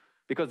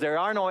 because there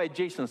are no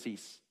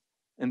adjacencies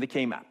in the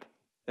K-map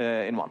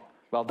in 1.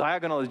 Well,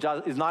 diagonal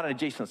is not an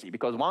adjacency,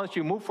 because once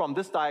you move from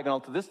this diagonal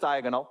to this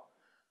diagonal,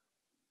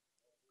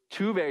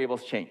 2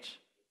 variables change.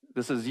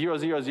 This is 0,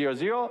 0, 0,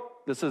 0.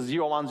 This is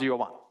 0, 1, 0,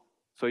 1.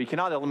 So you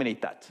cannot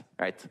eliminate that,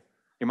 right?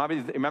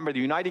 Remember the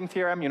uniting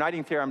theorem?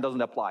 Uniting theorem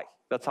doesn't apply.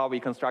 That's how we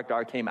construct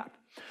our K-map.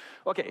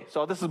 Okay,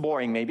 so this is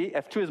boring maybe.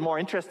 F2 is more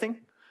interesting,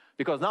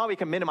 because now we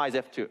can minimize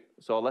F2.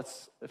 So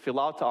let's fill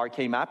out our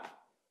K-map.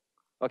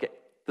 Okay,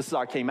 this is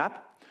our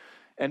K-map.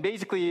 And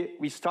basically,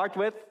 we start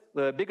with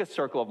the biggest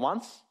circle of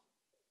 1s.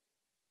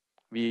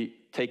 We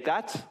take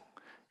that,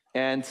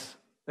 and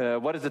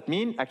what does it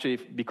mean? Actually,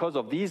 because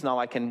of these, now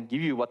I can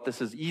give you what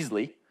this is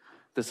easily.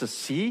 This is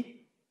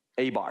C,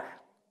 A bar.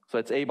 So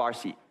it's A bar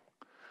C.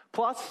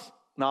 Plus,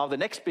 now the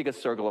next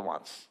biggest circle of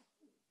 1s.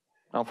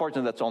 Now,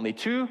 unfortunately, that's only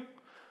 2.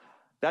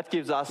 That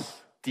gives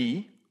us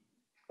D.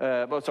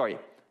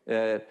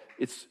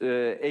 It's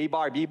A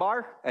bar, B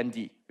bar, and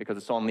D, because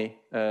it's only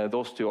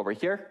those 2 over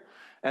here.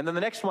 And then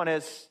the next one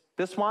is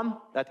this one.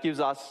 That gives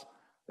us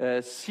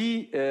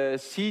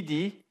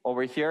CD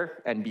over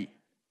here, and B.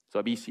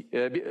 So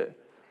BC.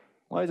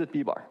 Why is it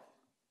B bar?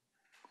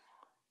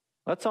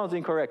 That sounds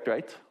incorrect,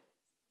 right?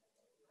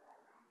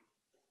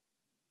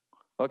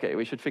 Okay,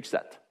 we should fix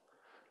that.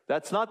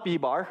 That's not B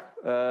bar.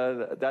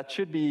 That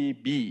should be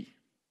B,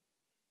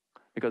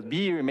 because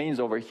B remains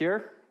over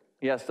here.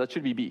 Yes, that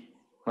should be B.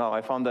 Well,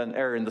 I found an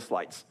error in the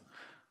slides.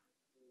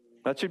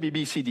 That should be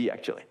BCD,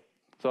 actually.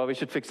 So we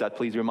should fix that.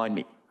 Please remind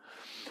me.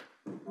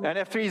 And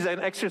F3 is an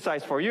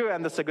exercise for you,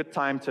 and that's a good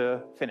time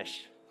to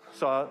finish.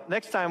 So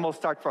next time we'll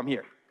start from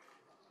here.